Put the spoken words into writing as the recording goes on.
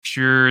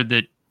sure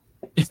that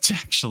it's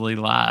actually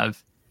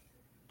live.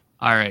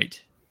 All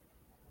right.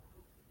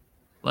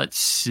 Let's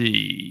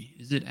see.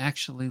 Is it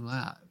actually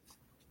live?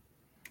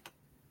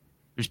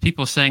 There's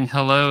people saying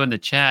hello in the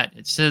chat.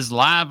 It says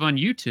live on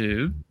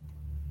YouTube,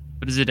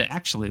 but is it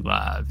actually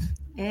live?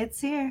 It's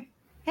here.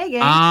 Hey,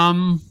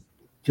 gang.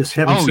 Just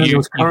having sent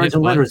those cards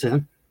and letters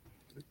in.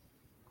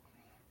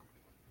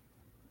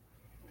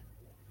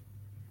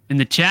 In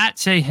the chat,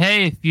 say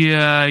hey if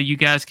you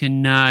guys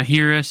can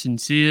hear us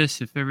and see us,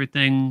 if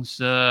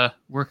everything's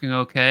working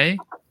okay.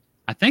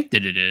 I think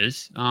that it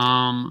is.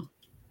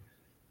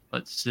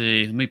 Let's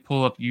see. Let me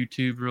pull up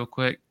YouTube real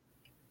quick.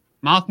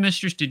 Moth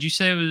Mistress, did you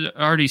say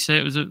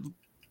it was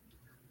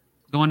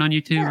going on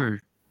YouTube? Yeah. Or?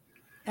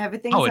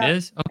 Everything's it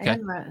is? Okay.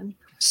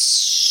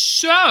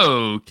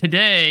 So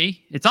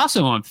today, it's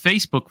also on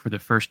Facebook for the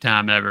first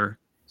time ever.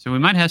 So we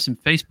might have some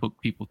Facebook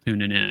people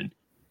tuning in.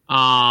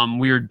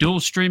 We are dual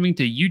streaming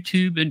to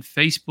YouTube and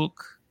Facebook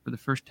for the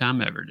first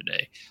time ever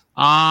today.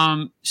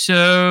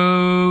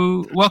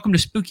 So welcome to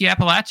Spooky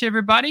Appalachia,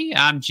 everybody.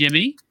 I'm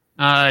Jimmy.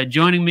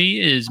 Joining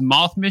me is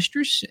Moth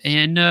Mistress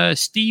and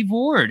Steve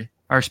Ward,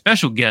 our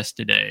special guest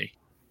today.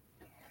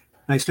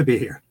 Nice to be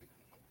here.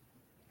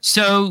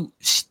 So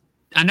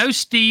I know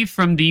Steve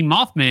from the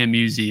Mothman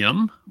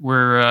Museum,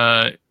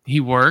 where he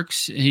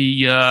works.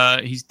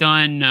 He's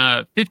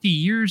done 50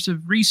 years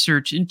of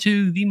research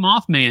into the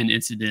Mothman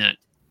incident.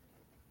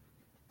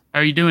 How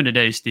are you doing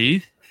today,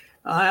 Steve?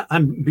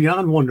 I'm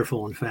beyond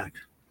wonderful, in fact.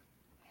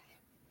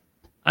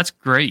 That's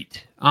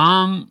great.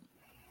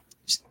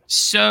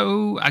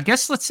 So I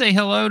guess let's say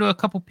hello to a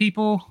couple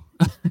people.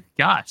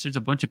 Gosh, there's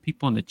a bunch of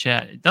people in the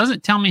chat. It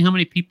doesn't tell me how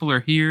many people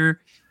are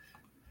here.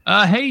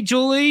 Hey,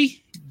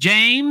 Julie,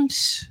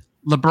 James,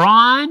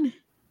 LeBron,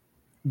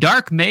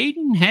 Dark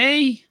Maiden.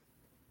 Hey,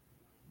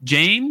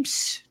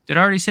 James. Did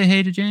I already say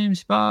hey to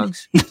James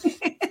Boggs?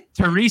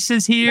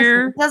 Teresa's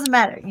here. Listen, it doesn't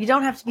matter. You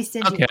don't have to be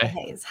stingy with the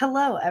haze.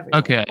 Hello, everyone.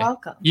 Okay.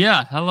 Welcome.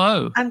 Yeah,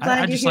 hello. I'm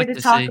glad you're here to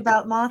talk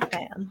about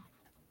Mothman.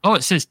 Oh,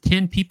 it says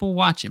 10 people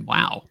watching.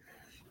 Wow.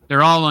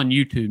 They're all on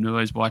YouTube.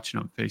 Nobody's watching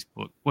on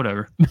Facebook.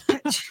 Whatever.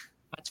 That's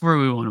where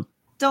we want them.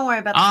 Don't worry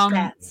about the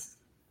stats.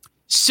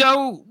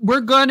 So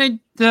we're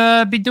going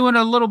to be doing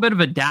a little bit of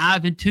a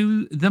dive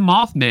into the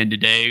Mothman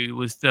today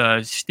with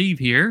Steve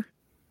here.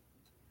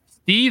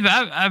 Steve,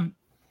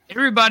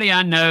 everybody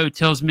I know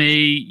tells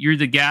me you're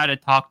the guy to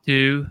talk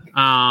to.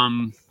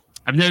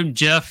 I've known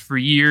Jeff for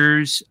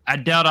years. I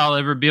doubt I'll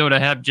ever be able to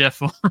have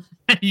Jeff on.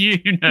 You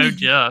know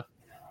Jeff.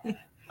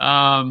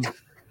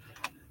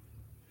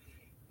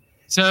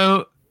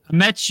 So I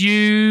met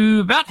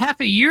you about half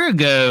a year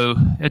ago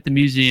at the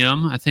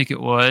museum, I think it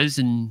was,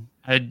 and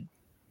I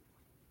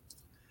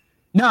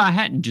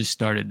hadn't just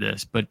started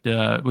this, but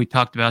we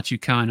talked about you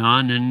coming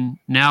on, and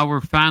now we're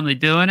finally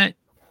doing it.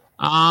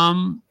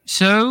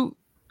 So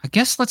I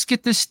guess let's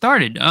get this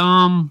started.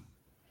 Mothman.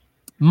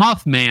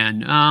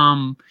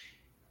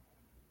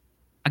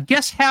 I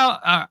guess how.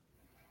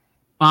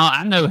 Well,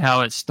 I know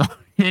how it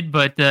started,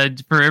 but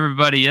for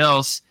everybody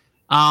else,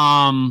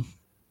 I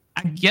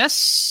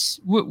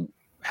guess.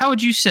 How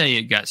would you say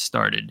it got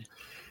started?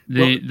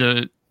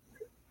 The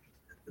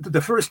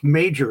first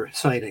major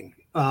sighting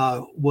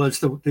was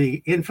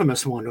the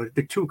infamous one.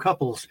 The two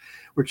couples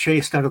were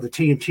chased out of the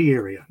TNT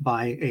area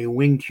by a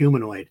winged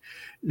humanoid.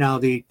 Now,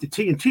 the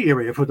TNT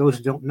area, for those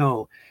who don't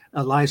know,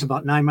 lies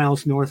about 9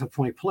 miles north of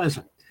Point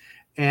Pleasant,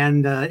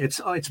 and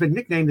it's been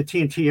nicknamed the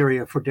TNT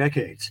area for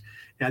decades.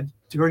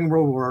 During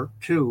World War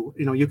II,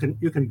 you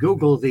can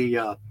Google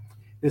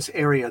this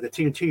area, the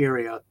TNT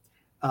area.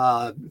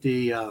 I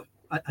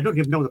don't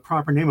even know the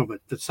proper name of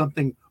it. It's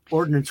something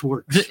Ordnance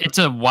Works. It's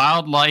a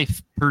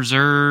wildlife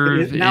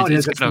preserve.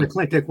 It's an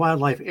eclectic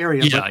wildlife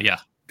area. Yeah.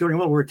 During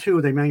World War II,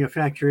 they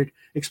manufactured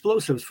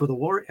explosives for the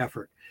war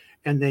effort,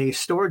 and they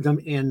stored them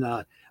in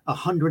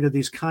 100 of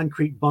these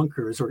concrete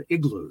bunkers or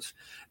igloos,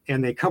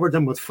 and they covered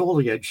them with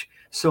foliage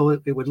so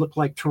it would look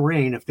like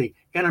terrain. If the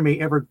enemy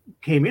ever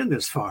came in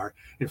this far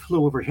and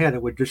flew overhead,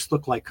 it would just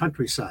look like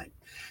countryside.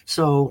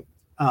 So,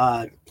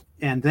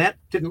 and that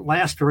didn't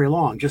last very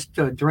long, just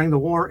during the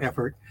war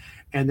effort,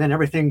 and then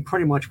everything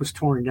pretty much was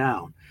torn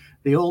down.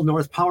 The old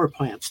North Power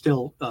Plant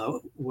still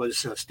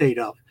was stayed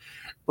up,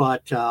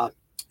 but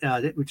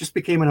it just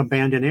became an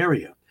abandoned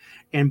area.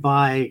 And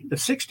by the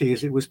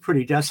 60s, it was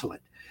pretty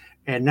desolate.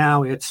 And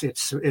now it's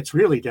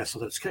really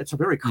desolate. It's a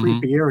very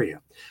creepy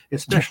area,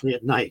 especially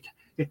at night,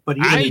 but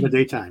even in the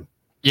daytime.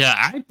 Yeah,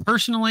 I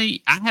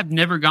have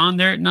never gone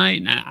there at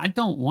night, and I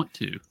don't want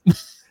to.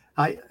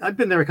 I've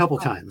been there a couple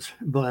times,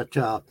 but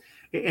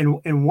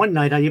in one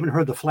night I even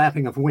heard the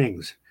flapping of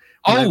wings.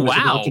 Oh, wow!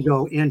 About to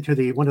go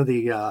into one of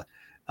the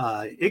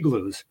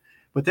igloos,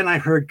 but then I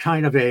heard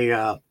kind of a.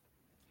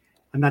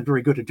 I'm not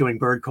very good at doing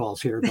bird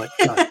calls here, but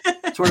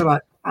sort of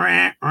a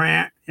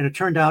and it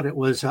turned out it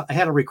was. I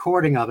had a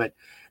recording of it,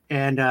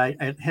 and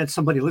I had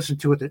somebody listen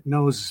to it that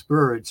knows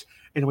birds,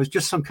 and it was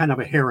just some kind of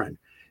a heron.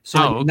 So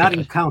I did not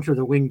encounter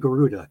the winged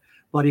Garuda,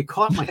 but he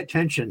caught my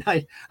attention.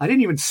 I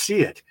didn't even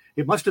see it.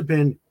 It must have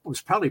been. It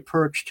was probably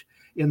perched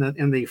in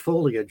the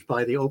foliage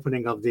by the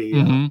opening of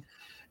the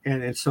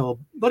And so,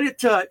 but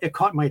it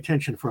caught my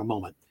attention for a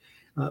moment.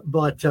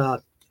 But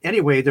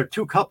anyway, there are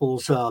two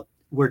couples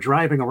were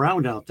driving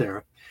around out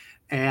there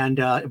and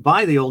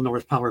by the Old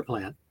North Power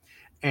Plant.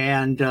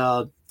 And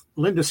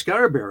Linda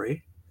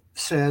Scarberry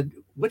said,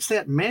 "What's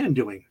that man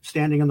doing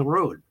standing in the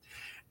road?"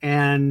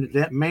 And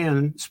that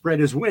man spread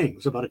his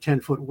wings, about a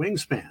 10-foot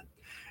wingspan.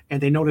 And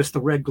they noticed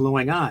the red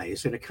glowing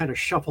eyes, and it kind of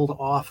shuffled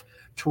off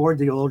toward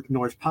the Old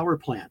North Power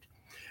Plant.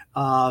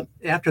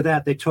 After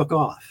that, they took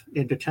off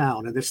into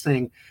town, and this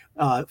thing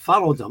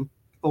followed them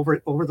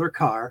over their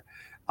car.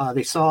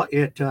 They saw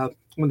it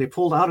when they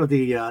pulled out of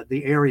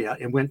the area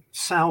and went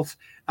south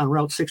on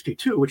Route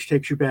 62, which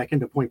takes you back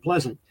into Point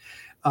Pleasant.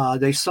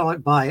 They saw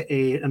it by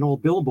an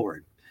old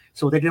billboard.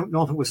 So they didn't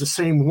know if it was the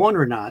same one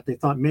or not. They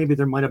thought maybe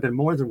there might have been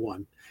more than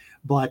one.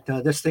 But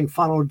this thing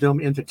followed them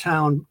into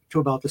town to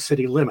about the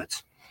city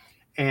limits.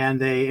 And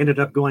they ended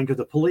up going to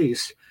the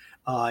police.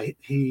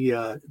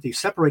 They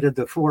separated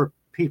the four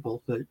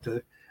people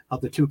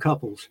of the two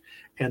couples,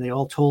 and they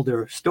all told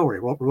their story,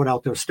 wrote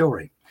out their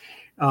story.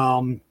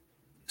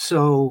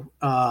 So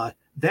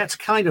that's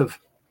kind of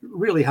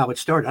really how it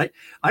started.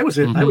 I was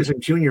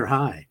in junior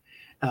high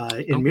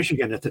in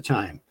Michigan at the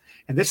time,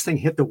 and this thing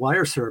hit the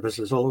wire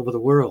services all over the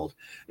world.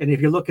 And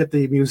if you look at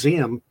the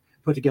museum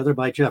put together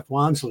by Jeff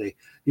Wansley,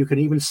 you can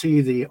even see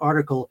the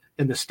article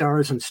in the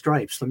Stars and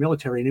Stripes, the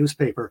military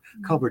newspaper,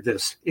 covered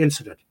this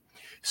incident.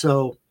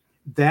 So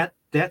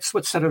that's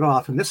what set it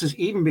off. And this is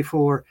even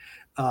before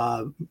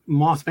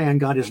Mothman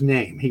got his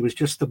name. He was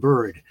just the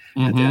bird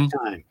at that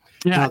time.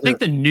 Yeah, now, I think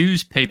the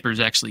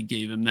newspapers actually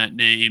gave him that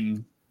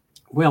name.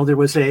 Well, there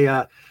was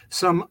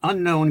some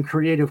unknown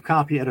creative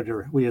copy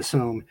editor, we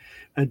assume,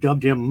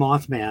 dubbed him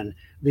Mothman.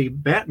 The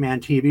Batman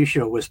TV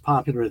show was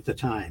popular at the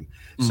time,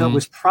 so it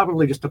was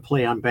probably just a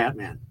play on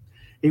Batman.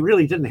 It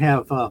really didn't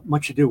have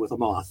much to do with a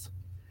moth.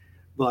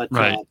 But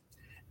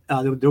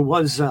there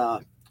was,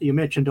 you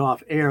mentioned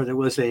off air, there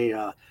was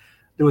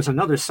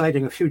another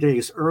sighting a few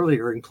days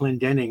earlier in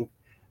Clendenning,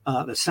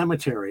 the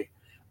cemetery,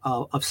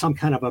 of some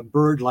kind of a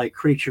bird-like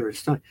creature.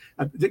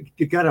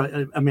 You got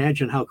to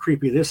imagine how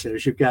creepy this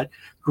is. You've got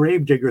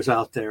grave diggers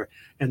out there,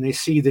 and they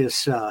see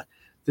this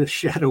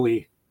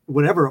shadowy,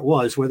 whatever it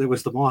was, whether it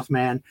was the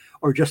Mothman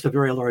or just a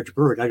very large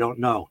bird, I don't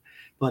know.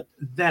 But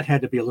that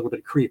had to be a little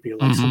bit creepy,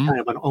 like some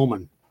kind of an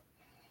omen.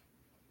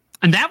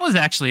 And that was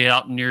actually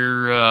out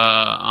near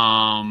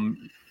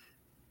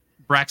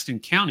Braxton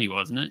County,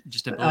 wasn't it?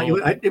 Just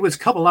it was a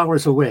couple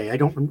hours away. I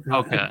don't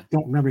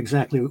remember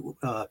exactly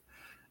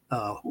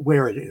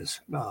where it is.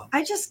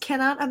 I just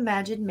cannot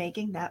imagine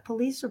making that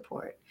police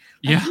report.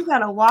 Like, you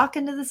gotta walk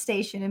into the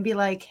station and be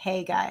like,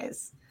 "Hey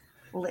guys,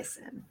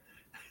 listen,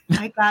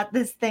 I got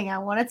this thing I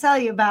want to tell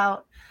you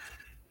about."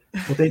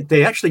 Well,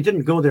 they actually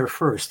didn't go there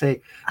first.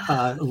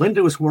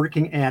 Linda was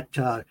working at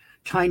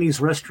Tiny's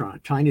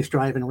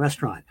Drive-In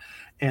Restaurant,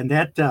 and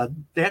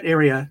that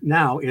area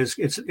now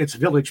it's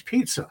Village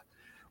Pizza,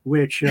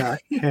 which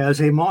has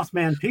a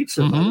Mothman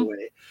pizza, by the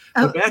way.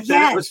 But back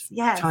then it was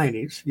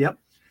Tiny's. Yep.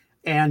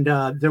 And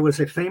there was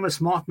a famous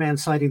Mothman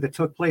sighting that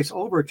took place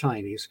over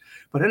Tiny's.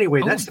 But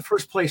anyway, that's the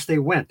first place they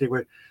went. They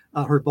were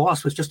her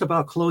boss was just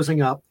about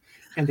closing up,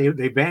 and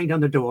they banged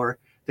on the door.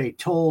 They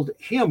told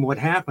him what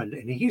happened,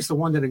 and he's the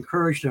one that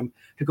encouraged him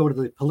to go to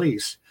the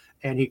police.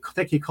 And I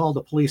think he called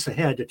the police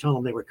ahead to tell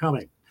them they were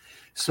coming.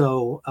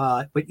 So,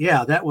 but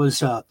yeah, that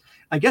was,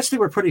 I guess they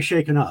were pretty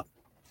shaken up.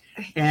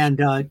 And,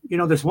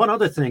 there's one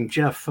other thing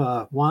Jeff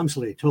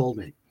Wamsley told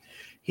me.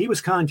 He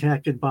was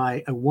contacted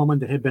by a woman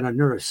that had been a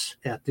nurse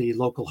at the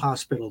local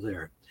hospital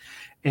there.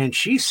 And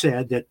she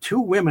said that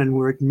two women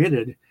were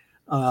admitted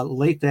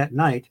late that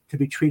night to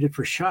be treated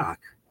for shock.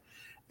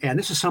 And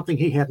this is something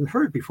he hadn't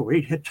heard before.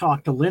 He had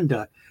talked to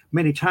Linda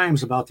many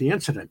times about the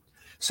incident.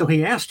 So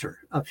he asked her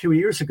a few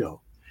years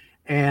ago.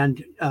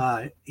 And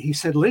he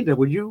said, "Linda,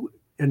 were you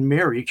and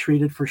Mary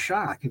treated for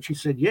shock?" And she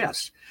said,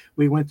 "Yes,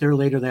 we went there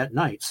later that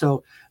night."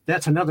 So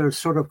that's another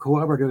sort of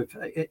corroborative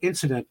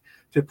incident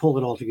to pull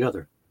it all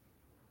together.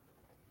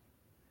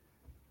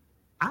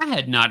 I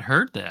had not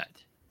heard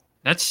that.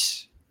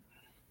 That's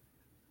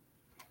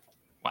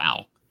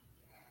wow.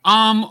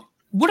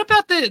 What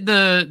about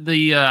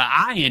the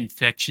eye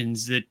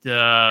infections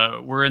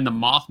that were in the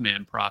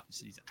Mothman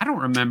prophecies? I don't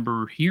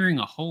remember hearing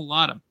a whole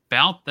lot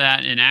about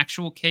that in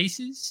actual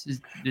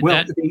cases.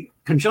 The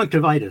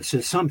conjunctivitis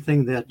is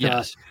something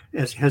that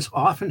has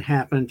often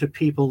happened to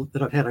people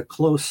that have had a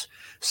close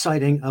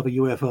sighting of a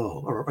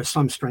UFO or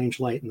some strange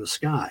light in the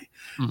sky.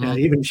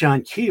 Even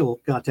John Keel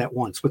got that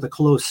once with a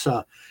close.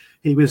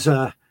 He was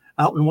out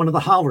in one of the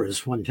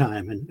hollers one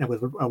time, and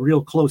with a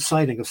real close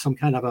sighting of some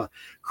kind of a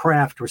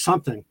craft or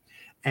something.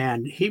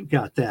 And he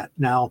got that.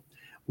 Now,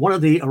 one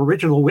of the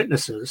original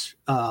witnesses,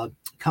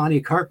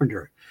 Connie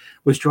Carpenter,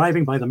 was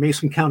driving by the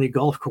Mason County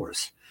Golf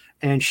Course,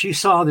 and she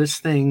saw this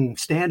thing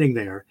standing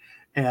there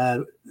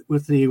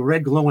with the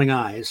red glowing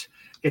eyes.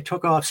 It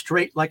took off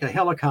straight like a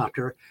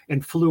helicopter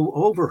and flew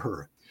over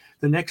her.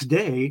 The next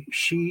day,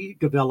 she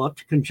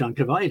developed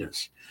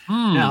conjunctivitis.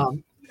 Now,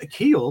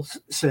 Keel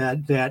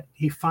said that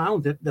he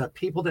found that the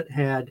people that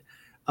had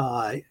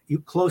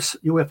close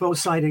UFO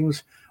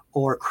sightings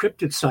or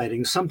cryptid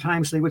sightings,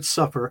 sometimes they would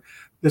suffer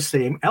the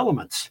same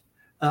elements,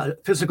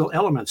 physical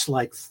elements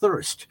like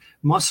thirst,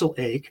 muscle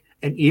ache,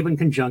 and even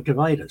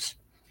conjunctivitis.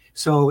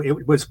 So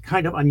it was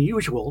kind of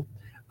unusual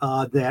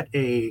that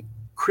a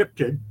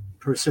cryptid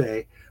per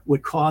se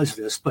would cause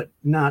this, but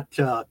not.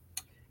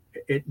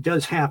 It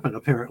does happen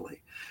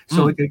apparently.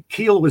 So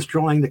Keel was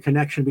drawing the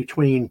connection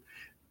between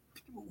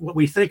what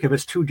we think of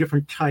as two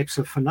different types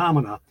of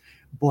phenomena,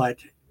 but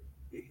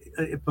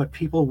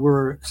people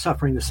were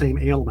suffering the same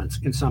ailments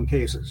in some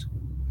cases.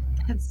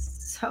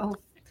 That's so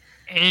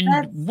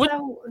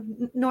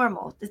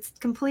normal. It's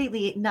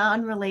completely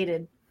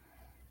non-related.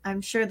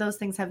 I'm sure those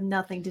things have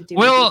nothing to do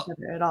with each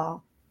other at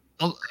all.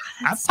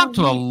 I've talked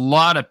to a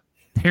lot of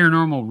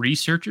paranormal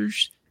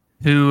researchers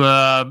who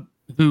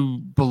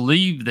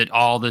believe that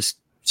all this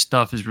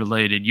stuff is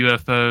related.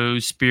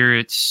 UFOs,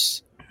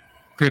 spirits,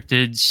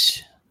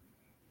 cryptids.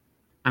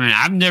 I mean,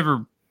 I've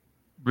never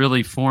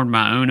really formed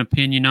my own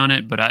opinion on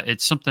it, but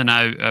it's something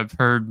I've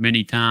heard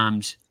many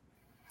times.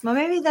 Well,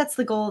 maybe that's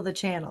the goal of the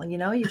channel.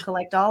 You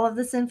collect all of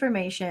this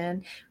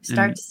information,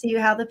 start to see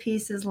how the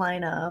pieces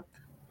line up.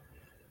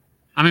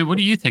 I mean, what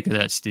do you think of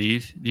that,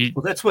 Steve?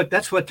 Well, that's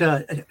what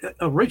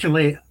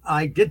originally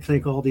I did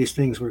think all these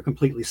things were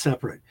completely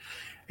separate.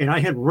 And I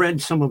had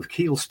read some of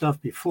Keel's stuff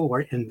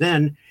before, and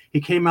then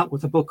he came out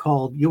with a book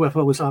called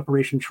UFOs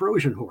Operation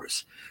Trojan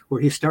Horse,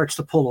 where he starts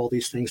to pull all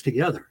these things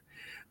together.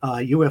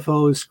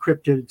 UFOs,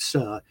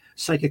 cryptids,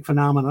 psychic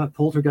phenomena,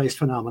 poltergeist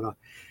phenomena.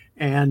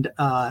 And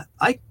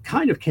I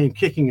kind of came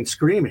kicking and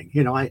screaming.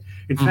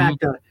 In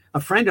fact, a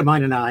friend of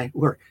mine and I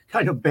were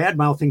kind of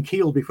bad-mouthing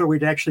Keel before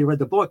we'd actually read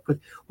the book. But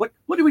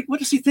what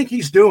does he think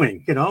he's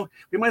doing?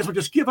 We might as well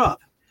just give up.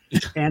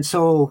 And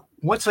so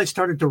once I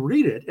started to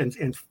read it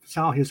and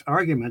saw his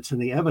arguments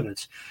and the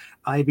evidence,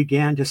 I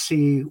began to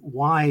see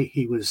why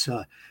he was,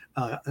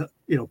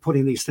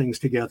 putting these things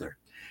together.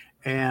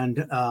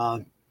 And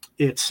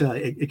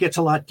it gets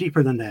a lot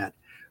deeper than that.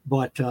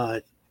 But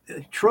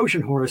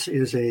Trojan Horse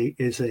is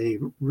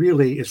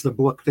the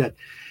book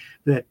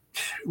that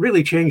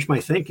really changed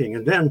my thinking.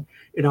 And then,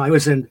 I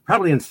was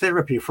probably in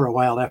therapy for a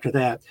while after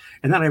that.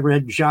 And then I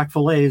read Jacques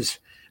Vallée's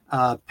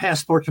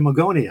Passport to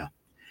Magonia.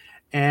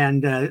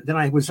 And then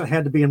I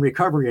had to be in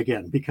recovery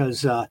again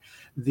because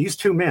those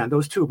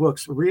two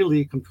books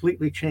really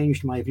completely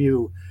changed my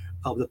view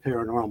of the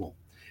paranormal.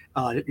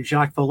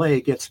 Jacques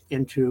Vallée gets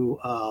into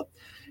a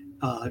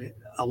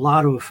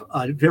lot of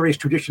various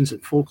traditions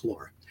and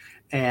folklore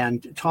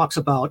and talks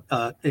about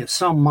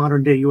some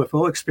modern day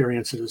UFO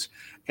experiences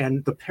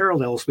and the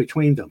parallels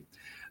between them.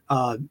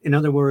 In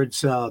other words,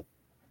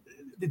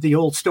 the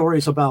old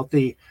stories about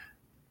the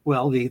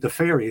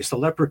fairies, the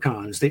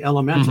leprechauns, the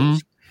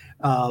elementals.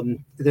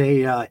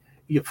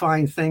 You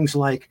find things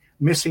like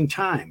missing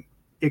time,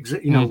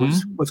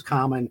 was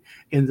common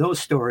in those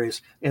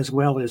stories as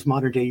well as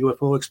modern day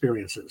UFO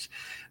experiences.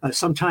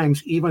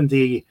 Sometimes even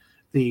the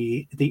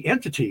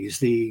entities,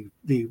 the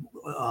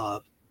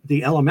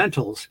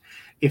elementals,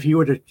 if you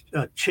were to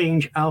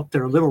change out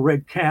their little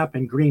red cap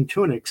and green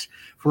tunics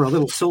for a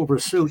little silver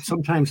suit,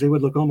 sometimes they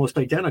would look almost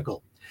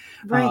identical.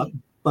 Right.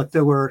 But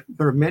there were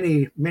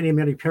many, many,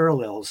 many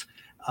parallels.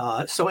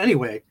 So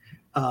anyway,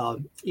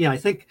 I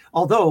think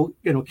although,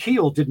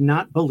 Keel did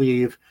not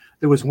believe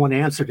there was one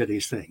answer to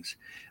these things,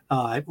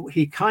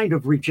 he kind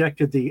of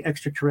rejected the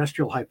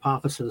extraterrestrial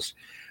hypothesis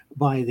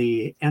by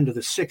the end of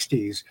the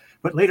 60s.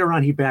 But later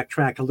on, he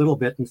backtracked a little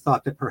bit and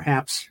thought that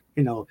perhaps,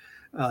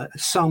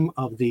 some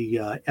of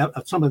the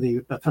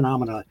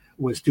phenomena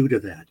was due to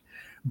that.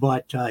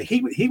 But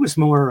he was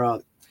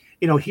more,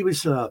 he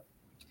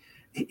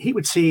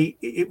would see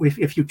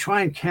if you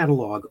try and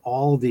catalog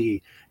all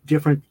the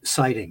different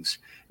sightings,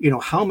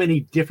 how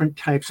many different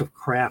types of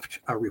craft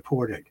are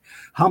reported,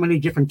 how many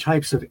different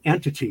types of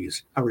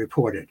entities are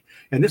reported.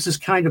 And this is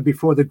kind of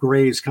before the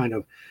Greys kind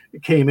of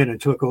came in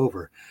and took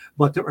over.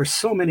 But there are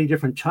so many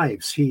different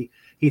types. He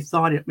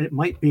thought it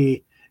might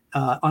be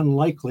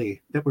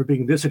unlikely that we're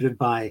being visited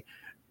by,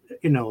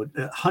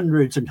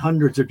 hundreds and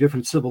hundreds of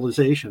different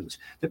civilizations,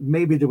 that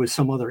maybe there was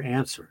some other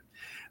answer.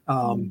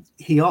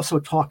 He also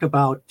talked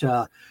about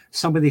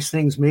some of these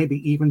things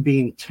maybe even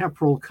being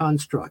temporal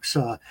constructs,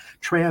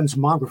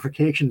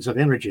 transmogrifications of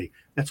energy.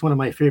 That's one of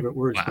my favorite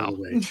words, by the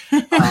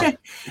way.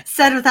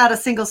 Said without a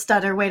single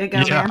stutter. Way to go,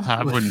 man.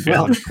 I wouldn't be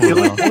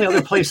the only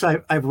other place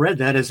I've read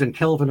that is in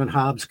Kelvin and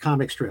Hobbes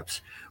comic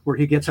strips, where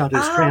he gets out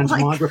his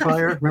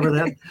transmogrifier. Remember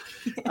that?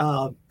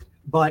 Yeah.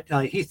 But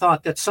he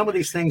thought that some of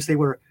these things, they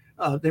were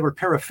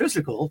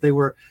paraphysical. They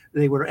were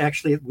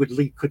actually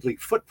could leave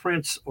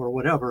footprints or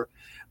whatever.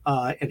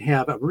 And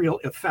have a real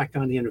effect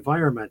on the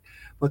environment,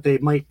 but they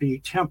might be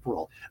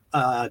temporal.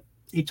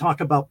 He talked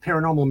about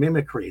paranormal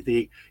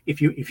mimicry.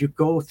 If you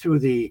go through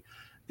the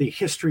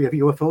history of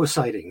UFO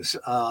sightings,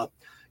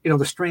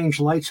 the strange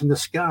lights in the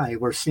sky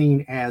were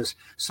seen as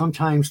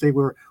sometimes they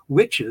were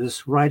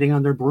witches riding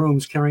on their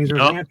brooms carrying their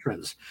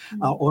lanterns,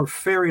 or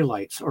fairy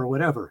lights or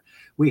whatever.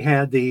 We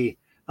had the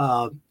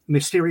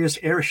mysterious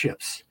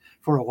airships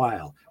for a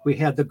while. We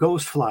had the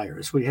ghost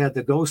flyers. We had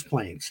the ghost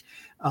planes.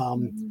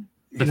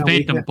 The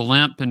Phantom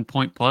blimp in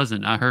Point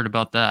Pleasant. I heard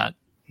about that.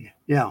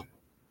 Yeah.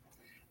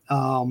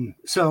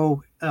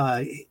 So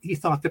he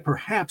thought that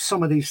perhaps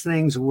some of these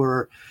things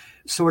were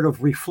sort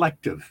of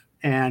reflective.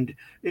 And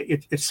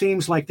it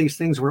seems like these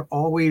things were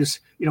always,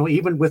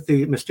 even with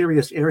the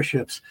mysterious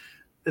airships,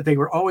 that they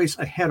were always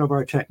ahead of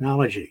our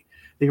technology.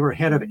 They were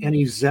ahead of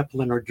any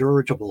Zeppelin or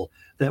dirigible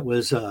that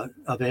was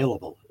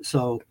available.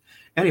 So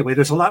anyway,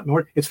 there's a lot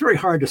more. It's very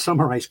hard to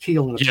summarize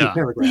Keel in a few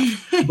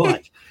paragraphs,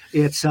 but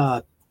it's,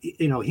 I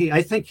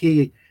think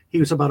he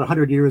was about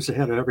 100 years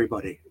ahead of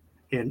everybody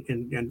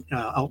in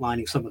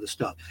outlining some of the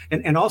stuff.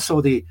 And also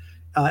I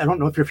don't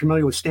know if you're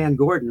familiar with Stan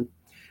Gordon,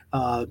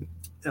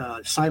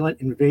 Silent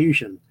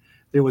Invasion.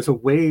 There was a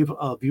wave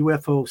of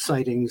UFO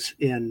sightings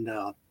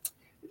in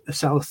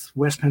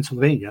Southwest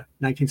Pennsylvania,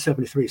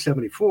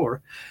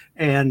 1973-74,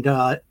 and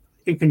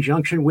in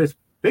conjunction with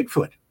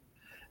Bigfoot.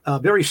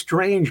 Very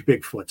strange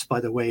Bigfoots,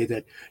 by the way,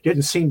 that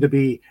didn't seem to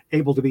be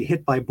able to be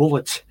hit by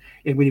bullets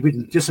and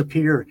wouldn't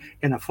disappear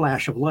in a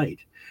flash of light.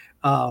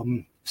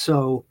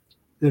 So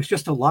there's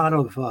just a lot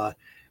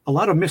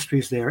of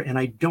mysteries there, and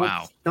I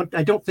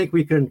don't think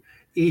we can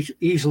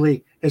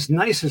easily, as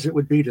nice as it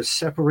would be to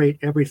separate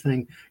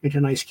everything into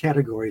nice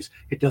categories,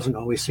 it doesn't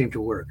always seem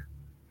to work.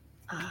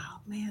 Oh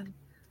man,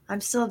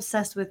 I'm still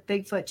obsessed with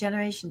Bigfoot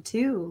Generation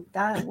 2.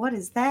 What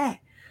is that?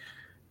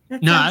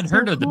 No, I'd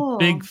heard of the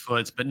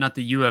Bigfoots, but not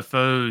the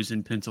UFOs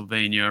in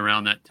Pennsylvania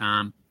around that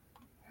time.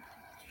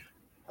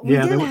 We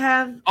did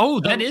have. Oh,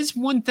 that is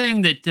one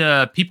thing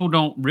that people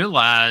don't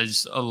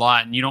realize a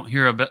lot, and you don't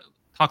hear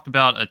talked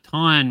about a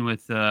ton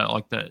with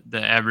like the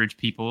average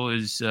people,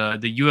 is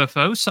the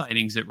UFO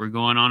sightings that were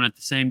going on at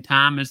the same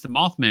time as the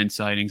Mothman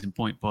sightings in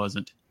Point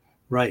Pleasant.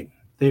 Right.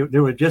 They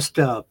were just.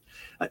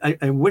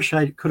 I wish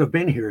I could have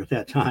been here at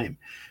that time.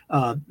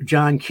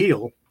 John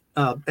Keel.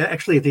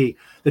 Actually, the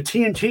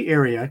TNT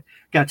area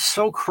got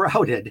so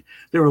crowded,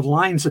 there were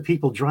lines of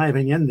people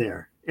driving in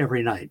there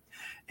every night.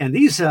 And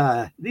these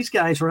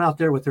guys were out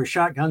there with their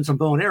shotguns and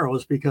bow and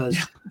arrows because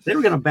they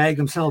were going to bag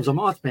themselves a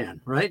Mothman,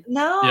 right?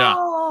 No,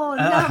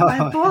 not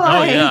my boy.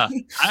 Oh, yeah.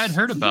 I had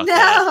heard about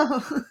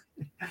that.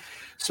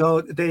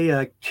 So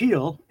they,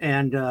 Keel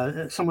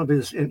and some of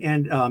his,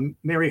 and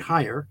Mary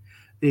Heyer,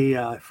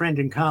 the friend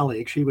and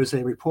colleague, she was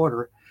a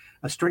reporter,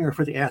 a stringer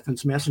for the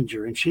Athens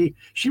Messenger, and she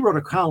wrote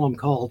a column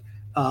called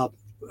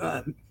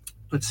Where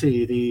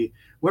the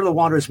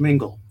Waters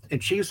Mingle,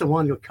 and she's the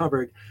one who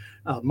covered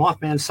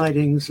Mothman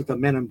sightings, the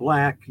Men in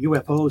Black,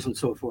 UFOs, and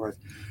so forth.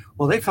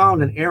 Well, they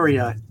found an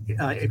area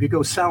if you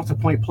go south of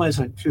Point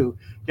Pleasant to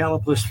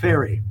Gallipolis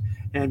Ferry,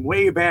 and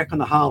way back in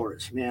the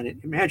hollers, man.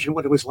 Imagine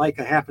what it was like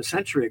a half a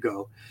century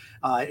ago.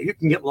 You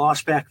can get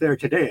lost back there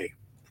today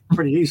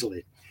pretty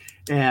easily,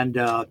 and.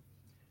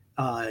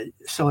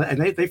 So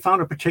they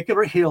found a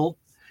particular hill.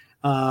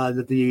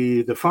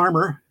 The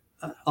farmer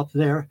up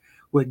there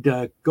would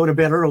go to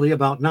bed early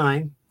about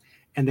 9,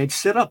 and they'd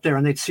sit up there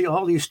and they'd see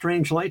all these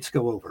strange lights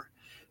go over.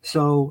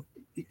 So,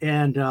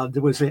 and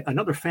there was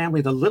another family,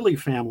 the Lilly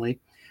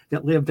family,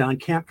 that lived on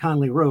Camp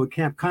Conley Road.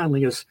 Camp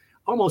Conley is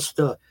almost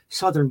the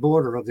southern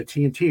border of the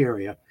TNT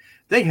area.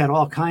 They had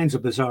all kinds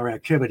of bizarre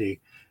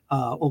activity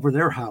over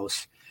their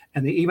house,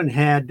 and they even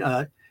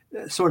had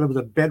sort of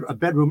a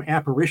bedroom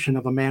apparition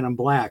of a man in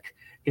black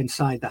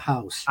inside the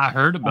house. I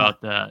heard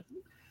about that.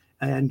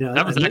 And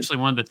that was actually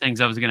one of the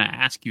things I was going to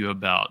ask you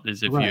about,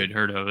 is if you had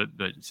heard of it,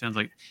 but it sounds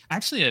like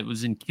actually it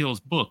was in Keel's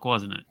book,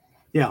 wasn't it?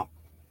 Yeah.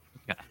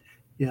 Okay.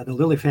 Yeah. The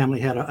Lilly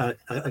family had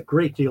a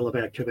great deal of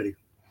activity.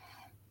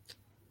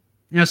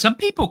 Some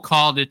people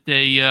called it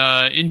the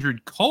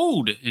Indrid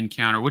Cold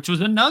encounter, which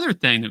was another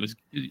thing that was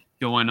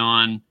going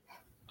on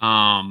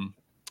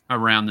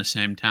around the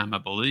same time, I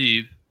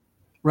believe.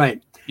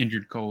 Right.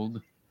 Indrid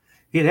Cold.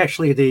 It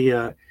actually,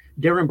 the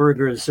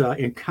Derenberger's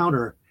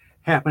encounter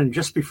happened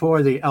just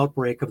before the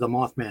outbreak of the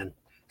Mothman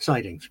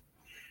sightings.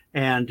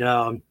 And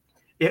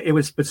it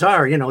was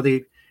bizarre.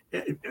 The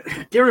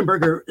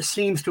Derenberger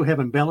seems to have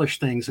embellished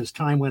things as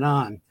time went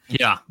on.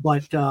 Yeah.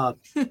 But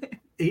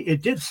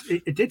it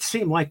did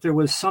seem like there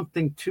was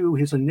something to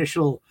his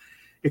initial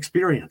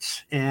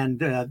experience. And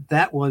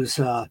that was,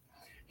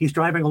 he's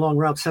driving along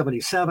Route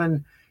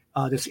 77.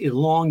 This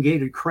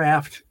elongated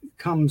craft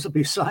comes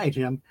beside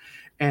him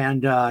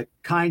and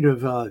kind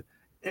of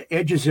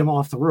edges him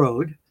off the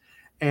road.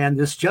 And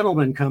this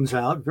gentleman comes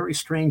out, very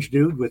strange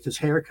dude with his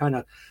hair kind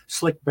of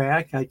slicked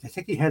back. I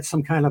think he had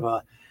some kind of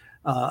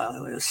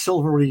a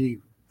silvery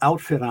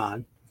outfit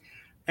on.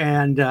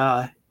 And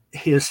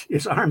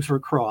his arms were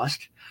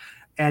crossed.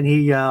 And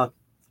he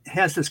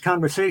has this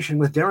conversation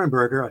with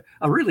Derenberger,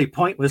 a really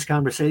pointless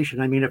conversation.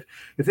 I mean,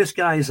 if this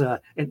guy's an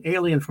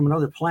alien from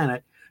another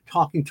planet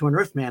talking to an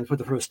Earthman for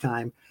the first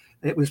time,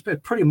 it was a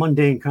pretty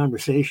mundane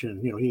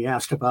conversation. He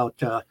asked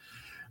about,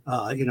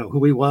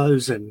 who he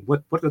was and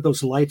what are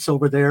those lights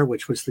over there,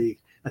 which was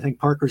I think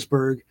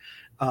Parkersburg.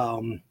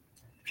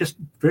 Just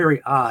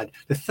very odd.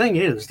 The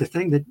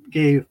thing that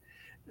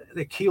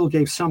Keel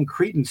gave some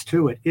credence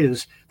to it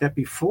is that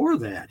before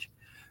that,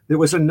 there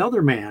was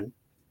another man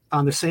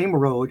on the same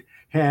road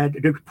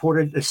had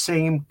reported the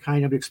same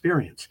kind of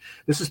experience.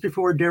 This is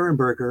before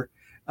Derenberger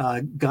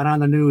got on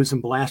the news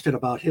and blasted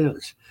about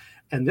his.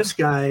 And this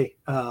guy,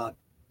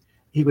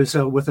 he was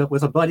with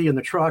a buddy in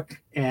the truck,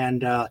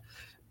 and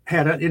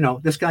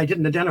this guy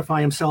didn't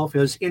identify himself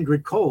as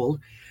Indrid Cold,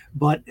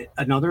 but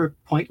another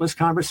pointless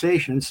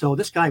conversation. So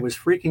this guy was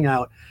freaking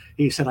out.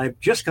 He said, I've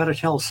just got to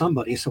tell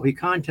somebody. So he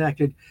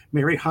contacted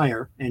Mary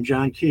Heyer and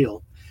John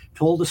Keel,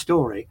 told the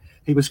story.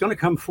 He was going to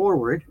come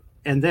forward,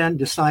 and then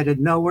decided,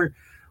 no, we're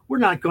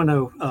not going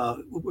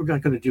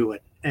to do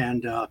it.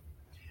 And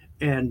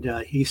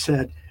he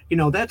said,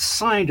 that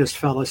scientist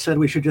fella said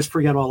we should just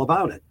forget all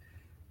about it.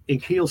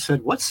 And Keel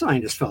said, what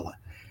scientist fella?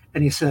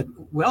 And he said,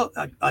 well,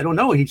 I don't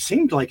know. He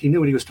seemed like he knew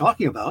what he was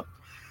talking about.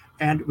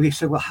 And we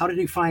said, well, how did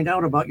he find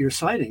out about your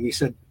sighting? He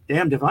said,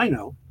 damned if I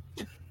know.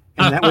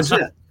 And that was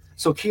it.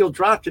 So Keel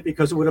dropped it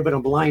because it would have been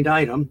a blind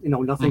item,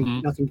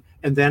 nothing.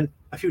 And then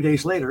a few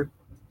days later,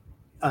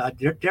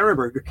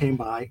 Derenberger came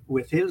by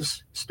with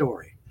his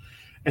story.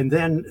 And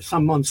then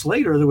some months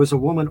later, there was a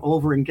woman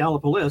over in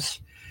Gallipolis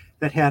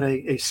that had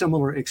a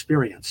similar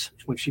experience.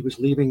 When she was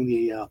leaving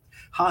the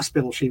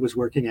hospital she was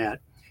working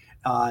at,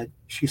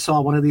 she saw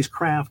one of these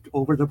craft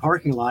over the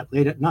parking lot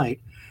late at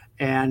night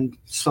and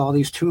saw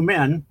these two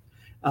men,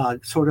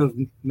 sort of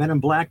Men in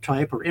Black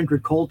type or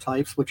Indrid Cold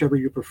types, whichever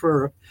you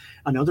prefer,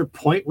 another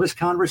pointless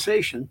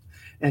conversation.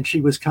 And she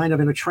was kind of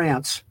in a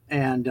trance.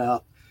 And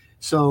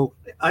so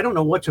I don't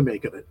know what to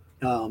make of it.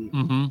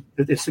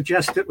 It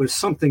suggests it was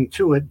something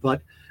to it,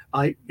 but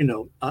I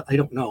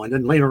don't know. And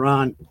then later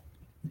on,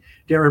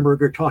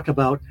 Derenberger talked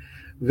about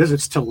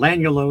visits to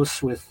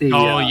Lanulos with the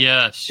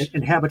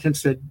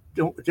inhabitants that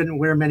didn't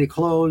wear many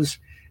clothes,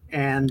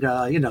 and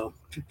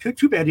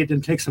too bad he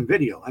didn't take some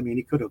video. I mean,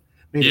 he could have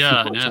made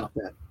a few points off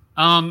that.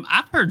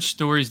 I've heard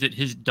stories that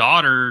his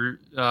daughter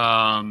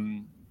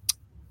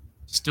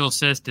still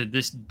says to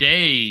this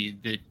day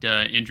that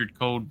Indrid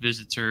Cold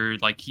visits her,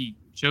 like he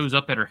shows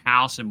up at her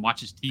house and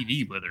watches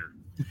TV with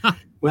her.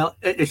 Well,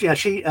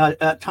 she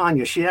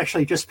Tanya, she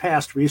actually just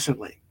passed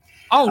recently.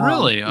 Oh,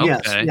 really? Okay.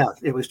 Yes, yeah,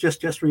 it was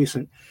just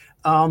recent.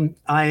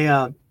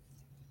 I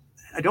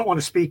don't want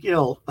to speak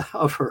ill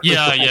of her.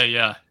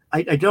 Yeah.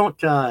 I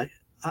don't.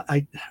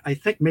 I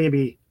think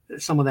maybe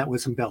some of that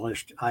was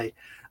embellished. I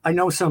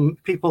know some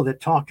people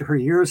that talked to her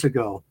years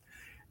ago,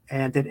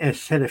 and that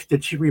said,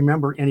 did she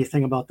remember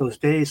anything about those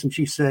days? And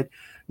she said,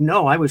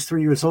 no, I was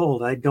 3 years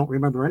old. I don't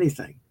remember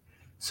anything.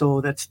 So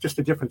that's just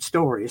a different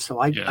story. So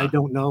I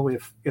don't know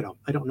if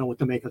I don't know what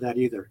to make of that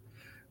either.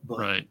 But,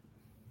 right.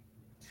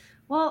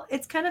 Well,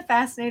 it's kind of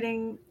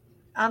fascinating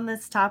on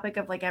this topic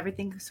of like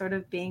everything sort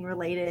of being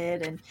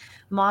related and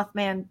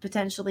Mothman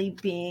potentially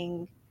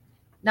being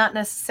not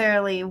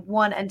necessarily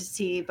one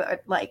entity,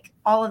 but like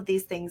all of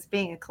these things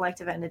being a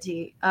collective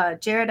entity.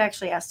 Jared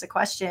actually asked a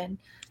question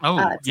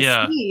to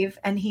Steve,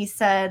 and he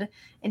said,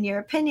 in your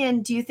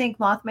opinion, do you think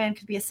Mothman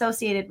could be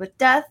associated with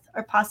death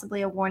or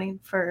possibly a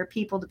warning for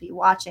people to be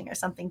watching or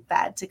something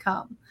bad to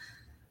come?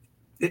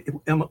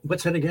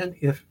 What's that again?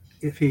 If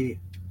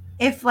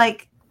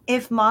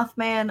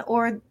Mothman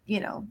or,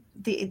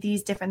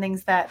 these different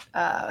things that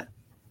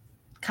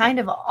kind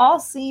of all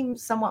seem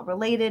somewhat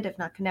related, if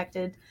not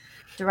connected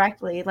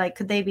directly, like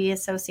could they be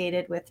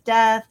associated with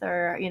death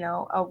or,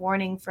 a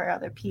warning for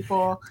other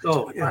people?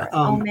 Oh, yeah. Or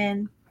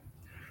omen?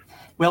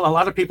 Well, a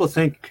lot of people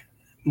think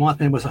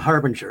Mothman was a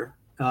harbinger.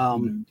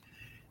 I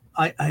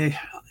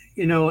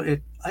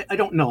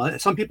don't know.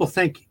 Some people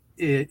think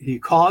he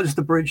caused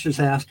the bridge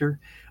disaster.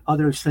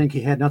 Others think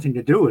he had nothing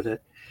to do with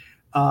it.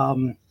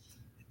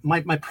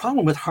 My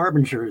problem with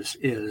harbingers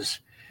is,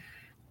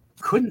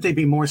 couldn't they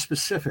be more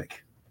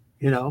specific?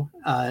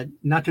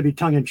 Not to be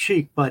tongue in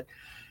cheek, but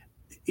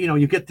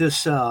you get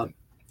this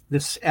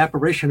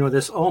apparition or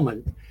this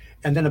omen,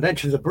 and then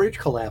eventually the bridge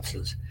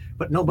collapses,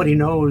 but nobody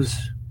knows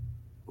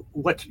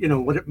what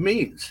it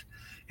means,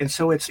 and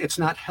so it's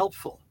not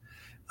helpful.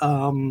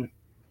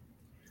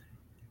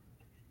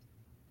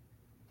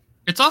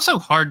 It's also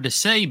hard to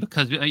say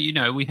because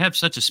we have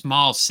such a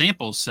small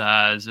sample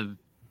size of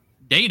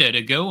data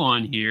to go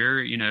on here.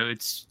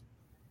 It's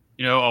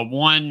a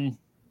one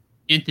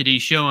entity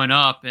showing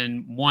up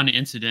and one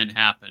incident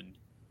happened.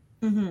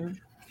 Mm-hmm.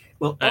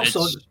 Well,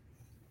 also,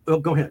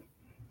 go ahead.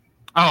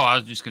 Oh, I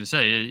was just going to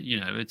say,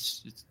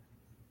 it's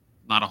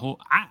not a whole.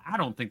 I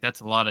don't think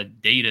that's a lot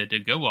of data to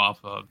go off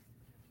of.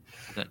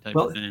 That type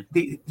of thing.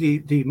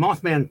 The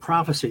Mothman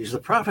prophecies, the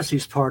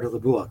prophecies part of the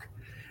book,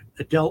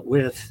 dealt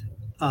with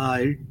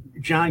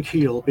John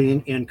Keel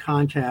being in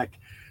contact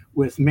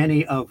with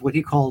many of what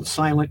he called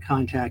silent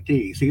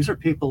contactees. These are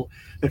people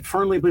that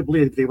firmly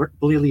believed they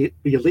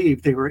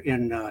were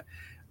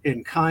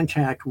in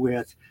contact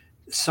with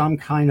some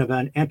kind of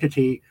an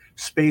entity,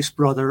 space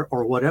brother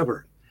or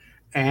whatever.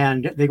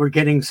 And they were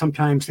getting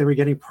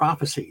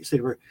prophecies. They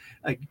were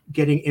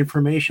getting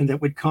information that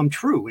would come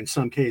true in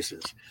some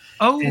cases.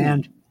 Oh,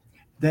 and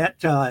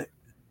that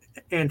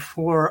and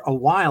for a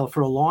while, for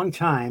a long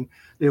time,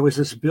 there was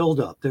this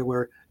buildup. There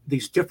were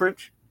these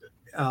different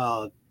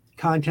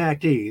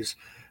contactees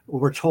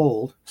were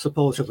told,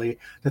 supposedly,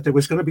 that there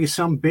was going to be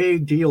some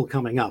big deal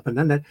coming up, and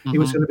then that it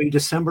was going to be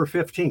December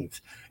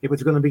 15th. It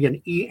was going to be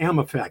an EM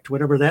effect,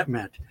 whatever that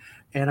meant.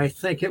 And I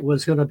think it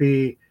was going to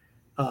be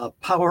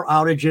power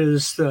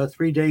outages,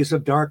 3 days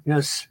of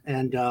darkness,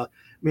 and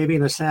maybe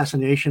an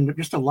assassination,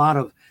 just a lot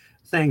of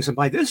things. And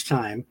by this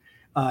time,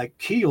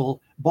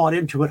 Keel bought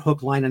into it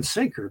hook, line, and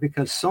sinker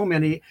because so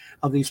many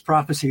of these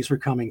prophecies were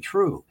coming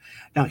true.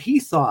 Now, he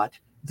thought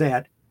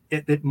that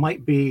it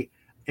might be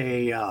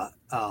a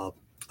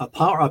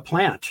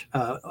plant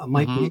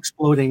might be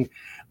exploding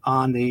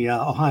on the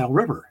Ohio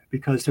River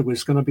because there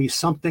was going to be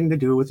something to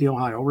do with the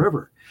Ohio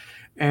River.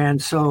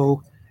 And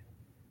so,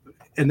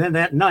 and then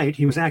that night,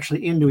 he was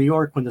actually in New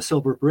York when the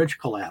Silver Bridge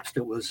collapsed.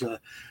 It was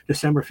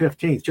December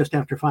 15th, just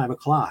after 5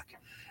 o'clock.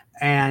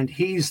 And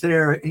he's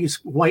there, he's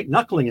white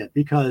knuckling it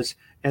because,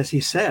 as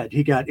he said,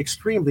 he got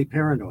extremely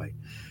paranoid.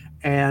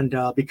 And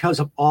because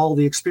of all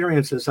the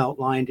experiences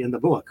outlined in the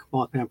book,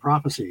 Mothman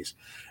Prophecies.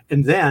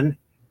 And then,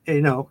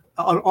 and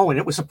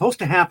it was supposed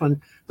to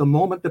happen the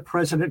moment that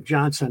President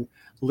Johnson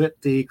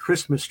lit the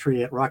Christmas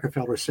tree at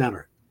Rockefeller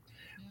Center.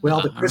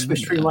 Well, the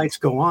Christmas tree lights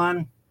go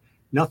on,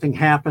 nothing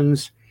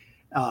happens.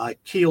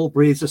 Keel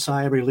breathes a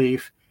sigh of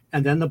relief,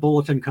 and then the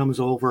bulletin comes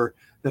over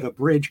that a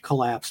bridge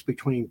collapsed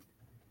between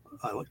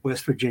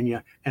West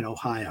Virginia and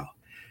Ohio.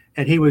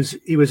 And he was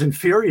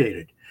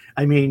infuriated.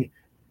 I mean,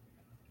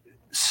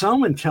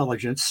 some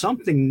intelligence,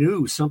 something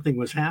new, something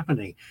was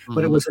happening,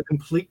 but it was a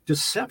complete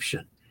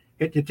deception.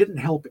 It didn't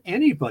help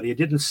anybody. It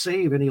didn't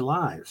save any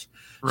lives.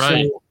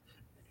 Right. So,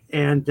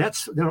 and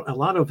that's a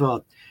lot of,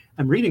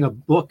 I'm reading a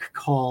book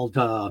called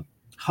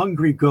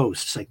Hungry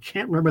Ghosts. I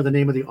can't remember the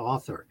name of the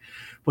author,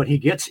 but he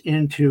gets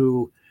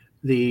into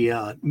the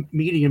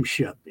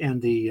mediumship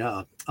and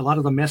a lot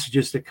of the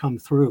messages that come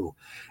through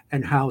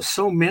and how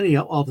so many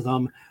of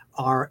them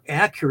are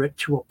accurate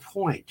to a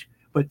point.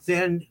 But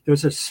then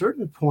there's a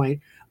certain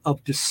point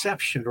of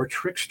deception or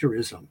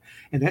tricksterism.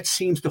 And that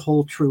seems to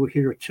hold true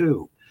here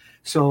too.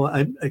 So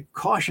I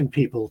caution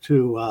people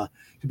to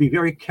be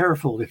very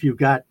careful if you've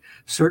got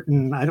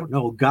certain,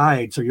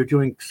 guides or you're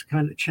doing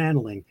kind of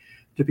channeling,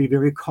 to be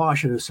very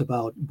cautious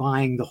about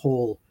buying the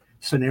whole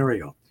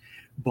scenario.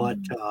 But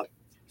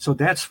so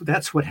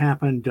that's what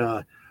happened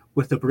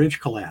with the bridge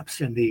collapse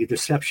and the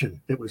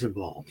deception that was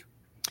involved.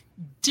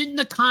 Didn't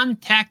the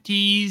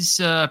contactees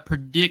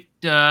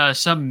predict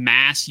some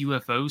mass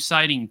UFO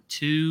sighting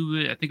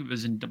too? I think it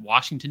was in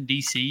Washington,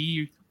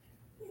 D.C.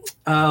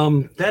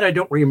 That I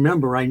don't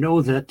remember. I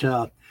know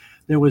that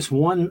there was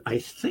one, I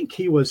think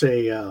he was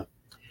a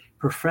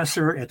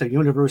professor at the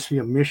University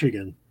of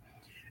Michigan,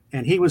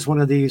 and he was one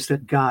of these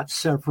that got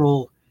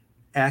several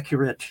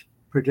accurate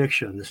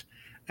predictions.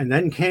 And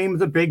then came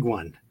the big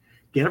one.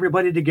 Get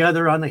everybody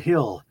together on the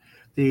hill.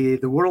 The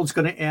world's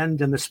going to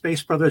end, and the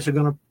Space Brothers are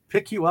going to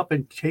pick you up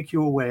and take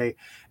you away.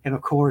 And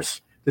of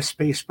course, the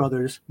Space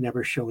Brothers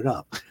never showed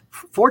up.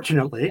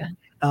 Fortunately,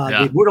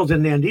 the world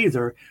didn't end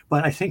either,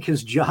 but I think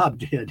his job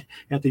did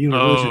at the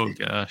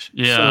university. Oh gosh,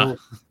 yeah.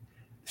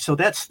 So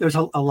there's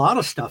a lot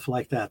of stuff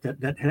like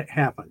that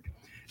happened,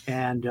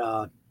 and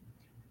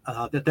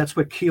that's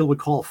what Keel would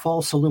call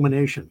false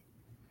illumination.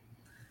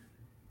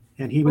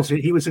 And he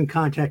was in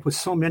contact with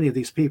so many of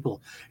these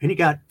people.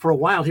 And for a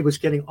while, he was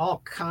getting all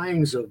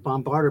kinds of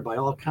bombarded by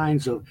all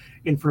kinds of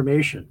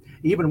information,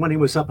 even when he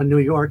was up in New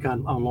York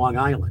on Long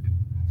Island.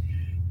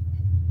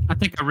 I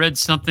think I read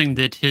something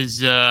that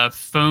his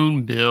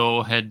phone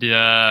bill had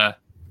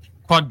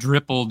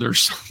quadrupled or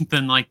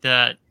something like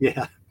that.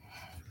 Yeah.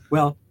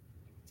 Well,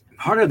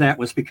 part of that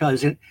was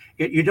because the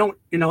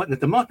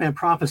Mothman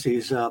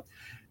Prophecies,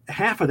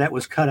 half of that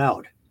was cut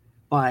out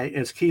by,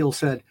 as Keel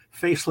said,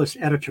 faceless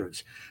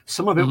editors.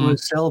 Some of it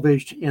was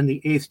salvaged in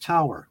The Eighth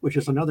Tower, which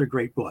is another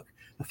great book,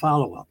 the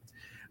follow-up.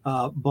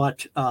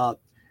 But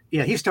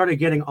he started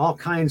getting all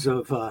kinds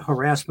of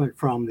harassment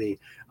from the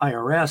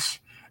IRS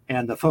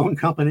and the phone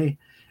company.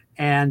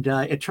 And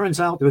it turns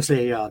out there was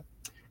in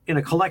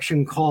a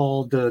collection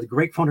called The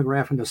Great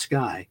Phonograph in the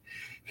Sky,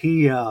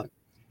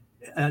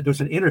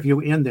 there's an interview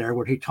in there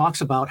where he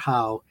talks about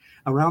how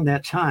around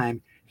that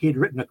time he had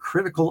written a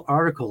critical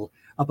article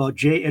about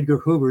J. Edgar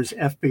Hoover's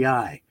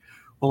FBI.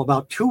 Well,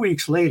 about 2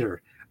 weeks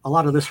later, a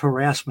lot of this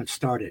harassment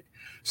started.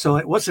 So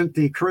it wasn't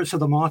the Curse of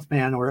the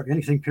Mothman or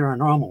anything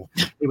paranormal.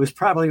 It was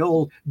probably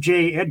old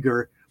J.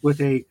 Edgar with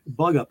a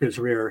bug up his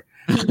rear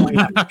going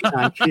after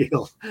John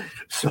Keel.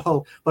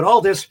 So, but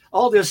all this,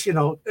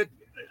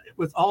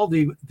 with all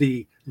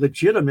the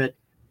legitimate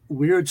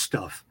weird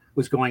stuff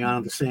was going on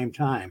at the same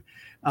time.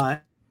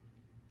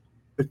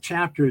 The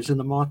chapters in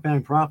the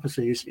Mothman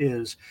Prophecies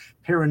is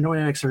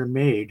paranoiacs are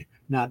made,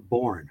 not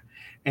born.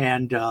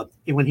 And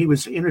when he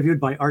was interviewed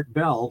by Art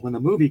Bell, when the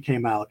movie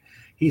came out,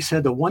 he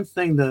said the one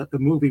thing the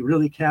movie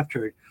really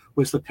captured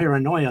was the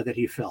paranoia that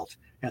he felt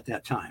at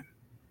that time.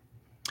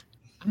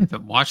 I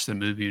haven't watched the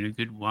movie in a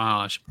good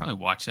while. I should probably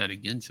watch that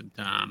again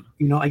sometime.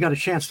 I got a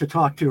chance to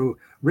talk to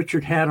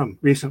Richard Haddam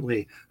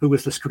recently, who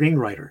was the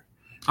screenwriter.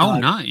 Oh,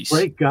 nice.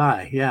 Great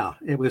guy. Yeah,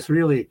 it was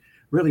really,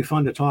 really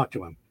fun to talk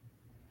to him.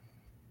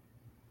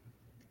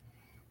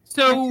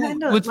 So,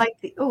 kind of like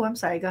the. Oh, I'm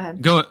sorry. Go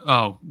ahead. do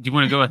you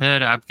want to go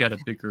ahead? I've got a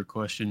bigger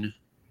question,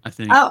 I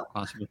think,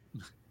 possibly.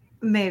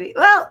 Maybe.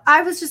 Well,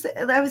 I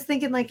was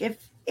thinking, like,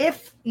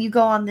 if you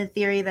go on the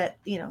theory that,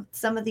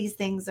 some of these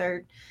things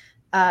are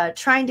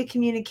trying to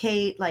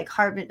communicate, like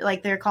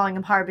they're calling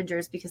them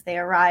harbingers because they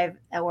arrive,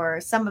 or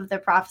some of their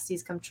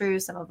prophecies come true,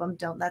 some of them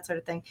don't, that sort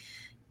of thing.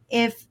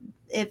 If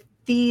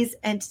these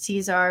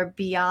entities are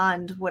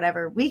beyond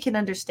whatever we can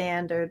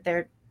understand, or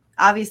they're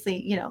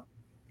obviously,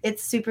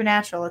 it's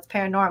supernatural, it's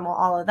paranormal,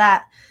 all of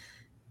that,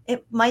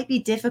 it might be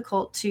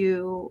difficult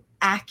to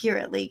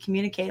accurately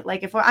communicate.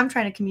 Like if I'm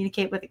trying to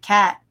communicate with a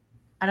cat,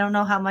 I don't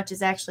know how much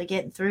is actually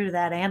getting through to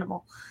that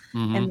animal.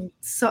 Mm-hmm. And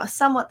so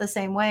somewhat the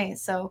same way.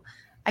 So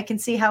I can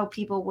see how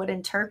people would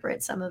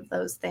interpret some of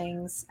those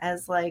things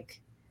as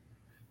like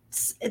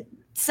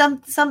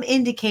some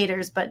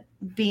indicators, but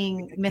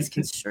being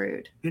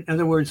misconstrued. In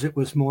other words, it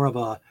was more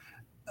of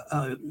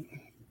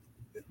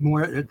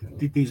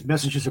these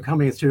messages are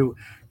coming through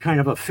kind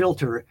of a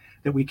filter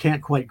that we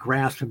can't quite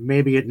grasp, and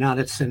maybe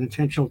it's an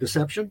intentional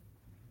deception.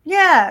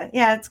 Yeah,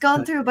 it's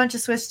gone through a bunch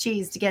of Swiss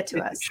cheese to get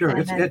to us. Sure.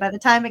 And then by the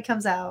time it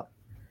comes out,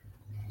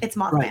 it's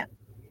Mothman. Right.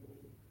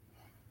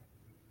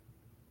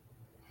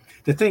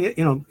 The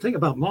thing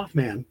about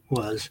Mothman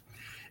was,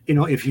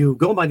 if you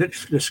go by the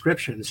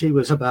descriptions, he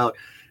was about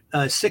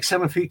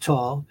 6-7 feet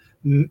tall,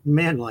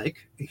 man-like,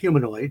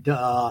 humanoid,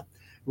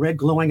 red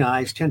glowing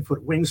eyes,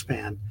 10-foot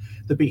wingspan.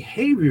 The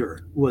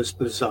behavior was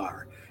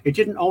bizarre. It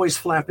didn't always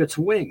flap its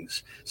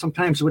wings.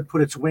 Sometimes it would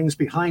put its wings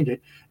behind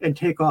it and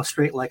take off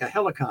straight like a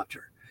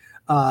helicopter.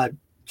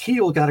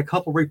 Keel got a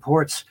couple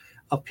reports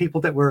of people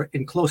that were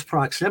in close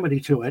proximity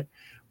to it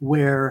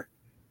where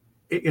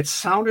it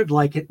sounded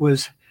like it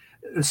was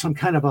some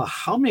kind of a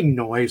humming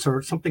noise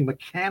or something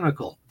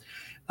mechanical.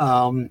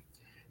 And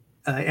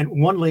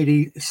one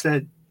lady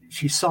said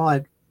she saw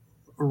it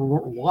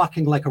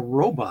walking like a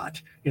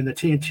robot in the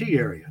TNT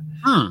area.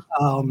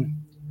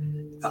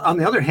 On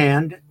the other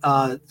hand,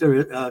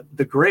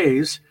 the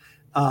Greys,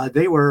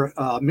 they were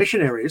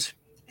missionaries,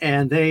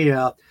 and they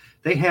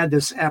had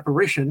this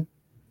apparition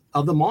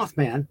of the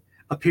Mothman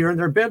appear in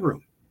their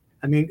bedroom.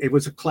 I mean, it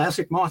was a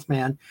classic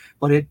Mothman,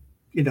 but it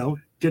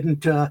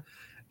didn't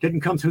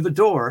come through the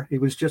door. It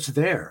was just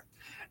there,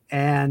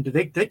 and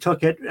they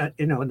took it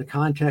in the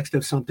context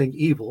of something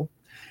evil.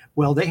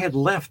 Well, they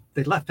left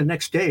the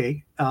next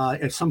day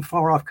at some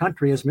far off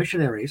country as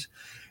missionaries.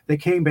 They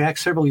came back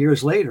several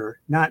years later,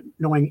 not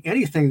knowing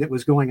anything that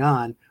was going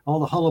on, all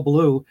the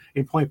hullabaloo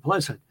in Point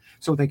Pleasant.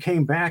 So they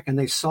came back and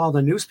they saw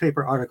the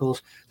newspaper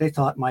articles. They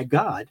thought, my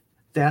God,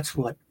 that's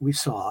what we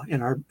saw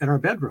in our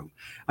bedroom.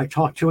 I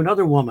talked to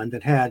another woman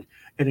that had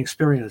an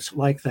experience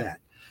like that.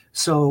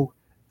 So,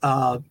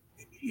 but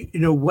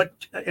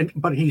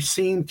he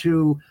seemed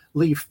to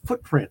leave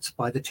footprints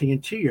by the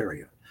TNT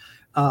area.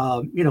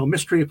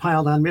 Mystery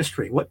piled on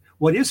mystery.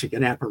 What is he?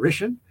 An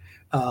apparition?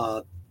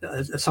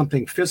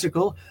 Something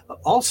physical?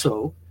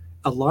 Also,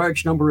 a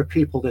large number of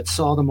people that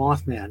saw the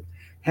Mothman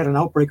had an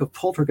outbreak of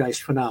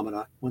poltergeist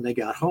phenomena when they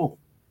got home.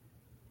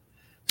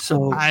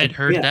 So I had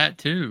heard that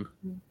too.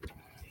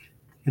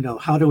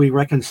 How do we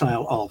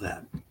reconcile all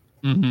that?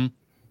 Mm-hmm.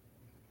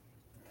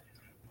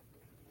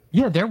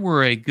 Yeah, there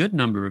were a good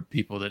number of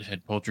people that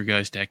had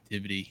poltergeist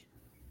activity,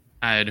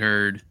 I had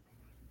heard.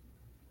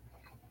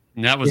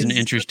 And that was an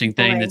interesting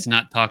thing that's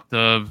not talked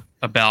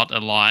about a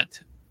lot.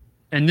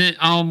 And then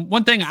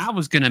one thing I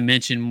was going to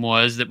mention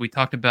was that we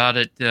talked about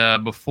it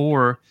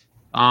before.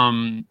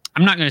 I'm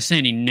not going to say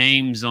any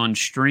names on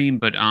stream,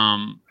 but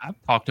I've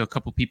talked to a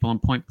couple people in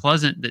Point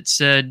Pleasant that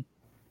said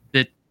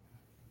that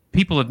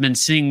people have been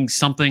seeing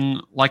something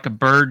like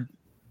a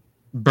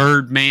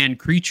bird-man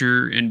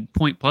creature in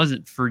Point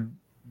Pleasant for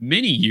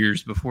many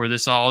years before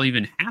this all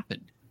even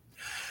happened.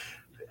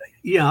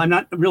 Yeah, I'm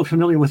not real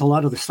familiar with a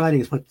lot of the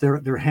sightings, but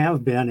there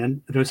have been,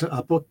 and there's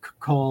a book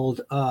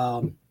called,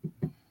 oh,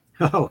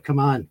 come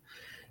on,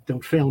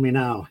 don't fail me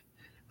now.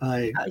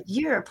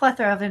 You're a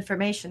plethora of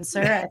information,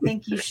 sir. I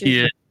think you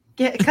should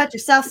cut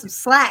yourself some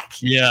slack.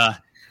 Yeah.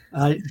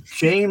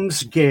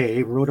 James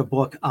Gay wrote a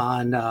book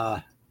on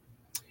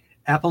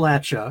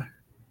Appalachia.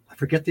 I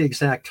forget the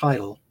exact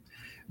title,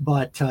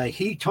 but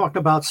he talked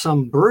about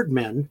some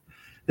birdmen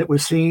that were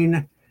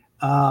seen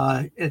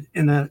around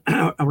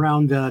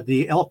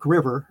the Elk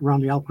River,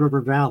 around the Elk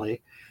River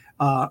Valley,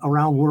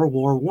 around World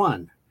War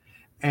I.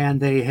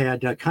 And they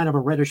had kind of a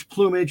reddish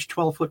plumage,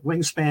 12-foot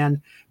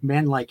wingspan,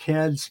 man-like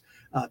heads.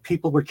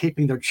 People were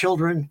keeping their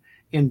children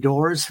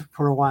indoors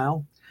for a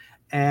while.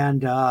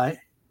 And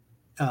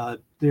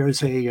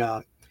there's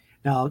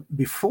now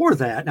before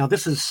that, now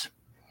this is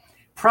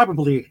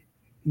probably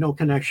no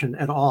connection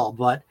at all,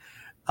 but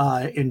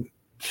in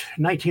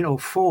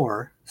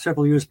 1904,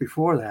 several years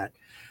before that,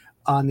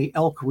 on the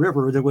Elk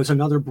River, there was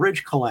another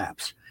bridge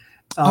collapse.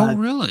 Oh,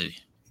 really?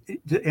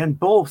 And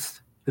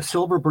both the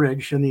Silver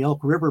Bridge and the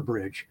Elk River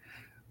Bridge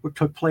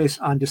took place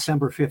on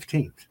December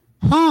 15th.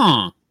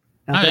 Huh.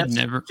 Now, that's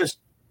just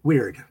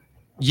weird.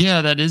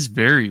 Yeah, that is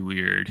very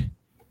weird.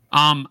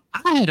 I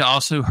had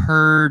also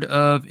heard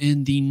of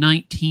in the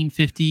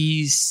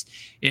 1950s,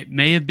 it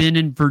may have been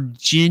in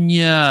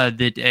Virginia,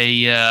 that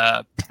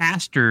a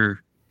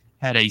pastor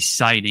had a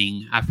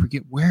sighting. I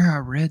forget where I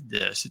read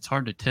this. It's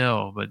hard to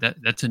tell, but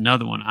that's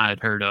another one I had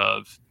heard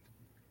of.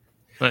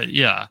 But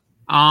yeah.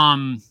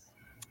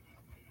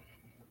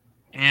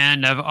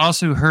 And I've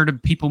also heard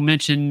of people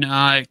mention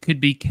it could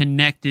be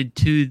connected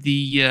to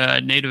the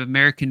Native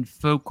American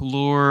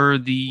folklore,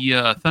 the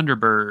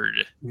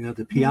Thunderbird.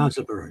 The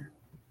Piazza bird.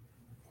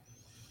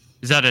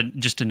 Is that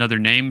just another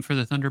name for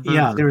the Thunderbird?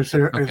 Yeah, there's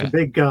a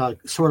big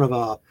sort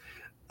of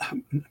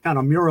not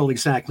a mural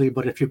exactly,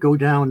 but if you go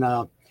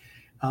down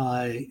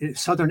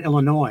southern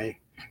Illinois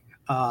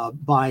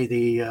by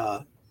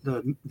the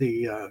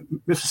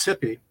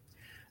Mississippi,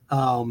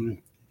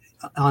 on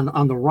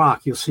the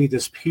rock, you'll see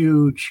this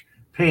huge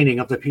painting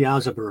of the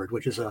Piazza bird,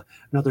 which is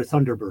another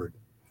Thunderbird.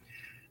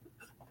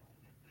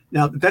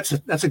 Now that's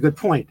a good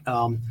point.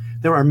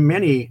 There are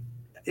many.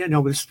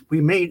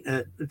 We made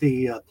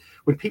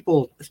when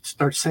people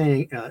start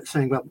saying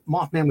well,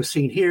 Mothman was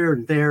seen here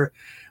and there.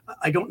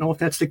 I don't know if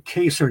that's the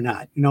case or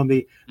not.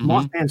 The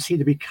Mothman seem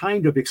to be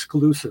kind of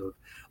exclusive.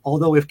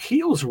 Although if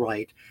Keel's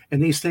right,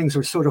 and these things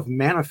are sort of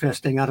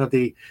manifesting out of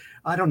the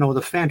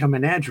phantom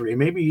menagerie,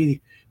 maybe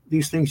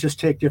these things just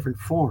take different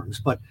forms.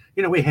 But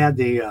we had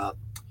a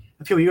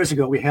few years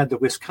ago, we had the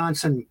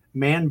Wisconsin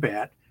man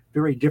bat,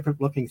 very different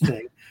looking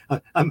thing.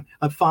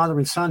 A father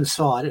and son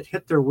saw it. It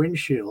hit their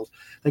windshield.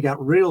 They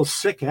got real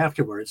sick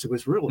afterwards. It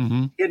was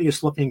real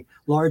hideous looking,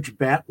 large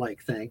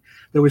bat-like thing.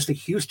 There was the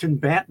Houston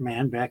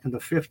Batman back in the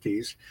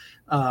 50s.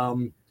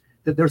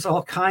 There's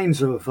all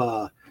kinds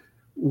of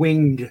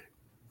winged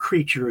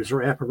creatures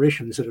or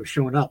apparitions that have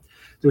shown up.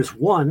 There's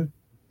one,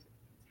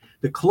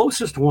 the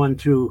closest one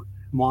to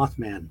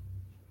Mothman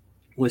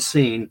was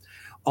seen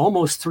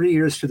almost 3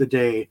 years to the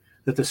day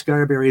that the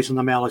Scarberries and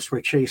the Mallets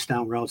were chased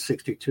down Route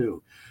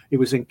 62. It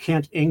was in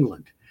Kent,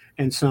 England,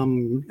 and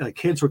some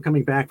kids were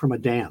coming back from a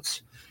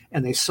dance,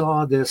 and they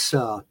saw this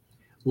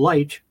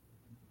light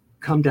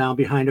come down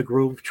behind a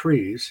grove of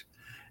trees,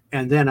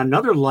 and then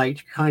another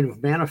light kind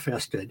of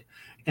manifested,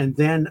 and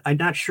then I'm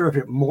not sure if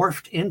it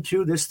morphed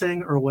into this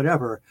thing or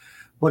whatever,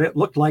 but it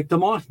looked like the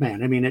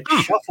Mothman. I mean, it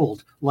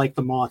shuffled like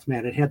the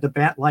Mothman. It had the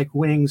bat-like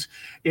wings.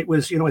 It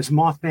was, as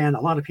Mothman,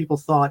 a lot of people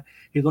thought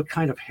he looked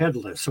kind of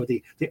headless, or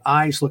the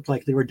eyes looked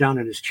like they were down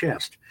in his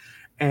chest.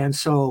 And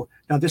so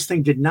now this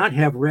thing did not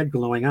have red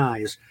glowing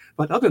eyes,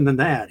 but other than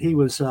that, he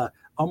was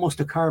almost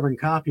a carbon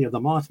copy of the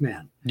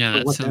Mothman. Yeah,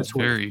 that sounds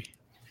very.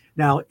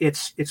 Now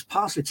it's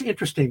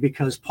interesting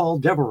because Paul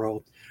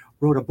Devereaux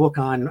wrote a book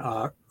on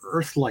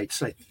Earth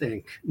lights,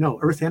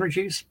 Earth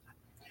energies,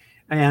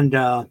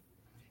 and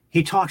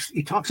he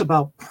talks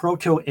about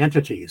proto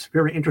entities.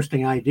 Very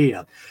interesting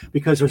idea,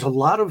 because there's a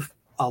lot of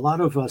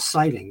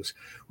sightings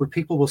where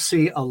people will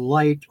see a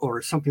light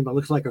or something that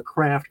looks like a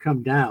craft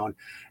come down,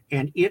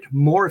 and it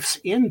morphs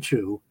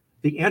into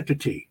the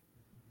entity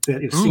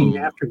that is seen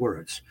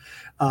afterwards.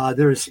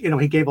 There's,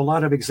 he gave a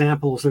lot of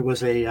examples. There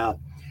was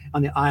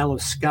on the Isle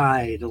of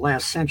Skye, the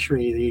last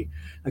century,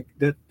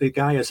 the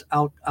guy is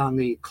out on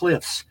the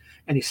cliffs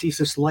and he sees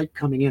this light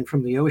coming in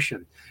from the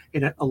ocean,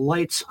 and it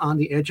alights on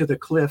the edge of the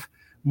cliff,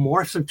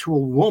 morphs into a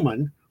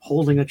woman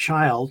holding a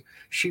child.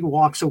 She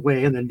walks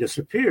away and then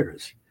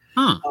disappears.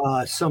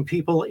 Some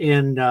people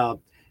in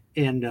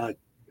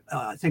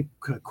I think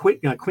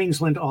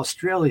Queensland,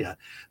 Australia,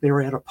 they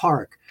were at a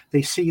park.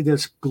 They see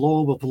this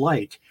globe of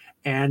light,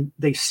 and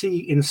they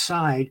see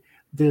inside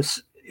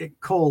this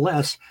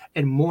coalesce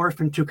and morph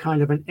into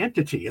kind of an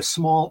entity, a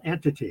small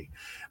entity.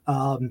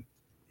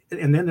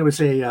 And then there was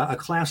a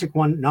classic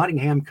one,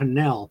 Nottingham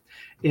Canal,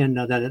 in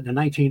the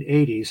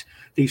 1980s.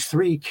 These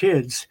three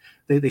kids,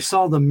 they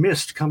saw the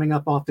mist coming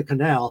up off the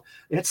canal.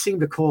 It seemed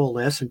to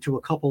coalesce into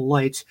a couple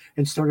lights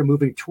and started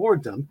moving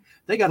toward them.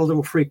 They got a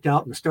little freaked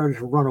out and started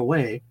to run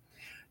away.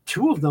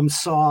 Two of them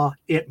saw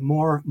it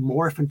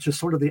morph into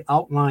sort of the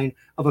outline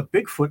of a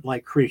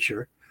Bigfoot-like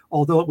creature,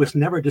 although it was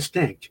never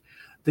distinct.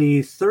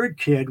 The third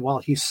kid, while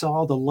he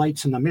saw the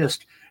lights in the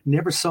mist,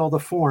 never saw the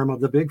form of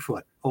the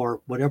Bigfoot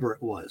or whatever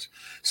it was.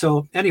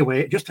 So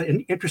anyway, just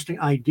an interesting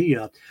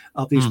idea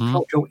of these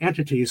proto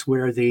entities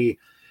where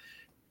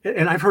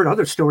and I've heard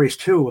other stories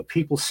too of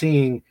people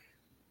seeing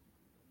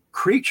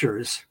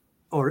creatures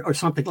or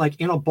something like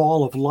in a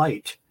ball of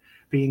light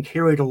being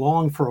carried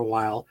along for a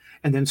while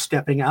and then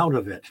stepping out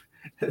of it,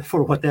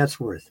 for what that's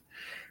worth.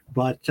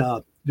 But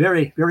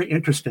very, very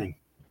interesting.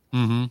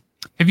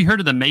 Have you heard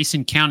of the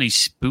Mason County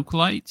spook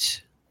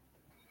lights?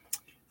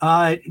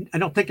 I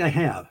don't think I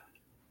have.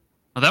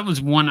 Well, that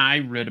was one I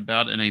read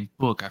about in a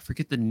book. I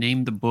forget the name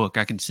of the book.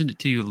 I can send it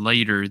to you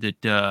later.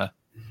 That it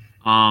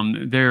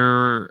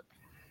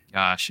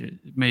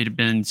may have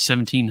been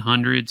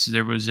 1700s.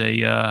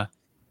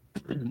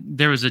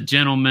 There was a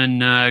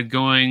gentleman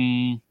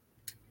going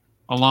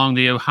along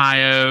the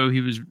Ohio.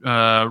 He was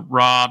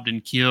robbed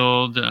and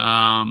killed.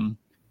 The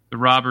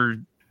robber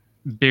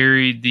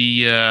buried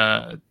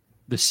the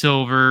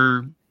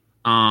silver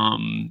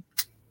along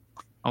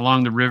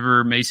the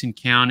river, Mason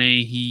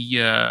County. He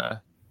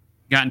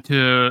got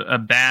into a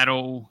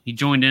battle. He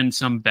joined in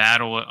some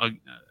battle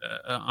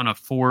on a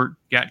fort,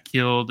 got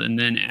killed, and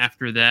then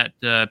after that,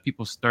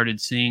 people started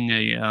seeing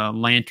a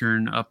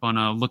lantern up on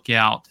a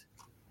lookout,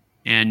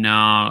 and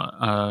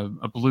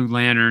a blue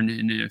lantern.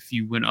 And if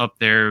you went up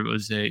there,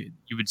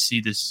 you would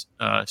see this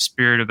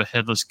spirit of a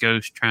headless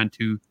ghost trying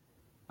to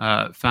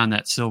find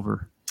that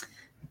silver.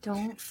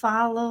 Don't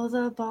follow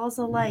the balls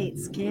of light,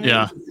 kids.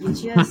 Yeah.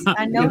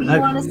 I know you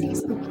want to see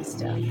spooky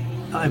stuff.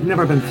 I've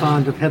never been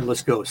fond of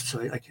headless ghosts, so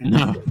I can't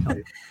tell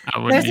you.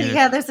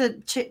 There's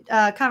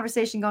a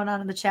conversation going on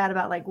in the chat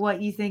about like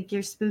what you think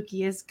your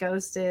spookiest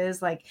ghost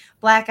is, like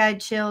black-eyed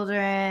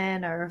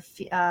children or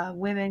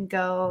women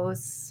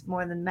ghosts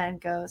more than men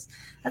ghosts.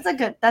 That's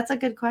a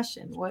good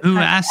question. Who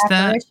asked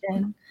that?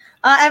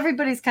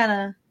 Everybody's kind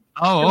of.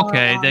 Oh,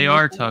 okay. They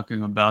are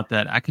talking about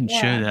that. I can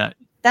show that.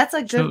 That's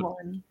a good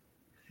one.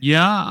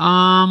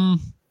 Yeah.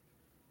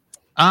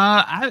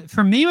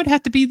 For me, it would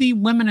have to be the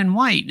women in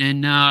white,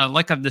 and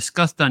like I've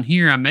discussed on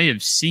here, I may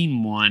have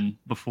seen one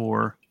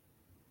before.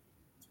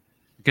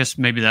 I guess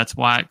maybe that's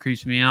why it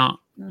creeps me out.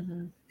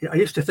 Mm-hmm. Yeah, I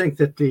used to think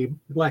that the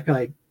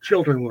black-eyed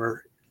children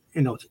were,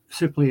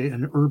 simply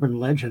an urban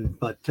legend,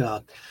 but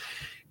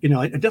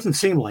it doesn't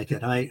seem like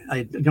it. A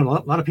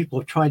lot of people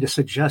have tried to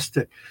suggest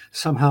that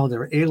somehow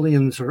they're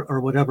aliens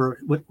or whatever.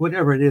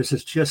 Whatever it is,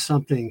 it's just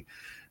something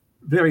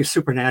very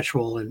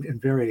supernatural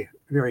and very,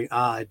 very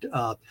odd.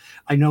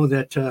 I know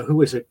that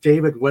who is it?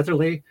 David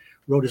Weatherly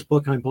wrote his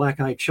book on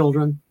black-eyed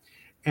children,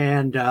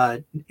 and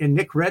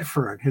Nick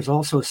Redfern has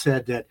also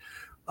said that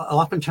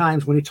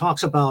oftentimes when he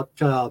talks about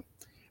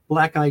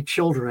black-eyed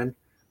children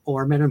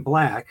or men in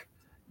black,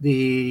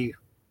 the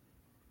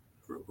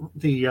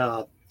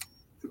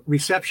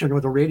reception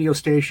or the radio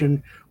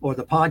station or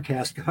the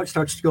podcast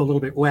starts to go a little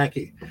bit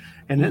wacky,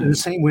 and then the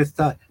same with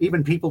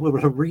even people who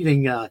were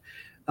reading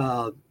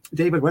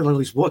David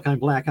Weatherly's book on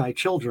black-eyed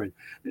children.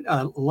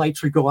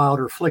 Lights would go out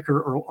or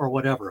flicker or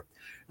whatever.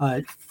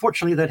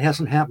 Fortunately, that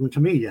hasn't happened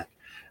to me yet,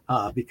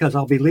 because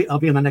I'll be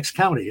in the next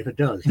county if it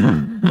does.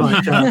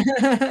 But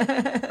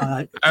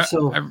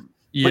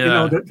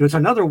there's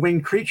another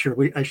winged creature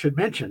I should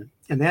mention,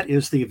 and that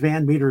is the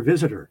Van Meter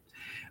Visitor.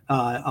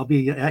 I'll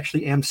be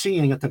actually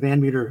emceeing at the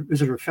Van Meter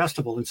Visitor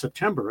Festival in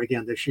September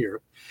again this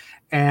year,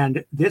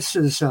 and this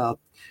is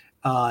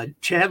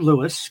Chad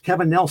Lewis,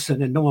 Kevin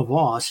Nelson, and Noah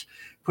Voss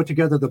put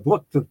together the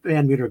book, The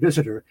Van Meter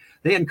Visitor.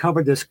 They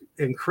uncovered this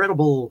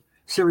incredible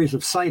series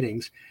of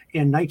sightings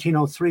in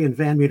 1903 in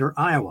Van Meter,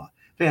 Iowa.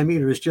 Van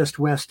Meter is just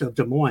west of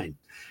Des Moines.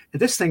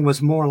 And this thing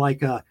was more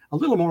like a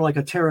little more like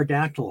a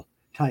pterodactyl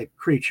type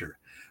creature,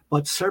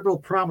 but several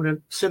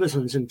prominent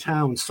citizens in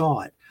town saw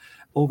it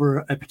over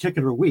a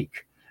particular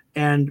week.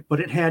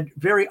 But it had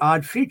very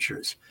odd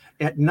features.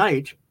 At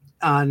night,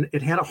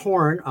 it had a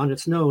horn on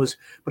its nose,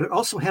 but it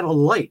also had a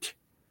light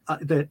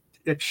that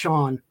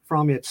shone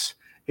from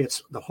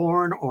the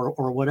horn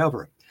or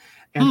whatever.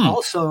 And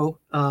also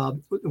there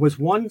was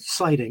one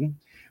sighting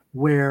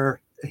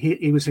where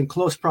he was in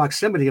close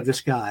proximity of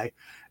this guy,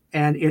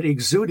 and it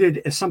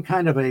exuded some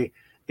kind of a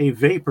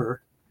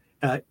vapor.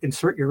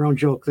 Insert your own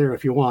joke there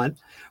if you want.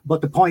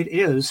 But the point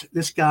is,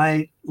 this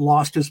guy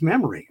lost his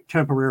memory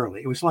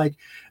temporarily. It was like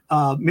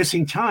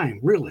missing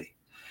time, really.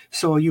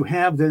 So you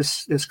have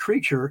this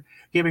creature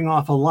giving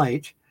off a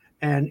light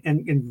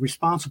and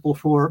responsible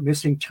for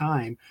missing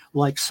time,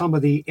 like some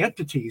of the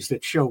entities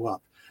that show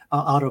up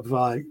out of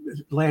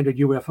landed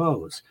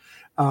UFOs.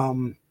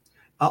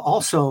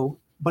 Also,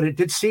 but it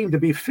did seem to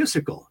be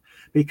physical,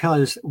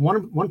 because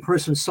one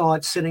person saw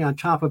it sitting on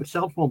top of a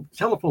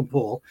telephone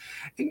pole,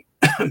 and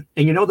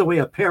the way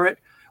a parrot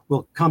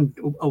will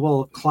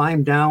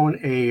climb down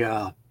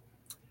a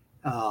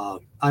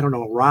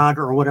rod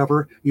or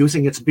whatever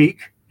using its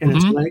beak and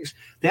its legs.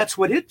 That's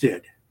what it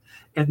did.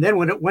 And then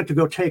when it went to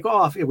go take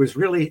off, it was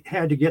really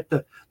had to get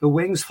the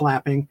wings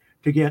flapping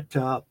to get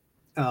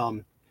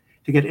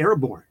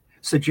airborne,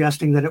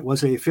 suggesting that it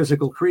was a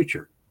physical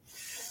creature.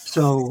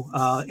 So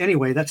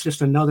anyway, that's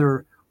just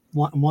another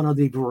one of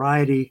the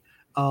variety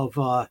of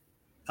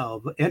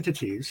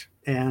entities,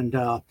 and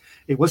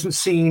it wasn't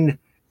seen.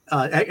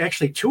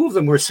 Actually, two of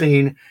them were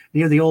seen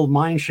near the old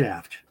mine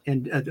shaft,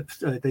 and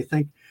they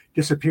think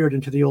disappeared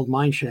into the old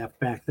mine shaft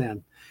back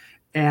then,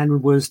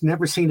 and was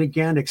never seen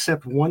again,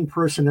 except one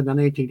person in the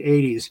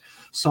 1980s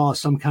saw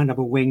some kind of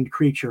a winged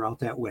creature out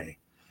that way.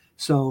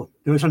 So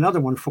there's another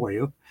one for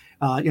you,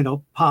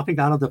 popping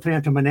out of the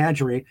Phantom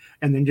Menagerie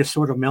and then just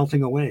sort of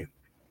melting away.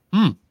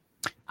 I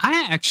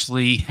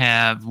actually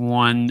have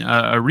one,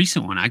 a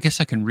recent one. I guess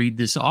I can read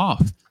this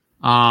off.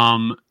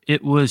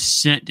 It was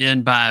sent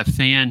in by a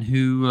fan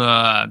who,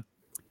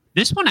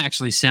 this one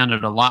actually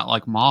sounded a lot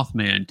like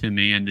Mothman to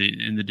me in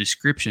the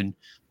description.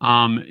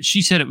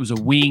 She said it was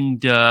a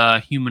winged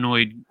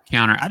humanoid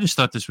counter. I just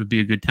thought this would be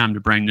a good time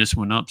to bring this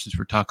one up since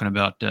we're talking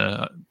about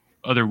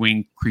other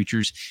winged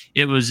creatures.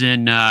 It was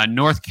in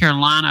North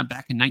Carolina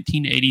back in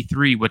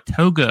 1983,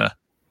 Watauga,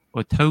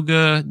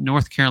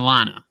 North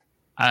Carolina.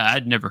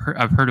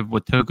 I've heard of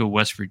Watauga,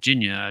 West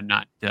Virginia,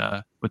 not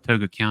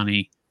Watauga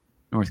County,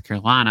 North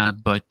Carolina.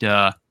 But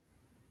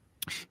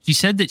She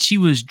said that she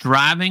was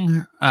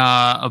driving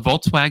a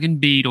Volkswagen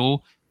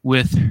Beetle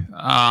with,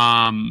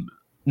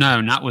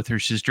 no, not with her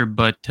sister,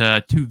 but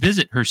to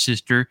visit her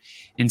sister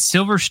in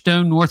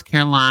Silverstone, North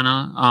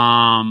Carolina,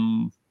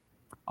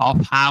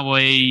 off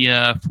Highway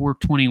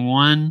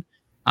 421.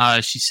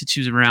 She said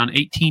she was around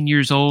 18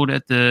 years old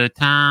at the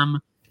time.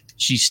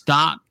 She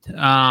stopped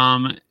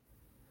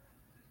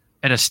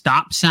at a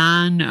stop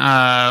sign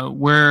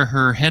where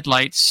her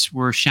headlights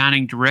were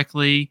shining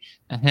directly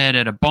ahead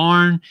at a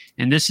barn.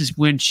 And this is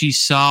when she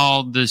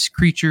saw this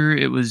creature.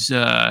 It was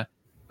a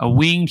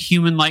winged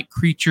human-like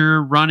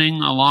creature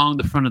running along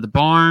the front of the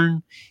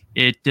barn.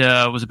 It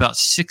was about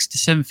 6 to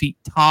 7 feet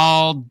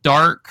tall,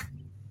 dark,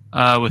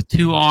 with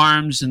 2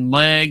 arms and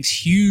legs,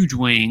 huge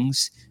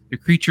wings. The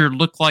creature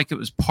looked like it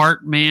was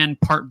part man,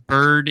 part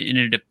bird, and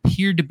it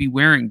appeared to be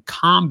wearing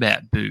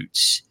combat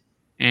boots.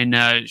 And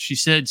she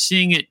said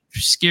seeing it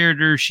scared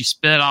her. She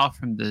sped off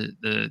from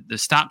the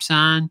stop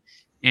sign.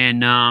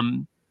 And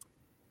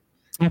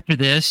after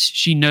this,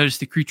 she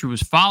noticed the creature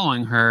was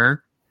following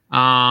her.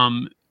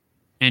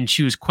 And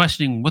she was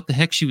questioning what the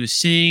heck she was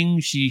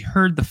seeing. She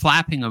heard the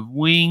flapping of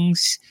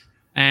wings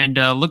and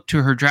looked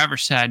to her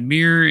driver's side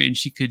mirror, and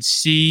she could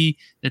see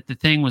that the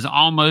thing was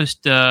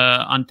almost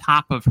on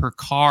top of her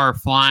car,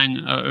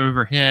 flying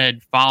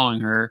overhead, following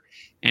her.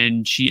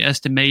 And she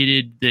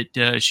estimated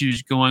that she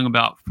was going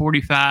about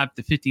 45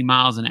 to 50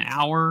 miles an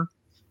hour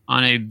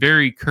on a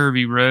very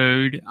curvy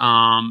road.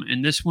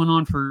 And this went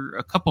on for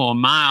a couple of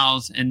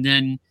miles, and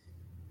then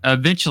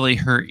eventually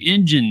her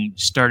engine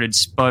started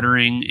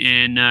sputtering,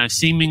 and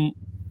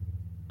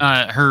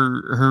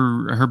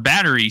her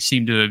battery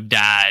seemed to have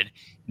died.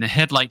 And the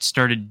headlights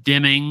started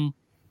dimming,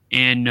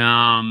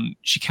 and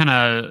she kind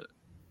of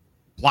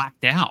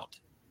blacked out.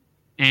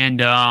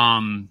 And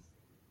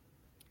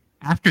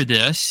after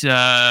this,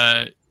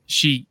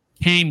 she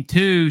came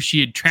to.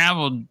 She had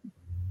traveled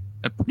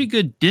a pretty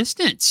good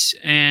distance,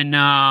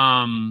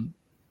 and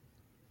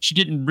she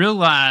didn't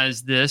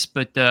realize this,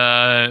 but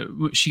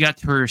she got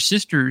to her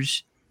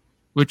sister's,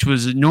 which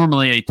was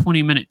normally a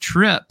 20-minute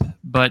trip,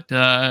 but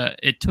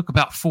it took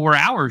about 4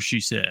 hours, she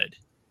said.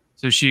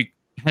 So she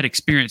had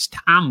experienced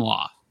time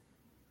loss.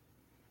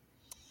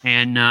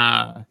 And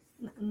that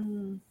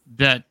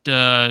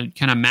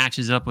kind of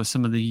matches up with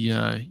some of the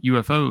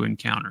UFO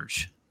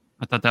encounters.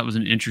 I thought that was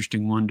an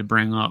interesting one to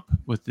bring up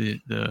with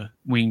the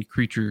winged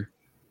creature.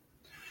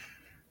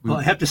 Well,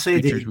 I have to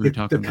say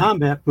the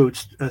combat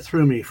boots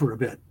threw me for a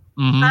bit.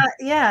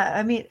 Mm-hmm. Yeah,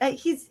 I mean,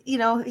 he's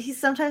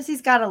sometimes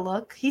he's got a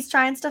look. He's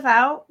trying stuff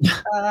out.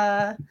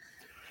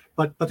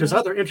 But there's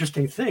other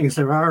interesting things.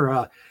 There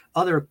are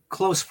other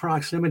close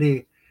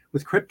proximity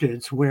with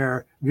cryptids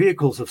where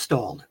vehicles have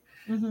stalled.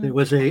 Mm-hmm. There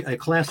was a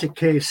classic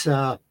case.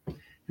 It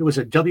was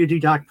a W.D.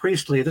 Doc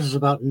Priestley. This is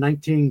about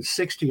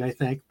 1960, I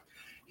think.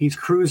 He's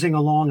cruising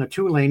along a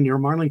 2-lane near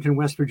Marlington,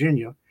 West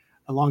Virginia,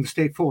 along the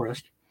state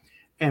forest,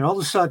 and all of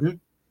a sudden,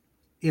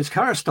 his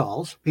car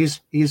stalls. He's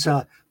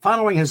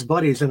following his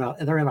buddies, and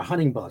they're in a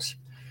hunting bus,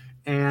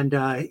 and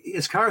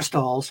his car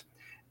stalls,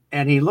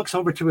 and he looks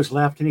over to his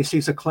left, and he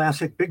sees a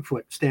classic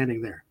Bigfoot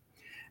standing there,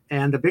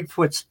 and the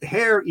Bigfoot's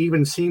hair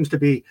even seems to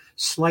be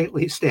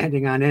slightly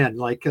standing on end,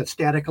 like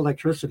static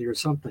electricity or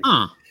something.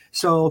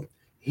 So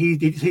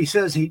he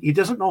says he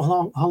doesn't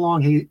know how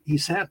long he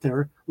sat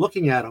there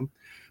looking at him,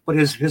 but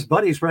his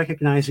buddies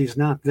recognize he's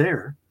not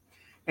there,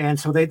 and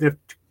so they're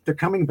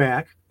coming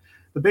back.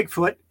 The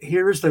Bigfoot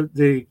hears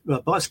the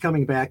bus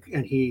coming back,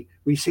 and he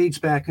recedes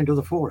back into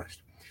the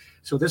forest.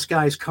 So this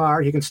guy's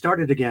car, he can start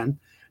it again,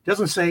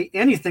 doesn't say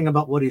anything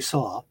about what he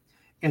saw.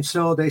 And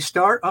so they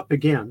start up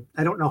again.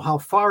 I don't know how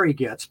far he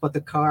gets, but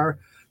the car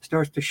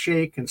starts to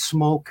shake and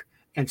smoke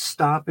and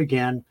stop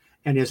again.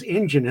 And his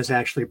engine is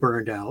actually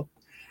burned out.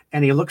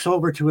 And he looks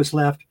over to his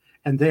left,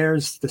 and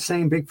there's the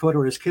same Bigfoot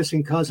or his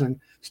kissing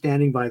cousin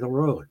standing by the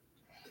road.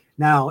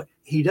 Now,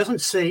 he doesn't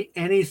say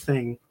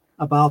anything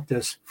about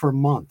this for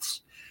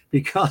months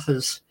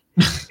because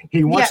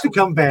he wants to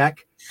come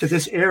back to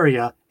this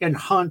area and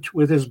hunt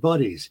with his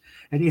buddies.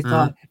 And he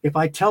thought, if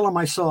I tell them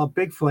I saw a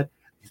Bigfoot,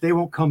 they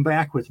won't come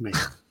back with me.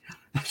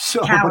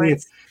 So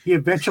he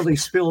eventually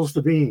spills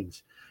the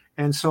beans.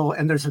 And so,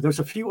 and there's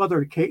a few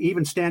other,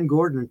 even Stan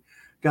Gordon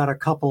got a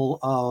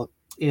couple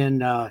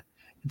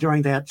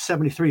during that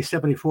 73,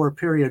 74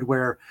 period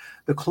where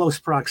the close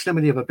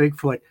proximity of a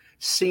Bigfoot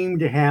seemed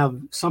to have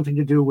something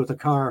to do with a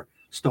car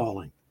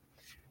stalling.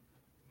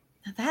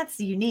 That's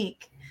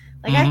unique.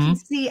 Like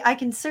I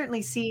can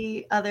certainly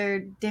see other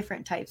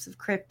different types of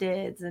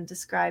cryptids and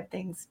describe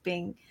things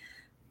being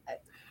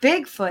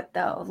Bigfoot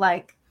though.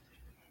 Like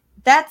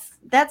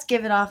that's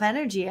given off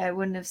energy I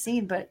wouldn't have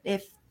seen, but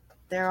if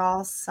they're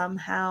all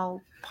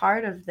somehow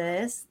part of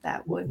this,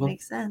 that would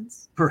make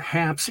sense.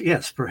 Perhaps,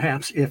 yes.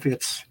 Perhaps if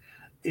it's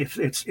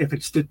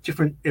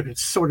different, if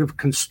it's sort of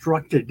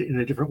constructed in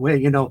a different way.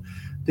 You know,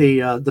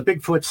 the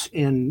Bigfoots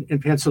in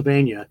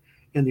Pennsylvania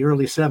in the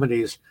early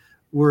 70s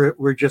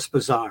were just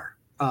bizarre.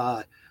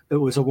 There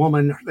was a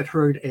woman that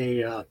heard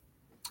a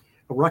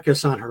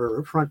ruckus on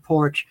her front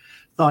porch,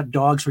 thought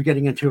dogs were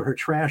getting into her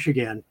trash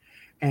again,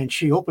 and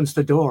she opens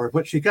the door,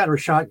 but she got her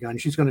shotgun.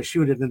 She's going to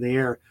shoot it in the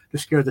air to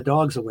scare the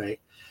dogs away.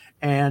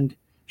 And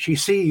she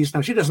sees,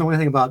 now she doesn't know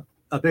anything about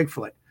a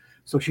Bigfoot.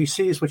 So she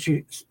sees what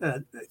she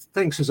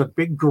thinks is a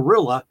big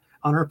gorilla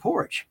on her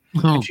porch.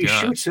 Oh, and she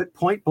God. shoots it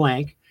point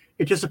blank.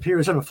 It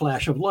disappears in a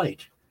flash of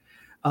light.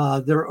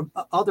 There are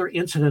other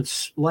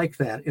incidents like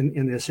that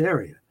in this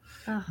area.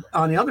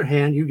 On the other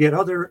hand, you get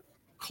other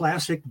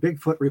classic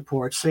Bigfoot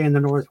reports, say in the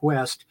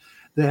Northwest,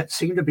 that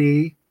seem to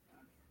be,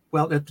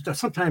 well,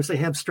 sometimes they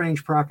have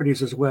strange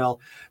properties as well,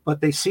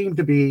 but they seem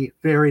to be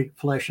very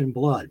flesh and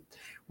blood.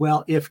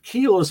 Well, if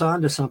Keel is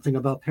onto something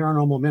about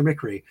paranormal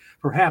mimicry,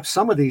 perhaps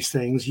some of these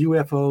things,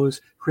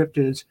 UFOs,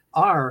 cryptids,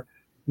 are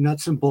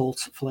nuts and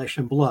bolts, flesh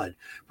and blood.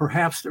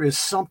 Perhaps there is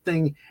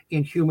something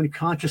in human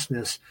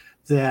consciousness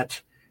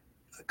that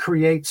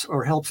creates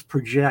or helps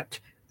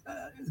project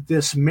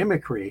this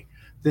mimicry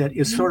that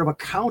is sort of a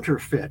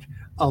counterfeit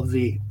of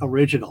the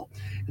original.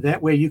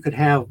 That way you could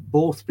have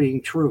both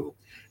being true.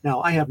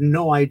 Now, I have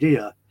no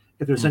idea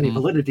if there's any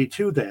validity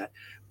to that,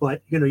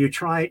 but you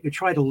try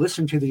to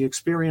listen to the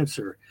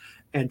experiencer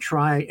and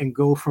try and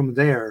go from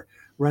there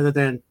rather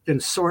than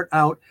sort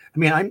out. I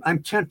mean,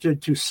 I'm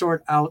tempted to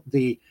sort out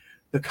the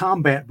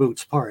combat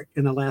boots part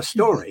in the last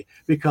story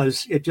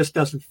because it just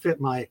doesn't fit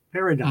my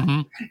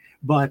paradigm.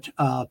 But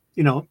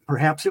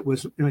perhaps it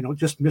was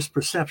just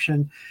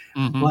misperception.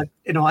 But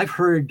I've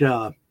heard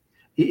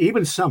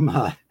even some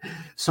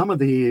of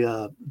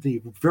the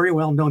very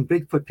well known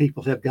Bigfoot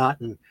people have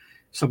gotten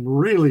some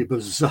really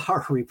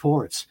bizarre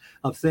reports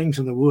of things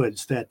in the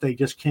woods that they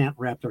just can't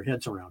wrap their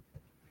heads around.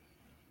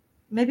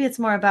 Maybe it's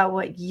more about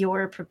what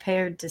you're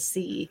prepared to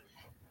see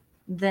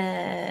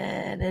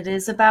than it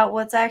is about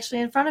what's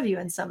actually in front of you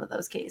in some of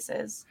those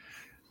cases.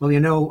 Well,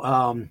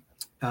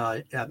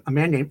 a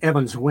man named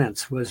Evans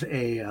Wentz was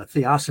a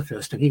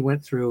theosophist, and he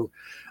went through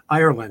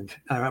Ireland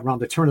around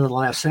the turn of the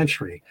last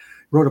century,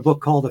 wrote a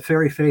book called The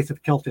Fairy Faith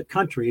of Celtic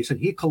Countries,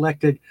 and he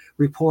collected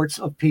reports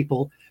of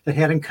people that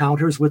had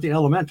encounters with the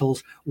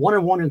elementals,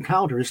 one-on-one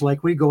encounters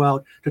like we go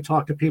out to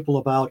talk to people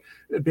about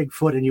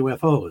Bigfoot and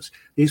UFOs.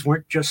 These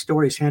weren't just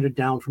stories handed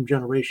down from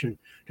generation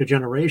to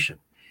generation.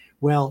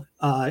 Well,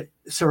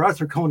 Sir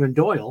Arthur Conan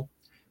Doyle,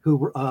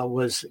 who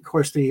was, of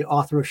course, the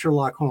author of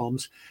Sherlock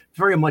Holmes,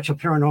 very much a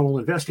paranormal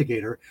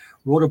investigator,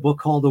 wrote a book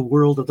called The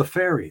World of the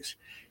Fairies.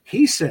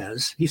 He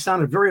says, he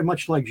sounded very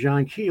much like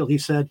John Keel. He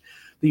said,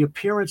 the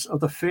appearance of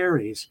the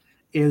fairies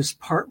is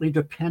partly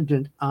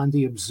dependent on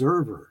the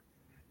observer.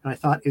 And I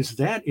thought, is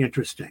that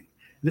interesting?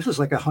 This is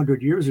like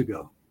 100 years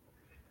ago.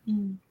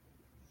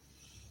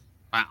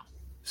 Wow.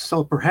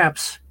 So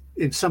perhaps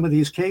in some of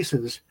these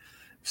cases,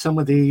 some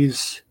of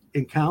these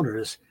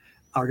encounters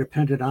are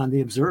dependent on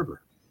the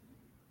observer.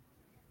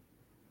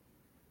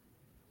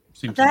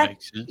 Seems to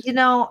make sense.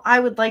 I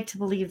would like to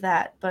believe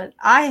that, but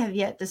I have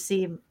yet to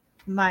see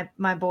my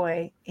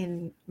boy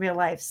in real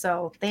life,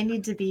 so they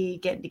need to be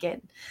getting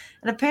together.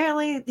 And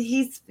apparently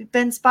he's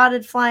been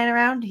spotted flying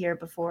around here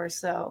before,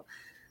 so.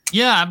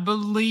 Yeah, I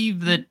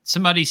believe that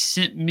somebody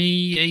sent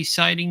me a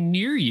sighting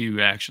near you,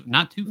 actually,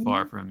 not too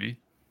far from you.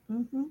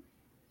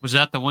 Was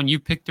that the one you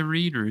picked to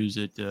read, or is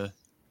it?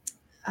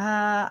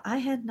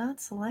 I had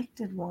not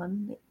selected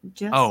one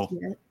just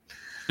yet.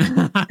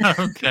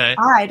 Okay.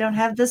 I don't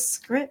have the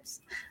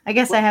scripts. I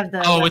guess I have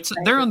the. Oh,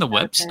 they're on the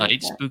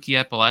website,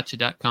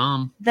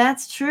 spookyappalachia.com.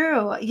 That's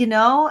true.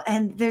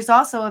 And there's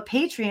also a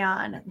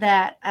Patreon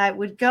that I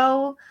would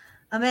go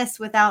amiss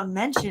without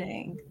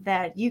mentioning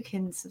that you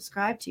can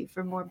subscribe to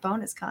for more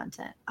bonus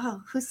content.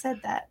 Oh, who said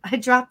that? I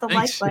dropped the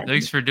like button.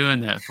 Thanks for doing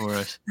that for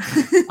us.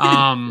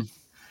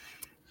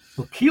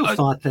 Well, Keel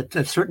thought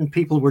that certain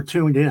people were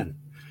tuned in.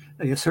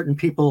 Certain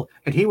people,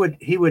 and he would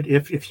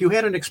if you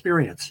had an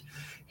experience,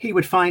 he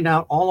would find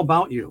out all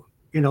about you.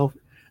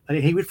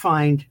 He would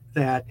find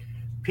that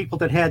people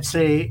that had,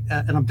 say,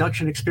 an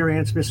abduction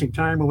experience, missing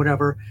time or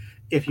whatever,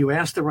 if you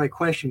asked the right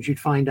questions, you'd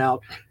find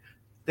out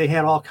they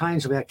had all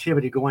kinds of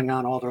activity going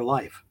on all their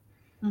life.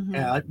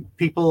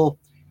 People,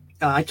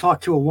 I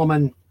talked to a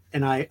woman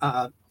and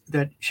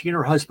that she and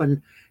her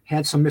husband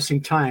had some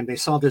missing time. They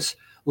saw this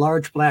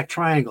large black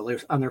triangle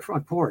on their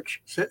front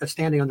porch,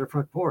 standing on their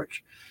front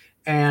porch.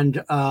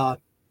 And so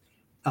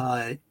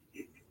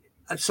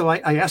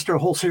I asked her a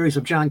whole series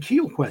of John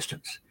Keel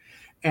questions.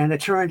 And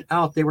it turned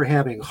out they were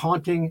having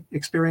haunting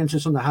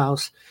experiences in the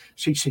house.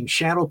 She'd seen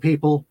shadow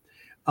people.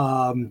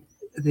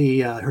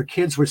 Her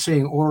kids were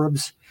seeing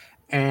orbs.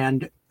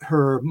 And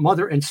her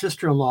mother and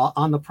sister-in-law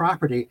on the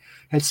property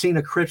had seen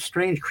a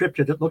strange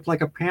cryptid that looked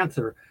like a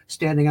panther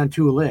standing on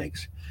two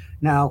legs.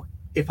 Now,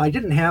 if I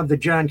didn't have the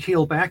John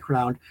Keel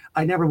background,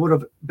 I never would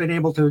have been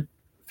able to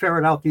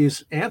ferret out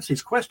these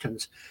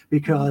questions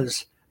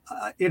because,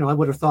 I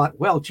would have thought,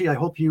 well, gee, I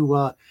hope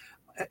you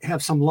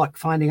have some luck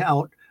finding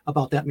out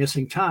about that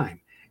missing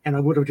time. And I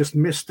would have just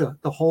missed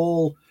the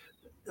whole,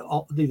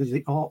 all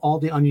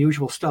the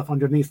unusual stuff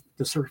underneath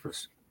the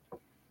surface.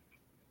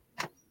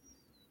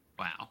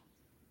 Wow.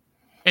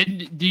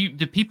 And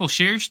do people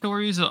share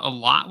stories a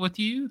lot with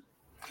you?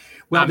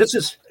 Well, this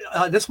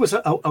was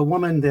a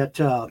woman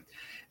that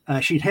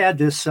she'd had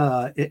this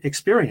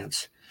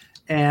experience,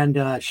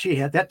 And she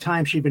had that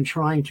time she'd been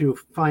trying to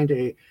find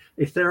a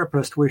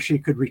therapist where she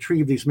could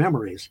retrieve these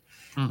memories.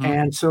 Mm-hmm.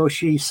 And so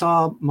she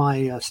saw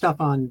my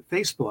stuff on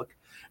Facebook.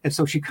 And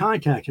so she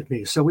contacted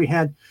me. So we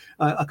had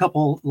a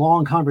couple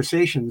long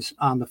conversations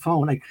on the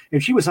phone.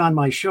 And she was on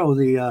my show.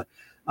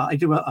 I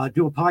do a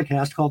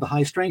podcast called The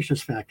High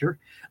Strangeness Factor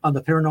on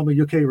the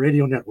Paranormal UK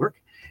radio network.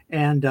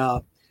 And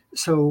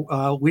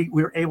so we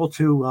were able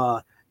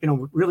to,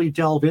 really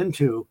delve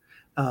into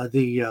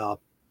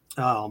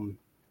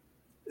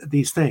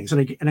these things.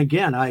 And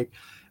again,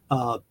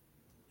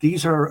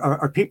 these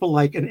are people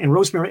like, and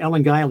Rosemary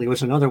Ellen Guiley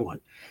was another one.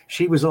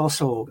 She was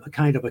also a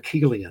kind of a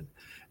Keelian.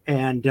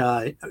 And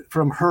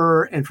from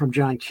her and from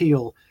John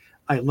Keel,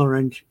 I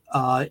learned,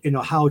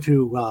 how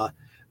to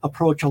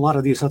approach a lot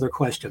of these other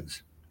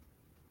questions.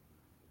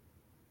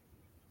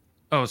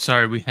 Oh,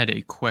 sorry. We had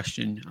a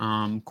question.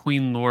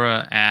 Queen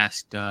Laura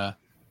asked, can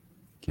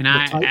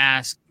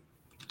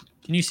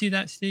you see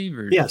that, Steve?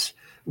 Or? Yes.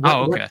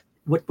 Okay.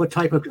 What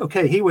type of,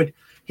 okay. He would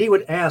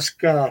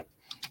ask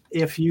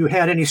if you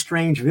had any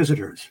strange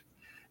visitors.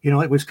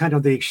 It was kind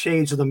of the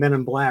shades of the Men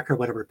in Black or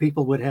whatever.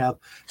 People would have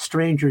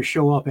strangers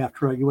show up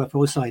after a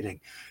UFO sighting.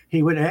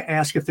 He would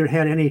ask if there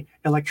had any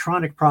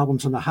electronic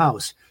problems in the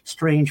house,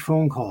 strange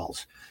phone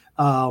calls.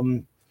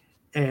 If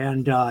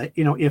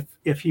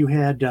you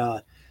had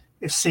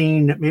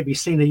seen a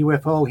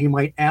UFO, he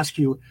might ask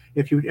you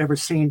if you'd ever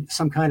seen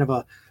some kind of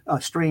a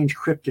strange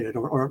cryptid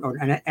or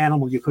an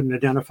animal you couldn't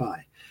identify.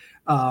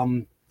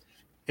 And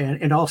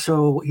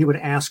also he would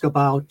ask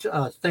about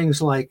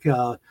things like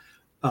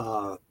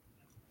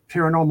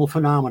paranormal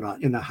phenomena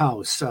in the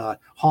house,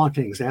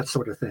 hauntings, that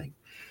sort of thing.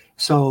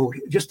 So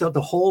just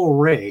the whole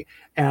array.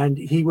 And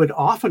he would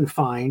often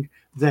find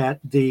that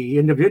the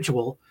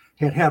individual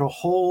had a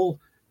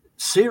whole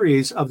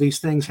series of these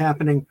things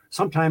happening,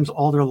 sometimes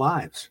all their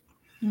lives.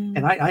 Mm.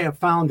 And I have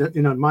found that,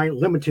 in my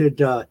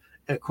limited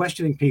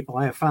questioning people,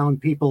 I have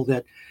found people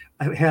that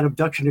had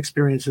abduction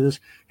experiences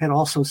had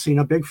also seen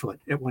a Bigfoot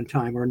at one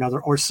time or another,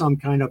 or some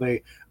kind of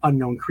a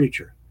unknown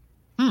creature.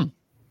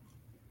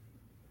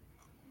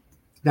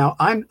 Now,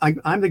 I'm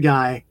the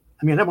guy.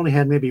 I mean, I've only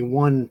had maybe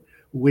one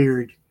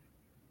weird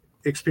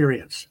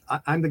experience.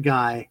 I'm the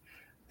guy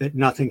that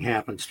nothing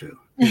happens to.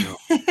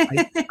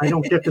 I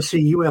don't get to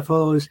see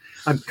UFOs.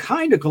 I'm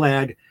kind of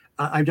glad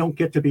I don't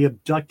get to be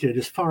abducted,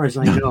 as far as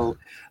I know,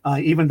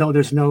 even though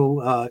there's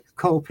no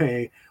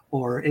copay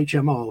or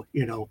HMO.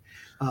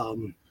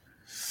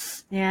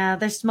 Yeah,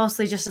 there's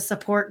mostly just a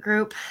support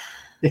group.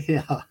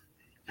 Yeah.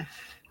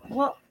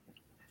 Well,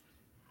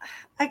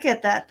 I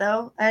get that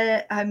though.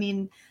 I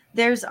mean.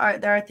 There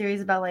are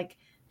theories about, like,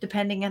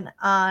 depending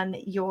on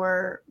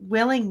your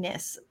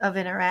willingness of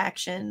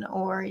interaction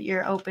or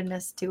your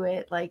openness to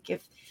it, like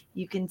if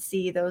you can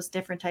see those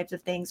different types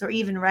of things or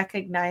even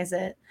recognize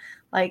it.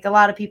 Like, a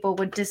lot of people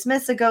would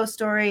dismiss a ghost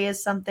story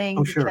as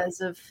something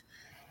because of,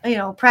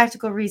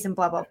 practical reason,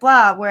 blah, blah,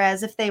 blah.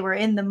 Whereas if they were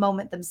in the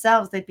moment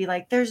themselves, they'd be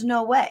like, there's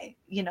no way,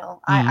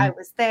 I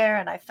was there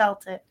and I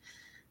felt it.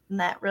 And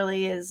that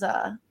really is,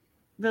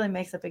 really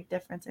makes a big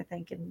difference, I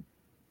think, in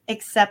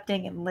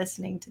accepting and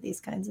listening to these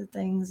kinds of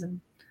things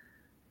and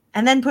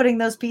then putting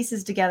those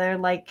pieces together,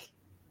 like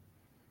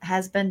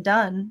has been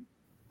done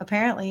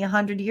apparently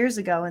 100 years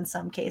ago in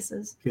some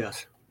cases.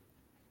 Yes.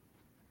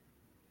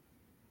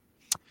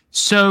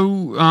 So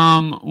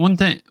one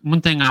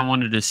thing I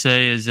wanted to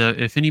say is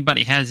if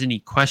anybody has any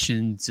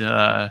questions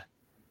for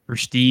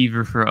Steve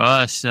or for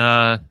us,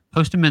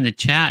 post them in the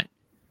chat.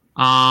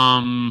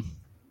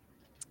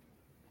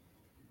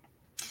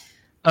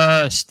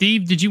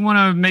 Steve, did you want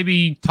to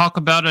maybe talk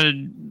about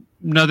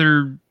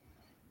another,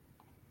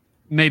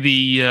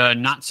 maybe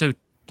not so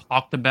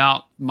talked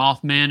about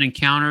Mothman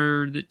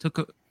encounter that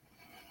took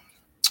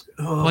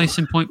place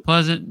in Point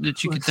Pleasant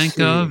that you could think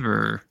of?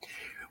 Or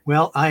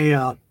well,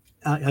 I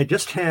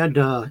just had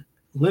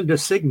Linda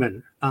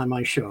Sigmund on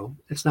my show.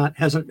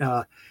 Hasn't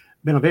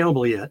been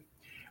available yet,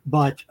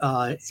 but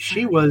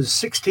she was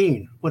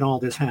 16 when all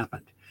this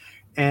happened,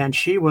 and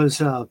she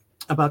was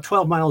about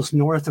 12 miles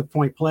north of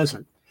Point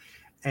Pleasant.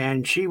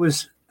 And she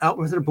was out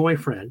with her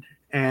boyfriend,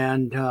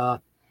 and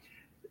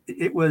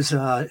it was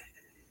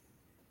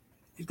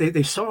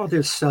they saw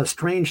this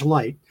strange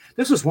light.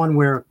 This is one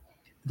where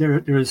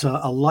there's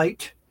a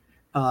light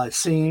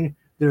scene.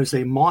 There's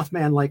a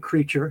Mothman-like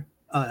creature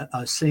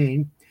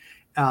scene.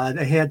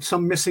 They had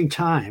some missing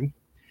time.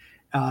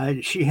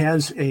 She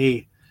has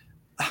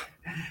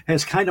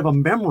kind of a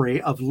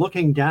memory of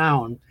looking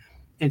down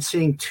and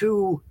seeing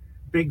two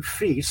big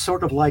feet,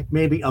 sort of like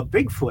maybe a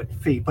Bigfoot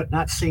feet, but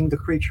not seeing the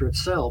creature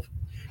itself.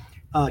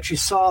 She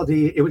saw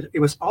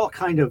it was all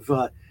kind of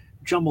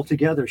jumbled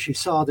together. She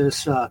saw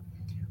this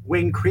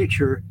winged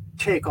creature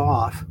take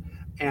off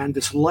and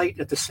this light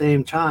at the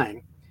same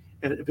time,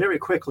 very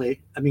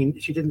quickly. I mean,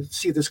 she didn't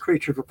see this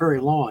creature for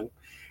very long.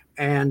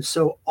 And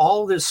so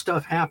all this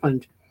stuff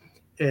happened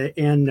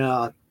in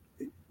a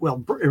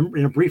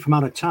brief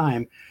amount of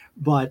time,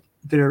 but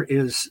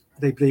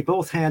they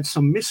both had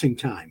some missing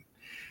time.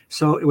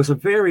 So it was a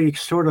very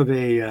sort of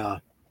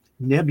a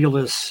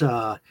nebulous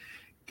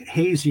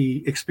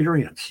hazy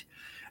experience.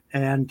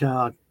 And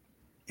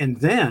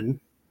then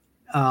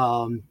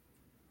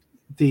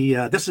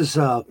this is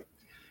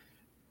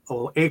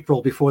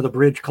April, before the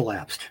bridge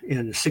collapsed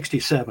in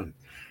 '67.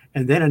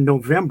 And then in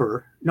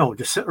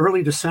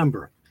early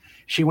December,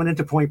 she went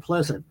into Point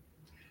Pleasant,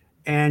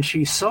 and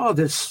she saw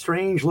this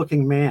strange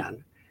looking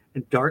man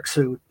in dark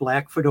suit,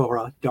 black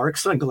fedora, dark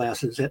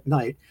sunglasses at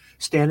night,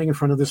 standing in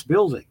front of this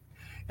building.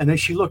 And then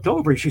she looked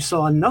over and she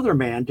saw another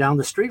man down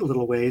the street a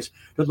little ways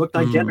that looked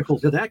identical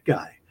to that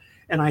guy.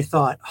 And I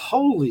thought,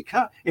 holy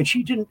cow. And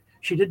she did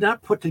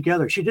not put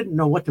together, she didn't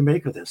know what to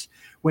make of this.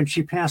 When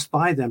she passed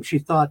by them, she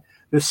thought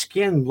the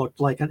skin looked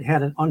like it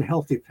had an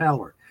unhealthy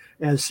pallor,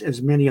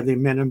 as many of the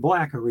men in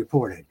black are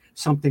reported.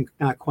 Something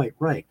not quite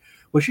right.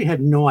 Well, she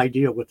had no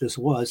idea what this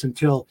was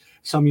until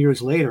some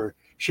years later.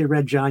 She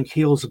read John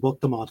Keel's book,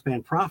 The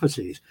Mothman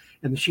Prophecies,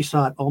 and she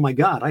thought, oh my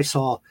God, I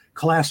saw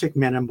classic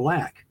Men in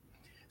Black.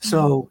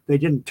 So they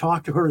didn't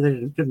talk to her, they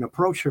didn't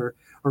approach her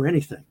or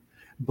anything.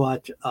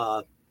 But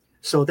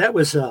so that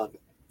was,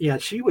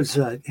 she was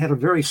had a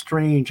very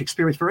strange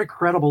experience, very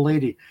credible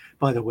lady,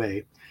 by the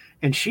way.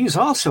 And she's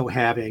also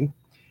having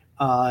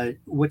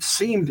what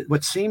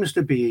seems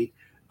to be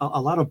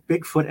a lot of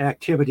Bigfoot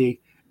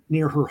activity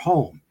near her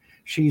home.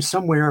 She's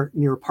somewhere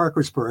near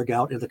Parkersburg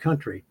out in the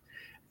country.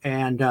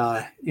 And,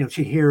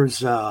 she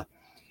hears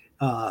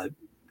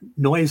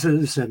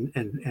noises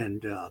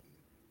and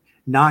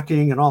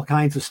knocking and all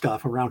kinds of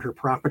stuff around her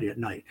property at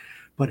night,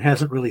 but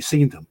hasn't really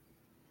seen them.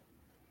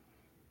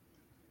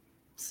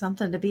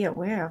 Something to be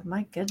aware of.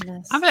 My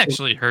goodness. I've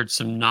actually heard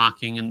some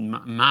knocking in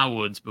my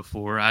woods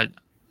before. I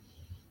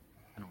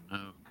don't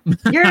know.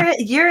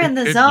 You're in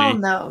the zone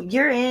though.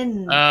 You're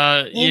in the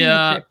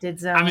cryptid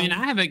zone. I mean,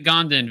 I haven't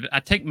gone to. I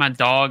take my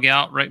dog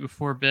out right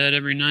before bed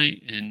every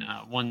night, and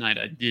one night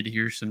I did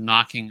hear some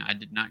knocking. I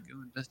did not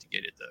go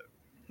investigate it though.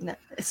 No,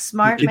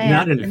 smart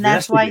man, and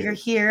that's why you're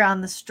here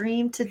on the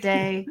stream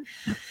today.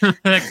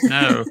 Heck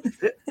no,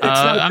 it's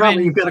not a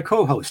problem. You've got a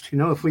co-host.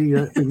 If we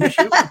miss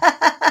you.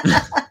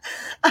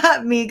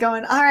 Me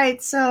going, all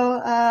right,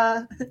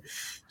 so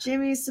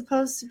Jimmy's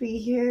supposed to be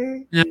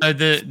here.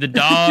 The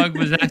dog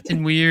was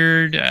acting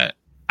weird.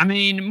 I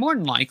mean, more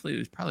than likely it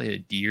was probably a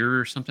deer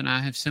or something.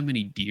 I have so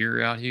many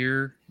deer out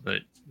here,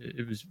 but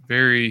it was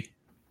very,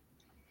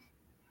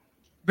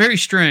 very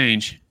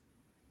strange.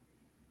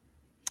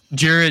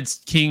 Jared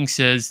King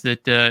says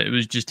that it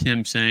was just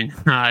him saying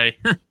hi.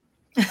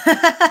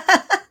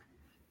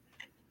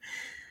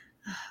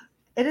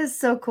 It is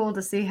so cool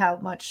to see how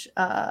much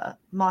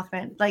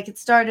Mothman, like it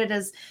started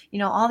as,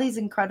 all these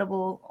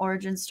incredible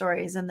origin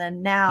stories. And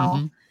then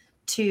now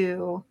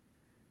to,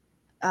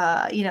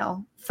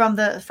 from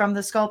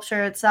the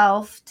sculpture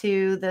itself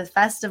to the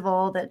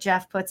festival that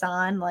Jeff puts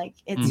on, like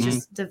it's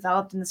just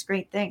developed in this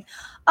great thing.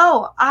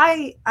 Oh,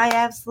 I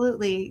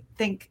absolutely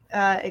think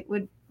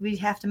we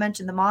have to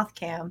mention the Moth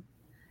Cam.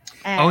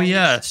 Oh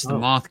yes, the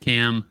Moth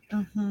Cam.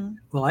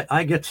 Well,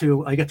 I get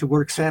to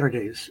work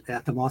Saturdays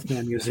at the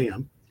Mothman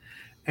Museum.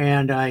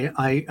 And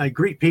I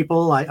greet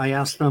people. I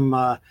ask them,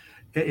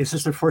 is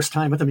this their first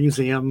time at the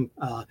museum?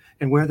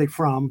 And where are they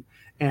from?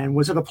 And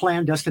was it a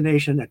planned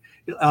destination?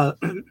 A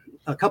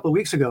couple of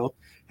weeks ago,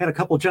 had a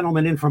couple of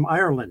gentlemen in from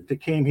Ireland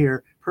that came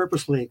here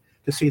purposely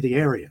to see the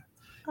area.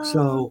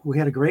 So we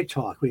had a great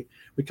talk. We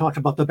talked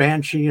about the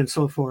Banshee and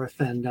so forth.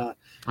 And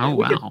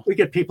we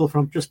get people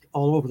from just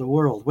all over the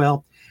world.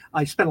 Well,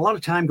 I spent a lot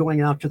of time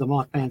going out to the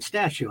Mothman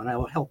statue, and I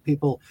will help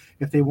people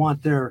if they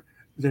want their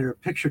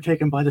picture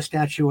taken by the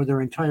statue or their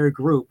entire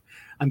group.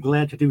 I'm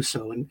glad to do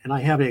so. And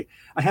I have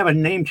a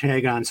name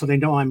tag on so they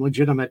know I'm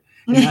legitimate.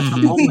 And that's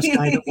the homeless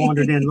guy that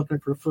wandered in looking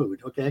for food.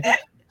 Okay.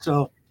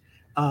 So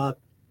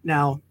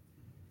now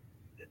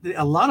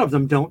a lot of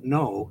them don't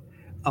know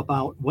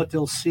about what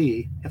they'll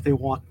see if they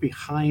walk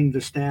behind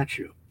the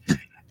statue.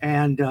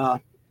 And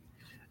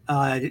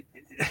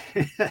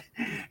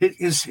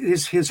his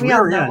we rear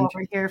all know end, what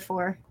we're here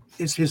for.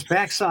 his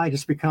backside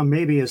has become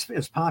maybe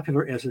as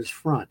popular as his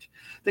front.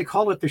 They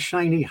call it the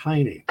shiny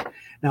hiney.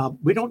 Now,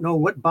 we don't know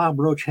what Bob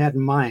Roach had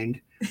in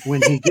mind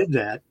when he did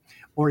that,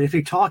 or if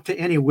he talked to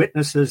any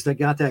witnesses that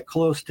got that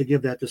close to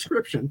give that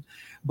description,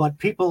 but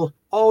people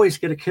always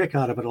get a kick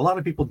out of it. A lot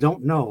of people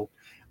don't know,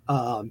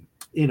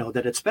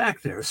 that it's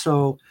back there.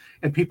 So,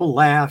 and people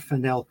laugh,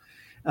 and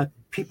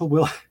people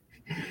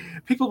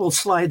will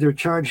slide their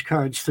charge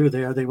cards through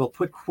there. They will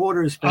put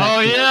quarters back.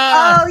 Oh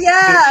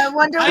yeah. I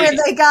wonder where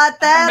they got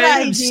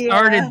that idea.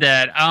 Started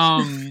that.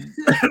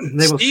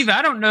 Steve,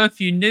 I don't know if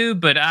you knew,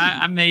 but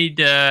I made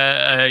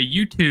a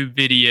YouTube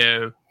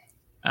video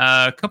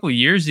a couple of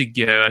years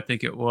ago. I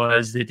think it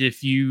was that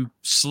if you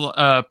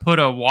put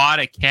a wad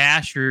of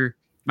cash, or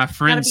my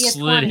friend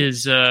slid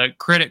his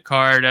credit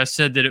card, I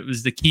said that it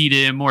was the key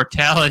to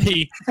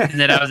immortality, and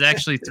that I was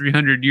actually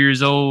 300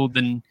 years old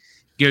and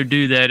go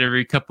do that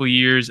every couple of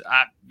years.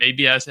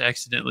 Maybe I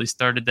accidentally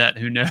started that.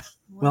 Who knows?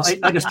 Well,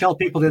 I just tell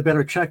people they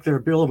better check their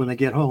bill when they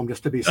get home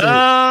just to be safe.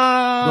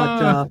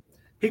 But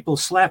people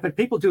slap it.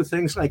 People do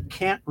things like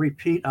can't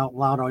repeat out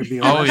loud.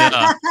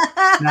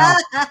 Now,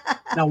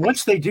 Now,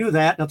 once they do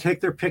that, they'll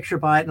take their picture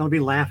by it and they'll be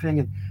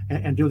laughing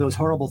and do those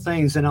horrible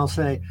things. And I'll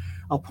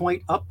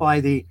point up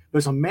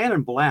there's a man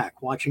in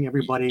black watching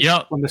everybody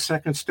from the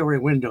second story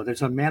window.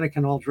 There's a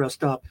mannequin all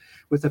dressed up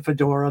with a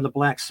fedora, the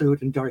black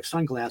suit, and dark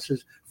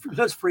sunglasses. It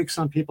does freak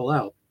some people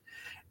out.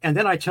 And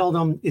then I tell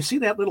them, you see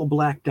that little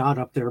black dot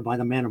up there by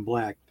the man in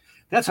black?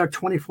 That's our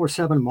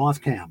 24/7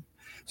 moth cam.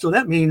 So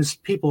that means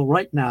people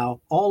right now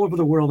all over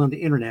the world on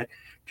the internet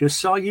just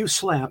saw you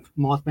slap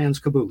Mothman's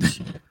caboose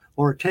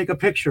or take a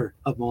picture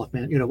of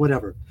Mothman,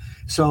 whatever.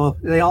 So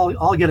they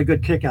all get a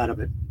good kick out of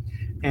it.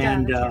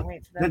 And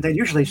then they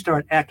usually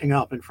start acting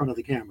up in front of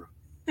the camera.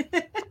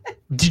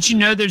 Did you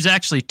know there's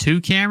actually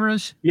 2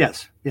 cameras?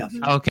 Yes.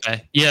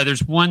 Okay. Yeah,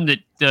 there's one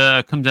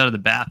that comes out of the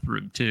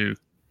bathroom too.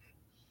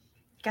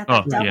 Got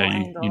that double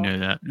angle. You know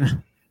that.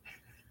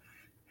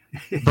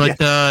 But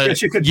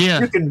yes, you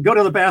can go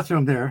to the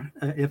bathroom there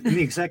if in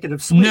the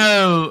executive suite.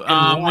 No,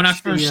 when I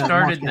first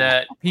started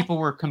that, people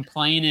were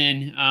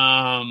complaining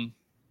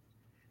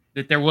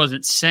that there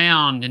wasn't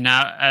sound,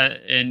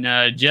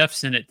 and Jeff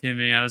sent it to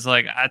me. I was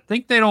like, I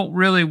think they don't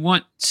really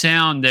want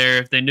sound there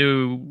if they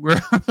knew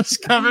where I was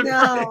coming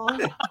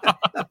from.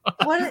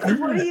 What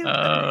are you?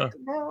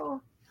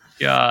 No.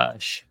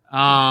 Gosh.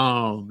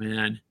 Oh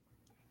man.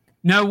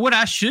 No, what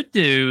I should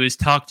do is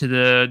talk to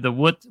the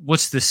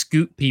what's the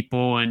scoop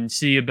people and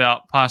see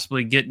about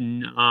possibly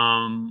getting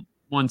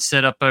one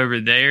set up over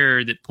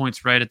there that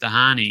points right at the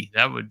hiney.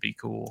 That would be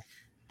cool.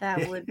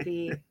 That would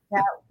be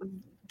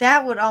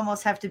that would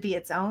almost have to be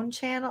its own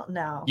channel.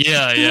 No.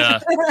 Yeah.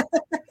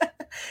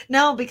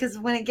 No, because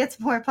when it gets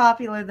more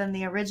popular than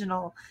the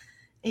original,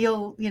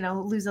 you'll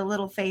lose a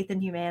little faith in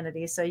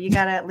humanity. So you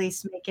got to at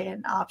least make it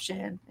an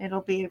option.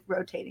 It'll be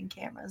rotating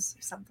cameras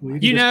or something.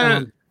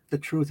 Well, the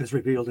truth is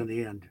revealed in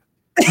the end.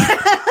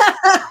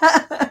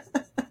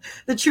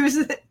 The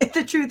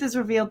truth is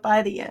revealed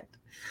by the end.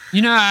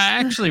 I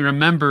actually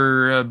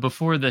remember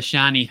before the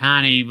shiny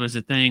hiney was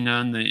a thing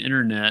on the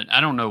internet. I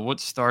don't know what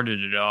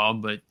started it all,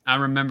 but I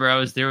remember I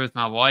was there with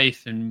my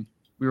wife and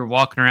we were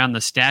walking around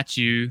the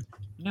statue.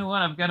 You know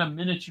what? I've got a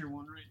miniature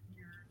one right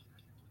here.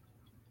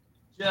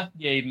 Jeff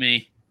gave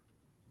me.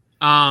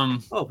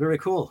 Oh, very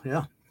cool.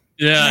 Yeah.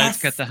 Yeah, yes.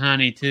 It's got the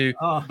hiney too.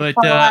 Oh, but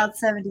Fallout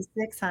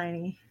 76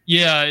 hiney.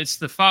 Yeah, it's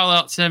the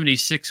Fallout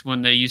 76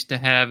 one they used to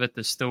have at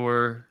the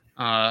store.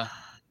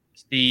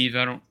 Steve,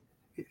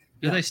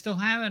 do they still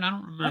have it? I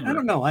don't remember. I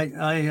don't know. I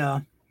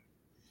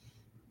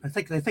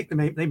think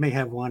they may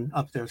have one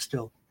up there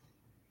still.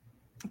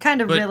 I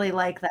kind of really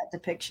like that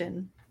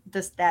depiction.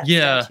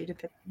 Statue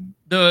depiction.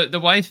 The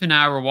wife and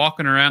I were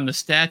walking around the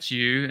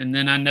statue, and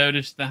then I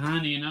noticed the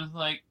hiney, and I was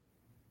like,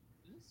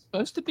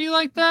 supposed to be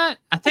like that?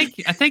 I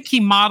think he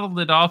modeled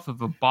it off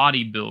of a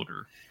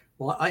bodybuilder.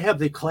 Well, I have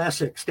the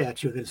classic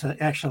statue that's an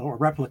actual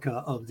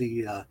replica of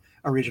the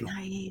original.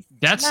 Nice.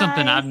 That's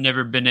something I've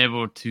never been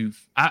able to.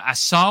 I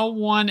saw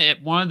one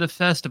at one of the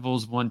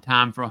festivals one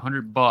time for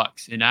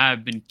 $100, and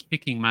I've been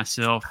kicking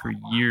myself for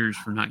years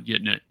for not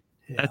getting it.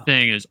 Yeah. That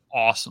thing is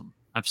awesome.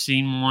 I've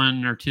seen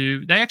one or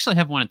two. They actually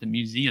have one at the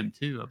museum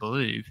too, I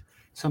believe.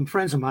 Some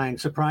friends of mine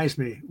surprised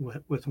me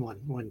with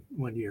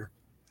one year.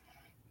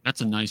 That's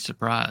a nice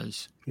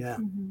surprise. Yeah.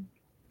 Mm-hmm.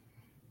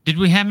 Did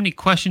we have any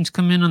questions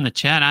come in on the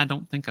chat? I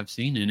don't think I've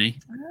seen any.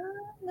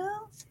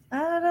 No,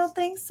 I don't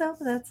think so.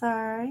 But that's all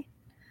right.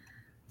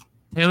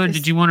 Taylor,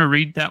 did you want to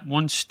read that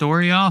one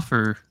story off,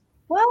 or?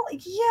 Well,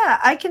 yeah,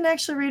 I can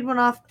actually read one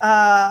off.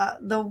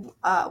 The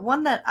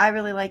one that I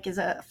really like is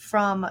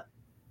from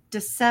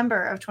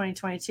December of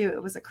 2022.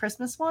 It was a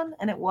Christmas one,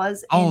 and it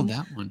was in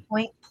that one.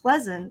 Point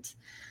Pleasant.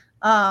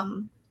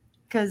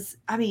 Because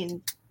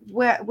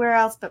where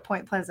else but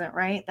Point Pleasant,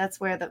 right? That's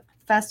where the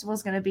festival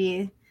is going to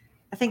be.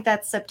 I think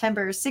that's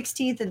September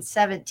 16th and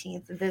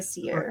 17th this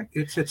year.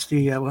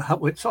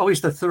 It's always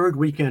the third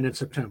weekend in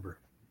September.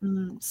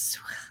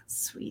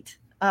 Sweet.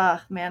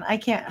 Man, I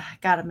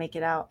gotta make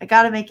it out. I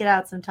gotta make it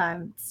out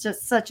sometime. It's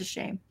just such a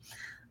shame.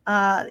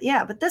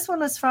 But this one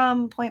was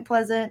from Point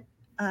Pleasant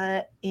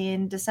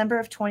in December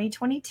of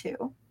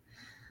 2022.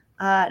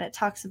 And it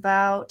talks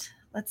about,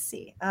 let's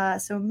see.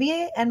 So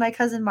me and my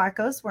cousin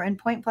Marcos were in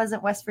Point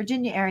Pleasant, West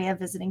Virginia area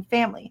visiting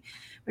family.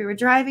 We were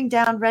driving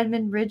down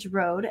Redmond Ridge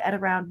Road at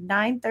around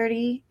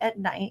 9:30 at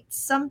night,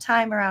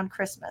 sometime around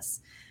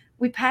Christmas.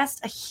 We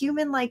passed a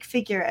human-like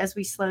figure as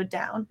we slowed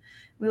down.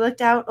 We looked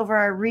out over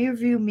our rear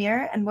view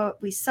mirror, and what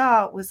we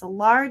saw was a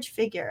large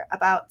figure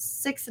about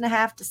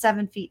 6.5 to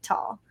 7 feet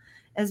tall.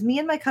 As me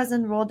and my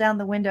cousin rolled down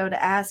the window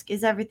to ask,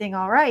 "Is everything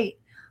all right?"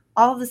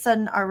 all of a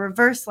sudden, our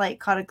reverse light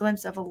caught a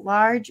glimpse of a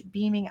large,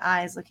 beaming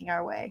eyes looking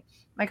our way.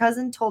 My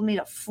cousin told me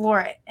to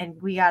floor it,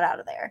 and we got out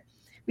of there.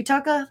 We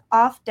took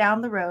off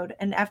down the road,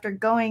 and after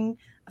going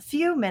a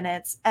few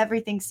minutes,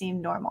 everything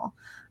seemed normal.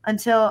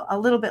 Until a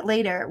little bit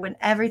later, when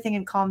everything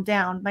had calmed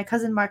down, my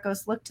cousin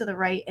Marcos looked to the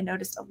right and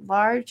noticed a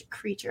large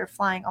creature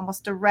flying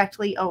almost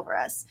directly over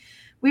us.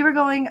 We were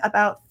going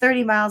about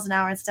 30 miles an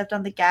hour and stepped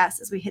on the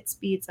gas as we hit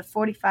speeds of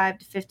 45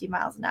 to 50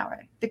 miles an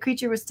hour. The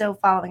creature was still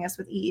following us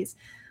with ease.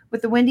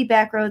 With the windy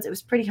back roads, it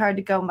was pretty hard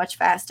to go much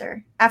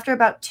faster. After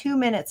about 2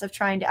 minutes of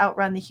trying to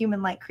outrun the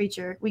human-like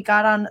creature, we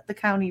got on the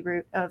county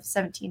route of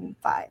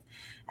 17.5.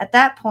 At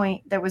that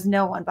point, there was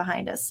no one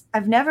behind us.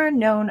 I've never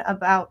known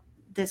about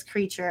this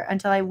creature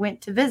until I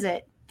went to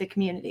visit the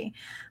community.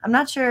 I'm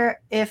not sure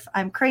if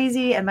I'm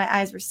crazy and my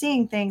eyes were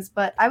seeing things,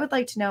 but I would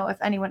like to know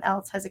if anyone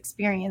else has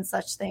experienced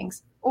such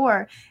things,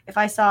 or if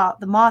I saw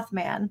the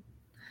Mothman,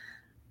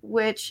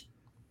 which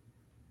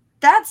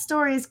that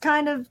story is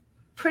kind of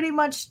pretty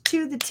much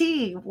to the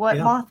T what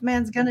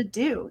Mothman's gonna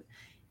do.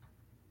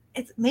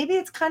 It's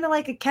kind of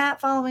like a cat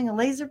following a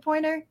laser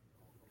pointer.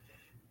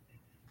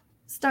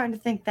 Starting to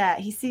think that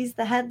he sees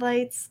the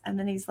headlights and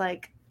then he's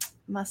like,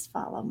 must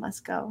follow,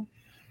 must go.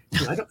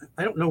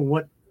 I don't know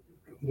what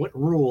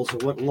rules or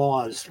what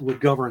laws would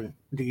govern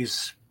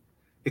these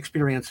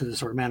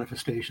experiences or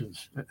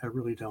manifestations. I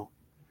really don't.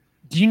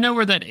 Do you know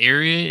where that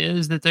area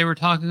is that they were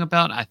talking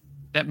about?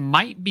 That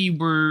might be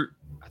where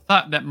I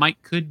thought that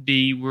could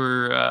be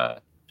where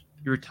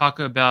you were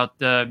talking about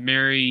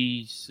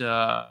Mary's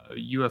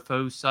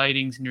UFO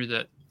sightings near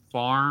that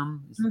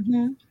farm.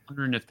 I'm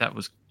wondering if that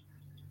was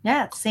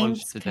same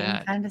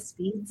kind of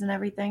speeds and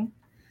everything.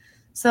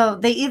 So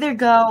they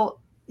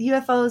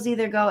UFOs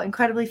either go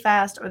incredibly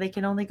fast or they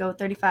can only go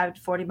 35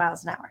 to 40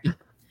 miles an hour.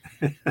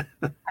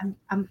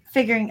 I'm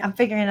figuring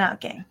it out,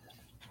 gang.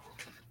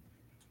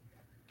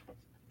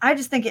 I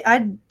just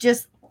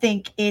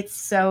think it's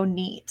so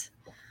neat.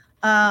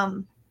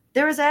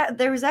 There was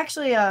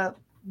actually a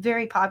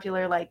very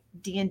popular like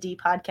D&D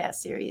podcast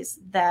series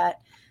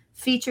that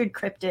featured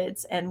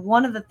cryptids, and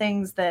one of the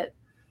things that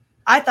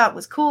I thought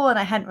was cool and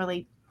I hadn't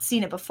really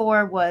seen it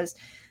before was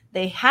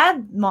they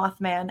had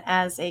Mothman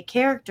as a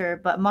character,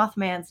 but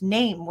Mothman's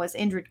name was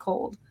Indrid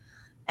Cold.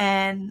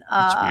 And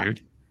that's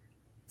weird.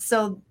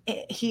 So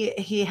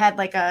he had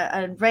like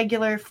a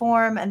regular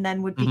form and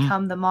then would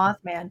become the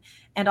Mothman,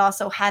 and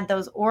also had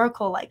those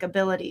oracle-like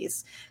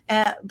abilities.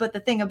 But the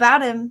thing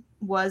about him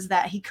was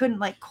that he couldn't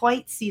like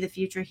quite see the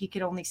future. He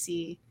could only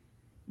see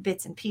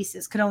bits and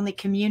pieces, could only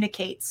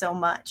communicate so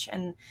much.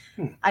 And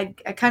I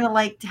kind of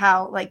liked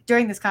how like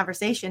during this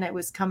conversation, it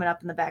was coming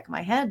up in the back of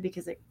my head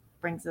because it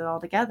brings it all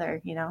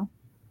together, you know?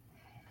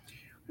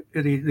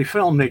 The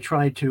film, they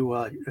tried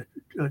to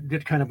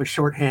did kind of a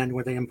shorthand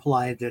where they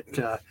implied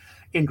that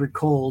Indrid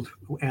Cold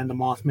and the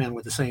Mothman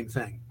were the same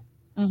thing.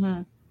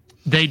 Mm-hmm.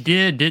 They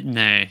did, didn't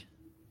they?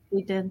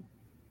 They did.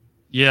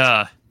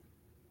 Yeah.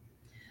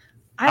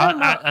 I don't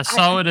know. I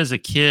saw it as a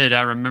kid.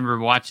 I remember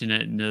watching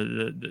it, and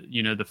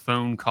the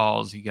phone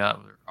calls he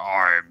got.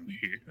 I'm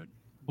here.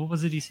 What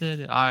was it he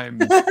said?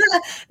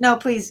 No,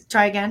 please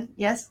try again.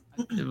 Yes.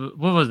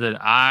 What was it?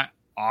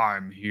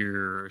 I'm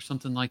here or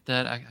something like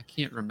that. I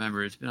can't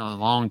remember. It's been a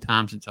long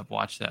time since I've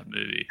watched that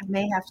movie. I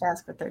may have to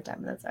ask a third time,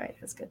 but that's all right.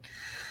 That's good.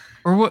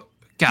 Or what?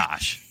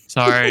 Gosh,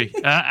 sorry.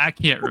 I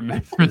can't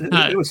remember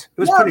that. It was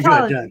pretty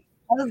good. That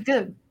was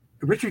good.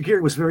 Richard Gere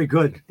was very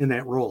good in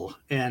that role.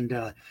 And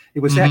it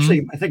was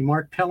actually, I think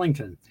Mark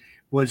Pellington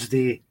was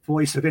the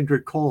voice of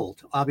Indrid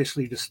Cold,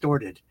 obviously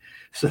distorted.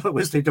 So it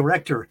was the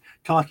director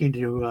talking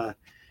to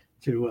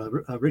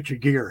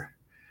Richard Gere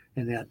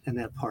in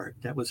that part.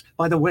 That was,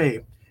 by the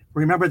way,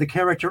 remember the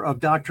character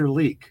of Dr.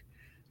 Leak,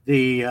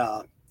 the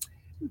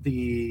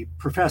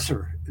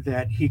professor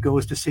that he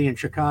goes to see in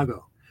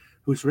Chicago,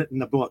 who's written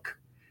the book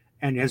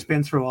and has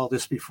been through all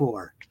this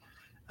before.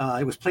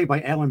 It was played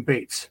by Alan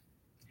Bates.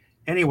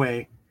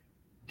 Anyway,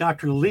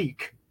 Dr.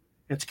 Leak,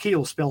 it's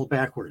Keel spelled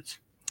backwards.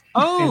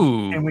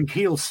 Oh. And when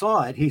Keel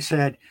saw it, he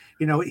said,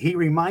 he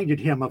reminded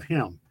him of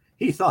him.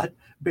 He thought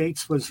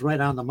Bates was right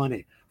on the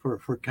money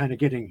for kind of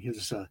getting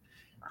his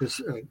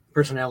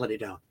personality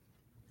down.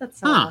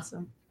 That's so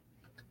awesome.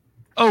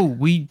 Oh,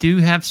 we do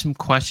have some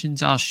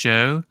questions I'll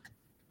show.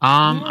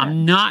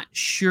 I'm not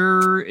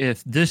sure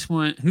if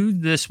who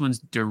this one's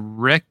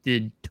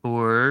directed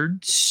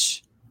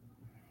towards.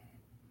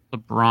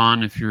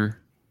 LeBron, if you're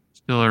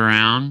still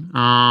around.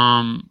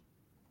 I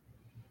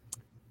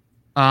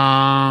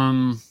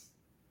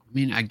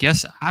mean, I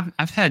guess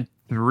I've had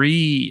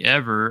 3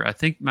 ever. I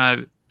think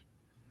my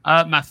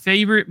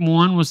favorite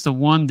one was the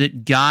one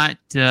that got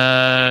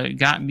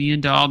me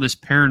into all this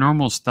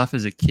paranormal stuff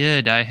as a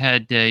kid. I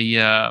had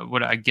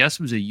what I guess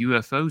was a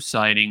UFO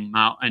sighting.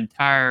 My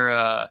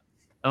entire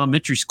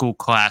elementary school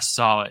class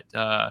saw it.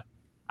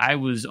 I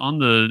was on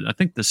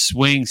the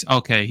swings.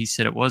 Okay, he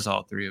said it was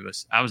all 3 of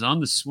us. I was on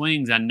the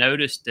swings. I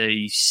noticed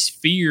a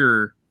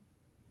sphere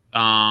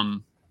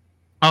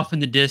off in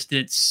the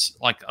distance,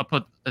 like up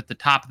at the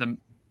top of the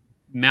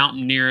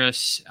mountain near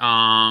us.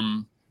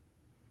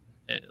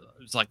 It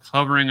was like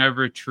hovering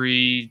over a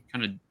tree,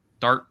 kind of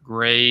dark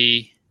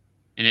gray,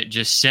 and it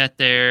just sat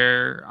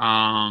there.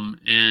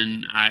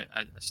 And I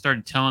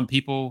started telling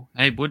people,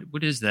 "Hey,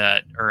 what is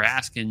that?" or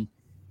asking.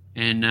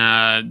 And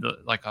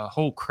like a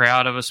whole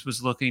crowd of us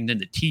was looking. Then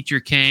the teacher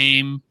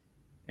came,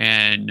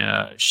 and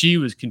she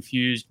was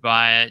confused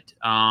by it.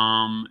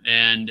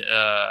 And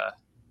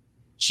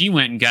she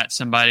went and got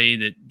somebody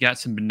that got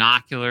some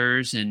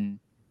binoculars, and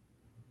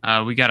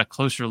we got a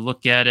closer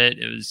look at it.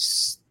 It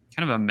was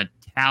kind of a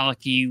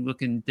metallic-y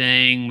looking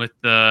thing with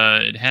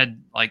it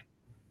had like,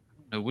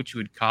 I don't know what you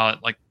would call it,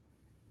 like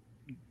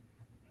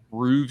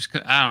roofs.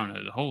 I don't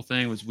know. The whole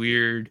thing was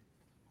weird.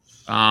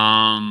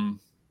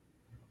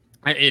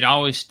 It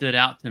always stood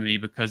out to me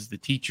because the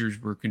teachers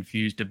were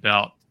confused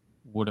about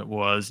what it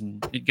was,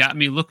 and it got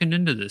me looking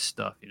into this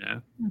stuff, you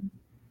know.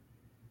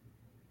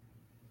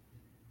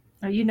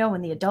 Or you know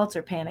when the adults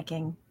are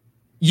panicking.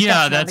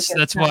 Yeah,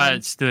 that's why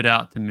it stood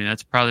out to me.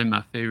 That's probably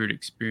my favorite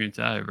experience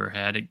I ever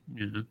had.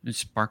 It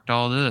sparked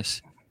all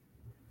this.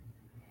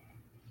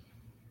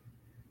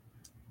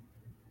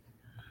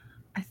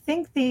 I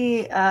think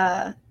the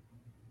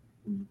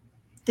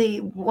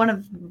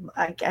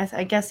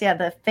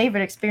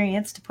favorite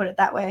experience, to put it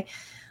that way,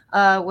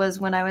 was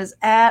when I was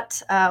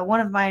at one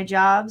of my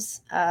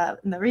jobs.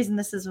 And the reason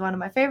this is one of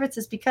my favorites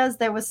is because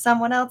there was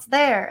someone else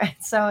there.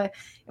 So it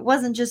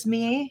wasn't just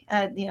me.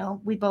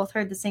 We both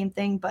heard the same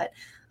thing, but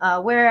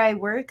where I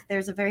work,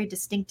 there's a very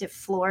distinctive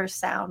floor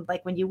sound.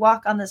 Like when you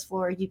walk on this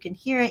floor, you can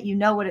hear it, you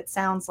know what it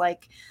sounds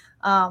like.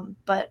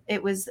 But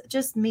it was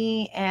just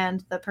me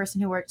and the person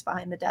who worked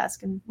behind the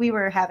desk, and we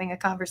were having a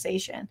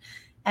conversation.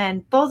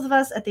 And both of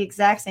us at the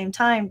exact same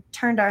time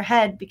turned our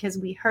head because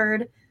we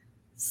heard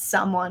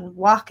someone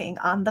walking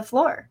on the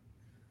floor.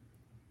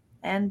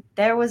 And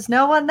there was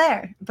no one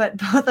there, but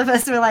both of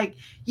us were like,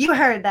 "You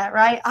heard that,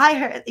 right? I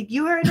heard.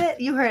 You heard it.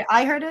 You heard.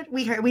 I heard it.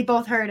 We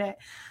both heard it."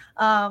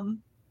 And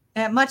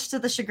much to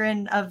the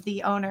chagrin of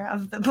the owner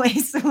of the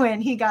place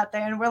when he got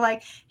there, and we're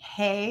like,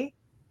 "Hey,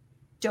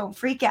 don't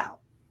freak out."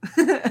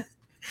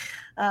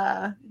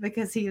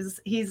 Because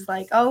he's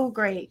like, "Oh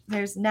great,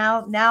 there's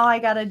now I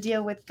got to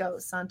deal with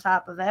ghosts on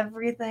top of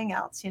everything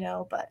else, you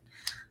know." But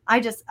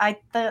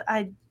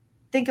I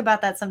think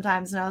about that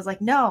sometimes, and I was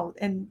like, no.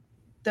 And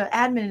the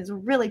admin is a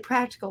really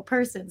practical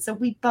person, so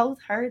we both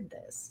heard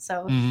this.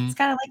 So It's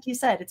kind of like you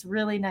said, it's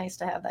really nice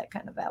to have that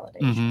kind of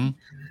validation.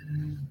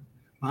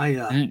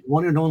 My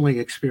one and only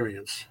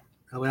experience.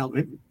 Well,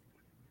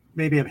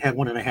 maybe I've had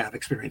 1.5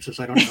 experiences.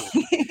 I don't know.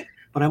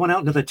 But I went out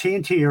into the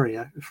TNT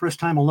area, first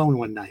time alone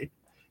one night,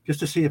 just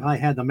to see if I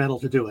had the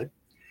metal to do it.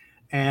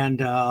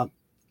 And I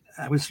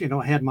was,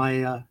 I had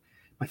my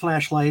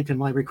flashlight and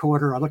my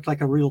recorder. I looked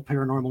like a real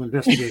paranormal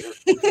investigator.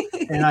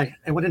 And I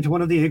went into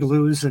one of the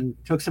igloos and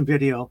took some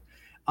video.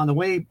 On the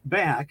way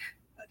back,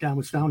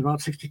 down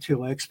Route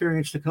 62, I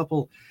experienced a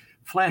couple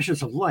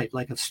flashes of light,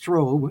 like a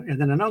strobe, and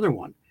then another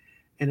one,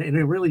 and in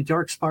a really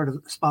dark spot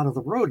of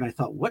the road. And I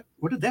thought, what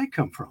did that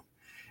come from?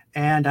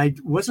 And I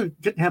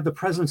didn't have the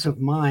presence of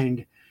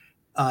mind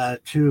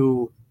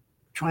to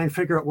try and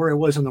figure out where I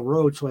was on the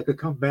road so I could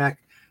come back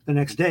the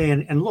next day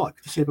and look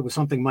to see if it was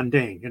something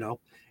mundane,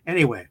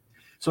 Anyway,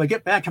 so I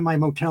get back to my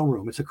motel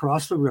room. It's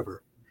across the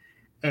river.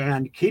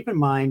 And keep in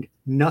mind,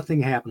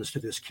 nothing happens to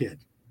this kid.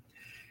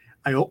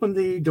 I opened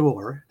the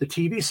door, the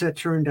TV set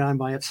turned on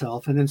by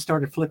itself, and then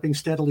started flipping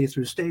steadily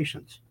through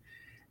stations.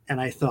 And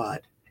I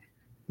thought,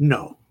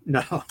 no,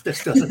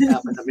 this doesn't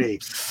happen to me.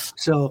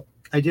 So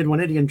I did what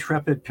any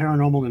intrepid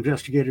paranormal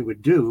investigator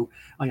would do.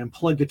 I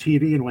unplugged the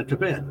TV and went to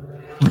bed.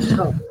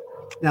 So,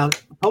 now,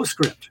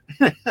 postscript.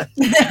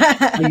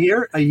 a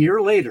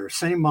year later,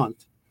 same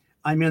month,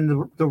 I'm in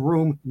the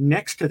room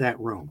next to that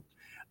room.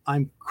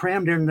 I'm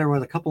crammed in there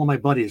with a couple of my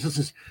buddies. This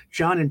is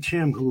John and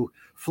Tim, who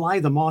fly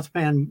the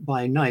Mothman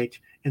by night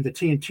in the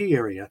TNT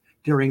area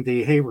during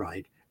the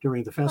hayride,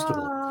 during the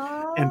festival,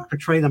 and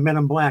portray the Men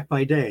in Black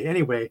by day.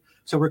 Anyway,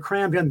 so we're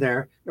crammed in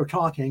there. We're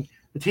talking.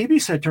 The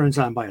TV set turns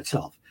on by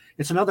itself.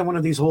 It's another one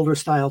of these older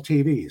style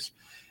TVs.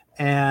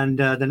 And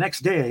the next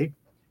day,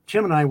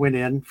 Tim and I went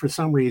in for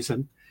some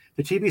reason.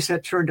 The TV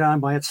set turned on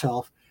by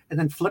itself and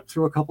then flipped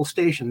through a couple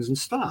stations and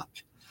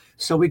stopped.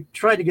 So we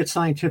tried to get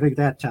scientific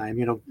that time,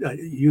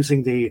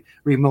 using the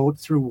remote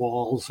through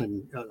walls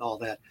and all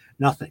that.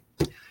 Nothing.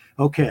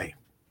 Okay.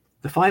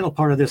 The final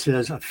part of this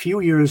is a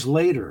few years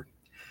later,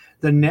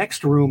 the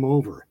next room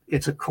over,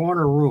 it's a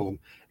corner room.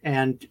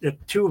 And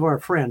two of our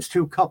friends,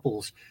 two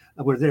couples,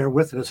 were there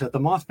with us at the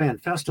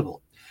Mothman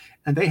Festival.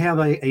 And they have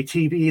a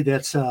TV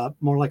that's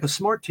more like a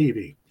smart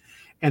TV.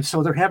 And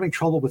so they're having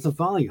trouble with the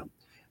volume.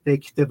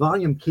 The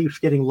volume keeps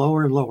getting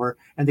lower and lower,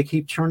 and they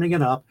keep turning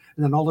it up,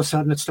 and then all of a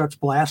sudden it starts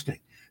blasting.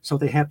 So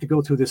they have to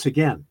go through this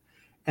again.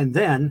 And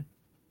then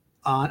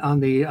on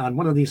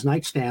one of these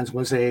nightstands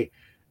was a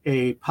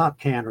pop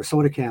can or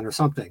soda can or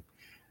something,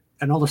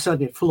 and all of a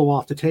sudden it flew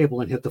off the table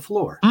and hit the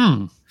floor.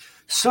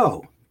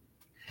 So,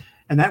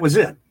 and that was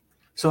it.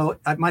 So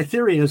my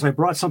theory is I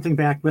brought something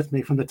back with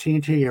me from the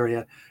TNT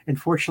area. And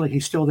fortunately,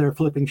 he's still there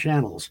flipping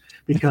channels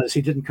because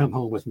he didn't come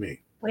home with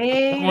me.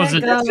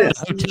 The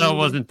hotel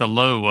wasn't the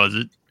low, was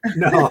it?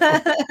 No.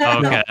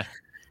 Okay. No.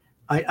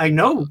 I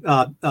know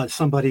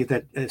somebody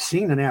that has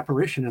seen an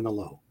apparition in the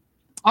low.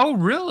 Oh,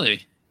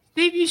 really?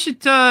 Steve, you should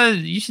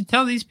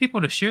tell these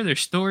people to share their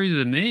stories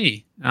with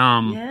me.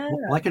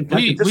 Well,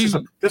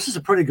 this is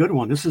a pretty good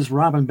one. This is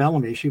Robin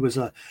Bellamy. She was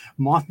a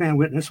Mothman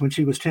witness when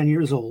she was 10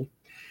 years old.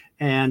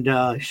 And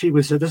this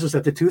is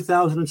at the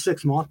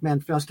 2006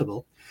 Mothman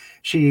Festival.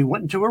 She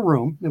went into a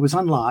room. It was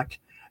unlocked.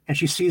 and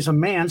she sees a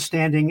man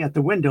standing at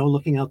the window,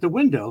 looking out the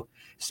window,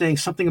 saying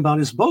something about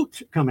his boat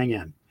coming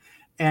in.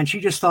 And she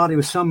just thought it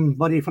was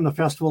somebody from the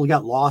festival who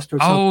got lost or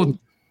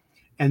something.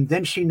 And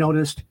then she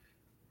noticed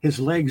his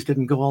legs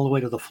didn't go all the way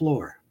to the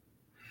floor.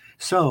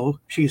 So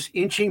she's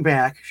inching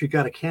back. She's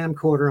got a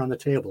camcorder on the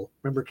table.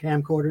 Remember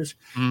camcorders?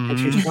 And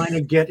she's trying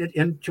to get it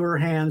into her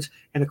hands.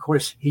 And of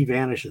course, he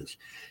vanishes.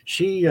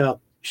 She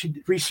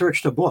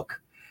researched a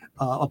book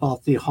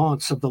about the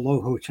haunts of the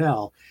Low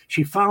Hotel.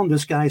 She found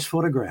this guy's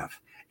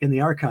photograph in the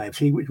archives.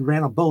 He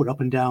ran a boat up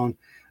and down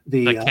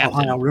the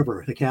Ohio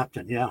River, the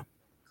captain. Yeah.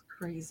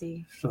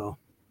 Crazy. So.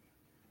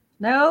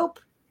 Nope.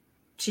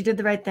 She did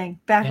the right thing.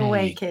 Back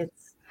away, kids.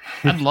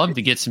 I'd love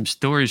to get some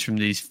stories from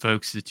these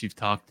folks that you've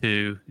talked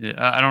to.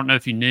 I don't know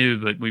if you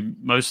knew, but we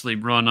mostly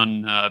run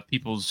on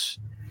people's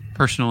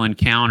personal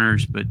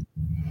encounters. But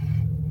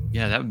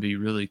yeah, that would be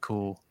really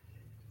cool.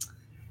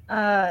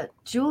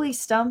 Julie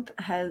Stump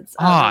has.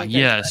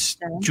 Yes,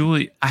 question.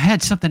 Julie. I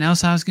had something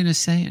else I was going to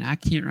say, and I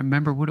can't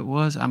remember what it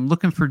was. I'm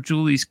looking for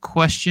Julie's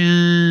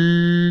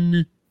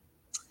question.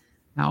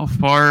 How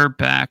far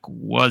back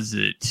was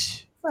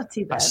it? Not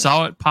too bad. I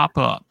saw it pop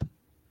up.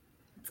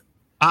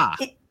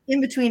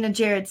 In between a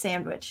Jared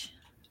sandwich.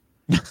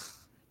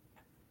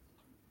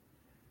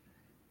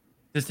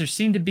 Does there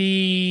seem to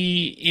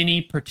be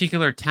any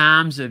particular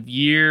times of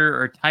year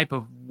or type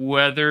of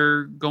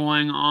weather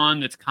going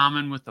on that's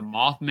common with the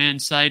Mothman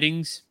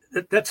sightings?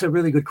 That's a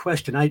really good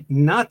question.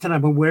 Not that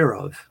I'm aware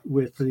of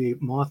with the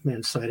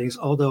Mothman sightings,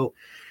 although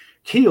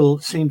Keel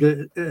seemed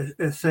to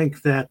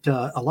think that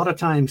a lot of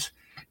times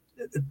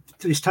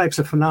these types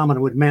of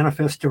phenomena would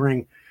manifest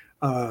during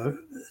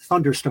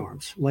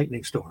thunderstorms,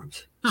 lightning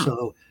storms.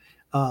 So,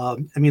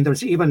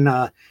 there's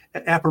even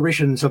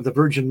apparitions of the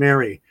Virgin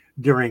Mary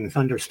during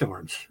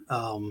thunderstorms.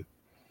 But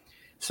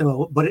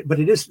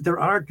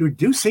there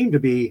do seem to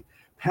be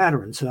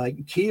patterns.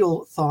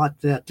 Keel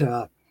thought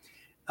that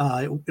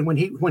when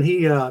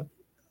he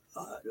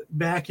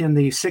back in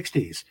the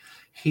 60s,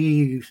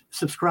 he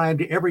subscribed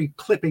to every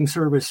clipping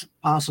service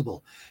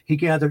possible. He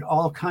gathered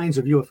all kinds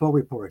of UFO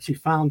reports. He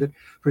found that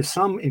for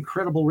some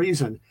incredible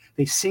reason,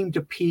 they seem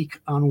to peak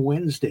on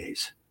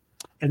Wednesdays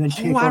and then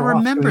taper off. I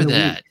remember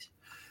that. Week.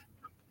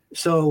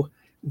 So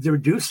there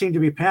do seem to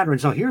be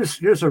patterns. Now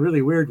here's a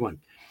really weird one.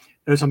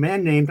 There's a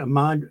man named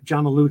Ahmad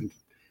Jamaluddin.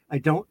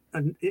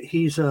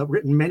 He's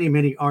written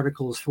many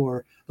articles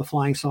for the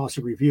Flying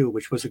Saucer Review,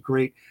 which was a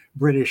great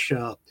British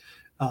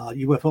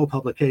UFO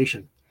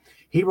publication.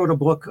 He wrote a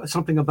book,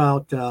 something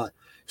about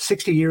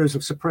 60 years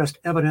of suppressed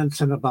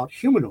evidence and about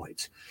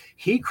humanoids.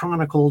 He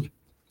chronicled,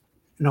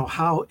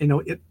 how,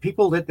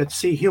 people that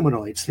see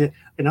humanoids,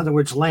 in other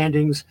words,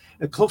 landings,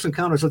 close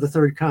encounters of the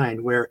third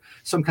kind, where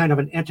some kind of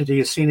an entity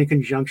is seen in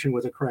conjunction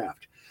with a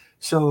craft.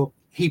 So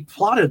he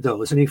plotted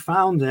those, and he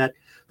found that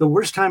the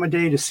worst time of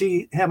day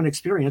to have an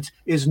experience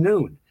is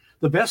noon.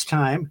 The best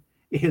time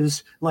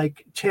is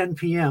like 10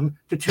 p.m.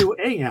 to 2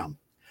 a.m.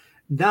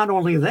 Not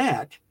only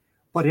that,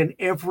 but in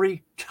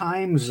every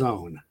time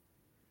zone,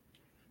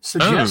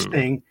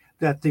 suggesting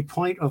that the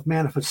point of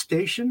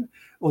manifestation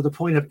or the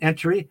point of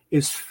entry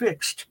is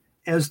fixed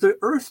as the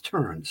Earth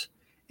turns.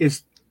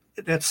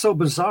 That's so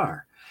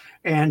bizarre.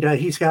 And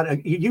he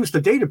used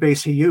the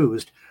database he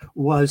used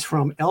was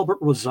from Albert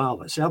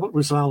Rosales. Albert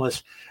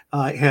Rosales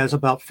has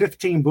about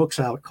 15 books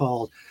out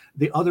called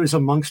The Others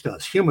Amongst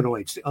Us,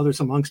 Humanoids, The Others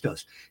Amongst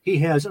Us. He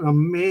has an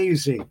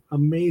amazing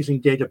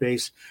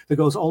database that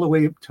goes all the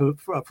way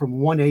from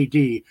 1 AD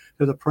to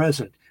the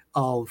present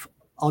of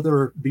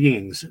other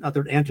beings,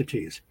 other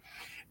entities.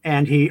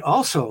 And he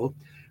also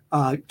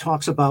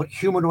talks about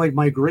humanoid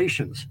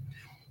migrations.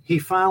 He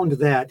found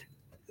that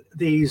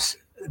these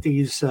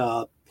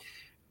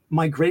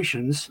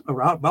migrations,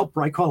 or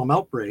I call them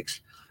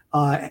outbreaks,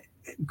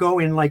 go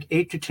in like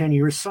 8 to 10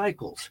 year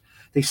cycles.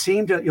 They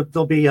seem to,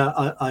 there'll be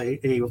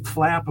a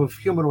flap of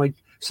humanoid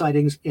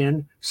sightings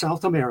in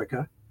South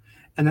America,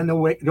 and then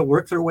they'll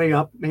work their way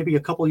up maybe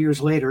a couple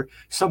years later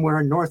somewhere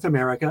in North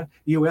America,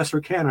 US or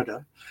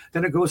Canada.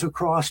 Then it goes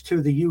across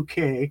to the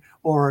UK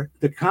or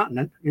the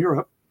continent,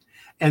 Europe,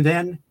 and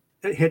then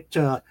it hit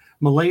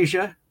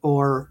Malaysia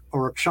or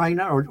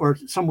China or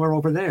somewhere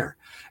over there.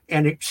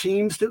 And it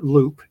seems to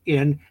loop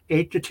in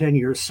 8 to 10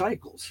 year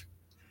cycles.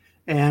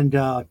 And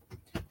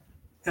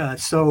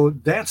so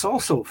that's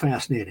also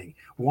fascinating.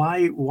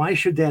 Why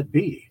should that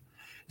be?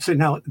 So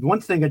now,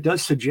 one thing it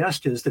does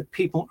suggest is that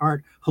people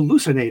aren't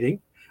hallucinating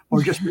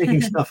or just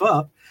making stuff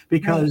up,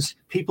 because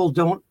people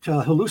don't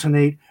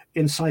hallucinate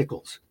in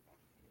cycles.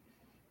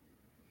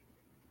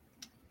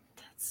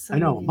 I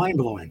know, mind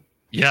blowing.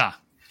 Yeah.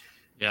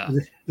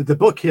 The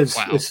book is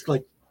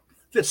like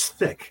this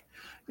thick,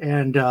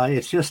 and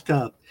it's just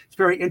it's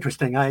very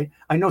interesting. I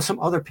know some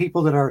other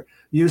people that are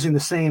using the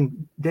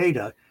same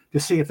data to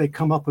see if they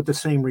come up with the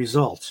same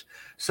results.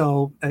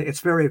 So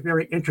it's very,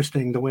 very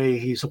interesting the way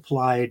he's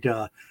applied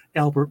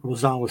Albert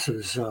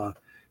Rosales's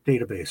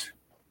database.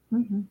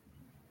 Mm-hmm.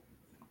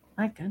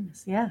 My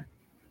goodness, yeah.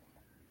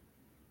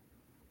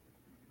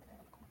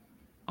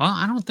 Well,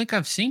 I don't think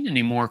I've seen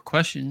any more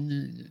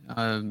questions.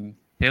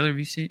 Taylor, have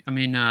you seen? I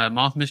mean,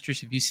 Moth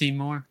Mistress, have you seen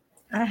more?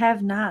 I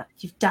have not.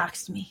 You've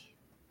doxed me.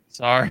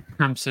 Sorry,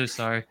 I'm so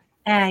sorry.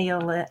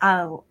 You'll live.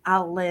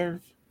 I'll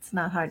live. It's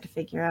not hard to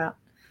figure out.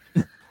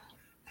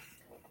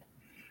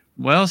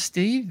 Well,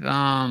 Steve,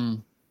 I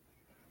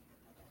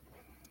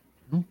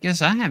don't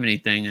guess I have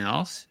anything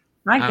else.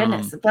 My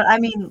goodness, but I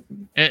mean,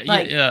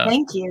 yeah.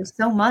 Thank you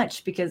so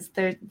much because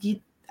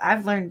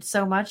I've learned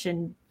so much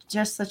in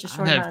just such a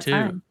short amount of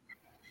time.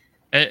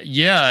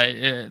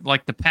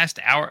 Like the past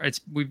hour,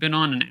 we've been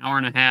on an hour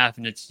and a half,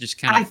 and it's just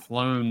kind of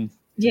flown.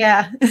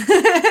 Yeah,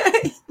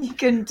 you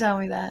couldn't tell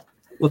me that.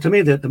 Well, to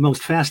me, the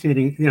most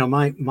fascinating,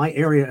 my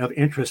area of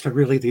interest are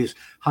really these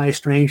high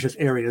strangeness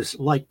areas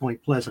like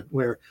Point Pleasant,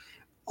 where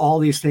all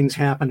these things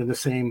happen in the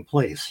same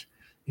place,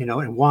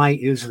 and why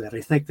is that?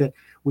 I think that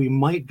we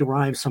might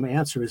derive some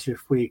answers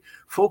if we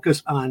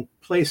focus on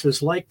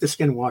places like the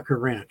Skinwalker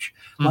Ranch,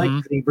 like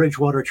the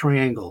Bridgewater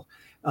Triangle,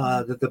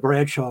 the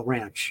Bradshaw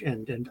Ranch,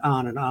 and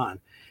on.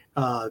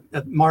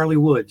 Marley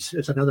Woods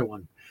is another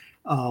one.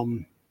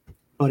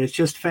 But it's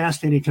just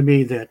fascinating to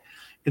me that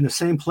in the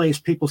same place,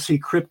 people see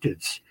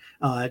cryptids.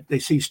 They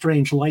see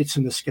strange lights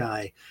in the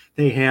sky.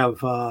 They have,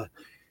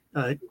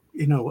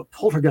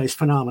 poltergeist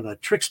phenomena,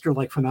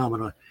 trickster-like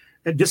phenomena,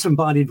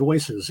 disembodied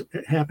voices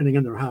happening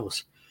in their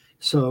house.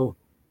 So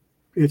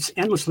it's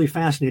endlessly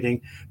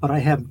fascinating, but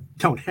I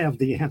don't have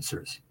the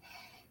answers.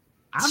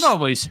 I've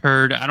always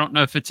heard, I don't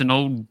know if it's an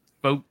old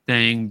folk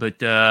thing, but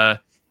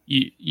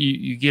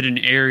you get an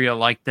area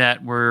like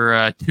that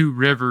where two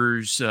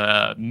rivers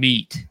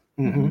meet.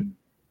 Mm-hmm.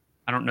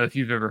 I don't know if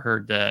you've ever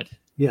heard that.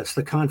 Yes,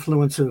 the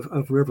confluence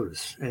of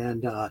rivers.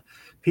 And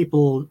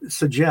people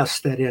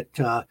suggest that it,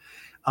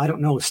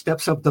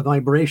 steps up the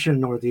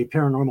vibration or the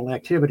paranormal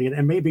activity. And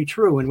it may be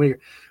true. And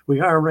we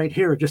are right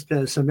here, just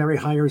as Mary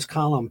Hyer's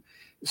column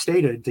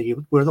stated,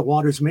 where the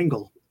waters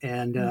mingle.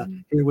 And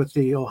here with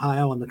the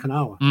Ohio and the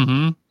Kanawha.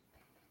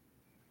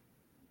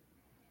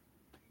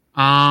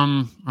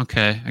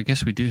 Okay, I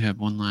guess we do have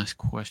one last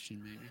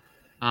question, maybe.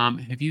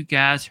 Have you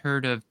guys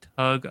heard of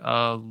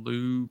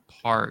Tug-a-Loo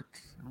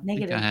Park?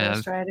 Negative,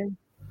 Ghost Rider.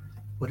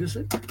 What is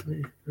it?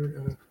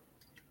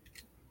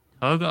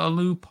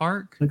 Tug-a-Loo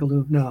Park?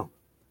 Tug-a-Loo, no.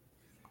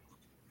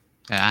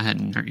 Yeah, I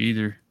hadn't heard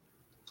either.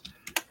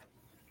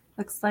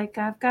 Looks like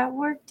I've got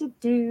work to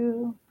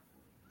do.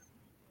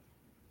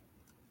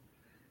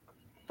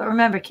 But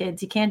remember,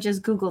 kids, you can't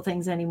just Google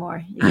things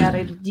anymore. You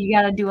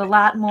gotta do a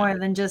lot more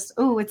than just,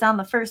 it's on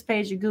the first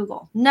page of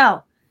Google.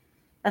 No,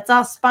 that's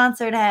all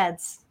sponsored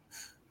ads.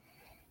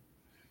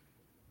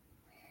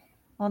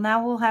 Well,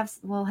 now we'll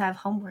have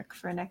homework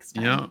for next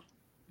time.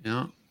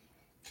 Yeah.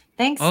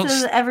 Thanks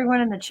to everyone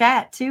in the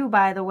chat too,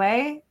 by the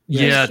way.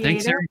 Yeah,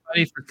 thanks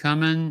everybody for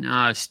coming.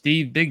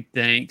 Steve, big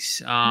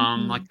thanks.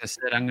 Like I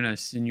said, I'm gonna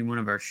send you one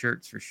of our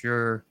shirts for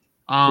sure.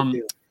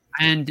 And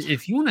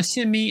if you want to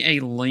send me a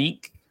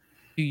link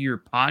to your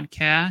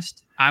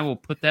podcast, I will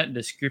put that in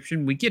the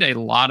description. We get a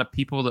lot of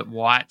people that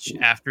watch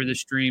after the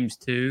streams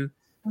too,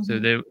 so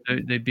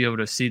they'd be able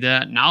to see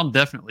that, and I'll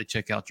definitely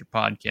check out your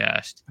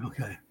podcast.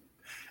 Okay.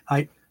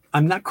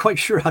 I'm not quite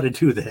sure how to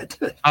do that.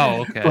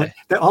 Oh, okay.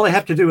 But all I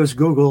have to do is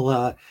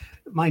Google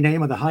my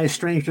name on the High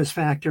Strangeness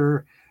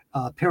Factor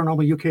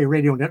Paranormal UK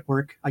Radio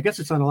Network. I guess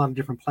it's on a lot of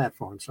different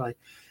platforms.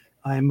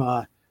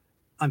 I'm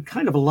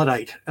kind of a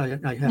Luddite,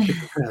 I have to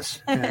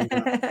confess,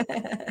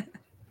 and,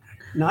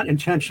 not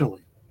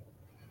intentionally.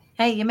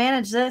 Hey, you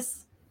manage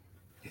this.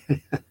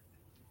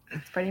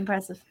 It's pretty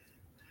impressive.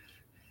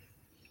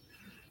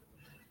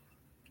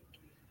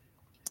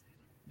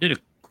 Did a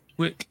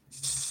quick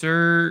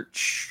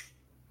search.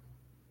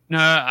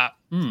 No,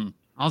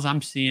 all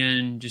I'm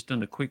seeing just on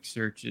the quick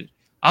search.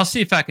 I'll see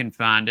if I can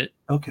find it.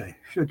 Okay,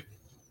 should.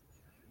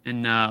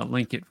 And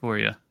link it for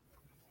you.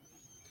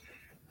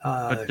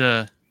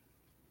 Were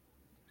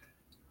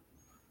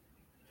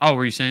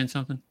you saying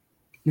something?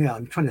 Yeah,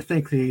 I'm trying to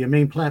think the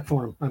main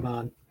platform I'm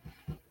on,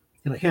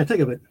 and I can't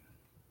think of it.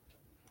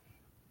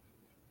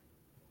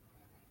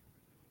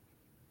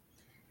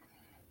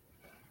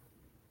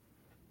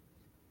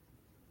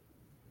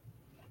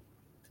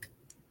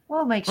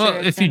 We'll make sure.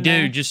 Well, if you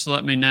do, just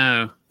let me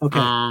know. Okay.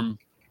 And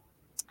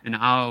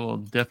I will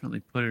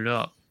definitely put it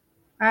up.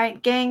 All right,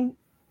 gang.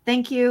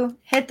 Thank you.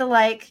 Hit the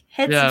like.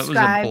 Hit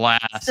subscribe. It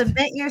was a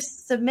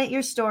blast. Submit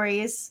your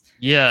stories.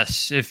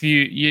 Yes, if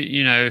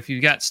if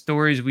you've got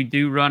stories, we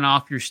do run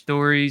off your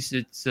stories.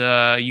 It's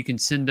you can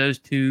send those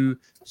to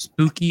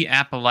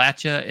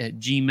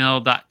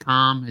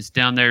spookyappalachia@gmail.com. It's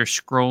down there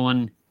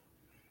scrolling,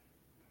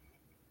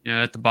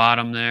 at the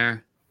bottom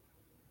there.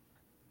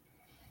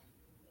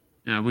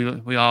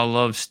 We all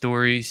love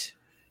stories.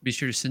 Be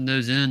sure to send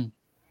those in.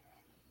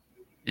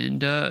 And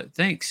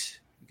thanks.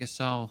 I guess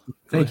I'll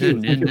go ahead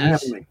and end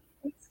this. Thanks,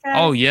 guys.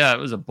 Oh yeah, it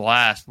was a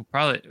blast. I'll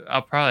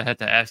probably have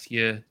to ask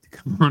you to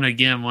come on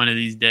again one of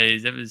these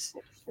days. That was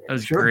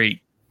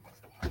great.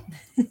 All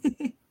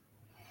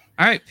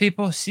right,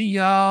 people. See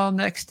y'all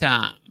next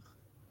time.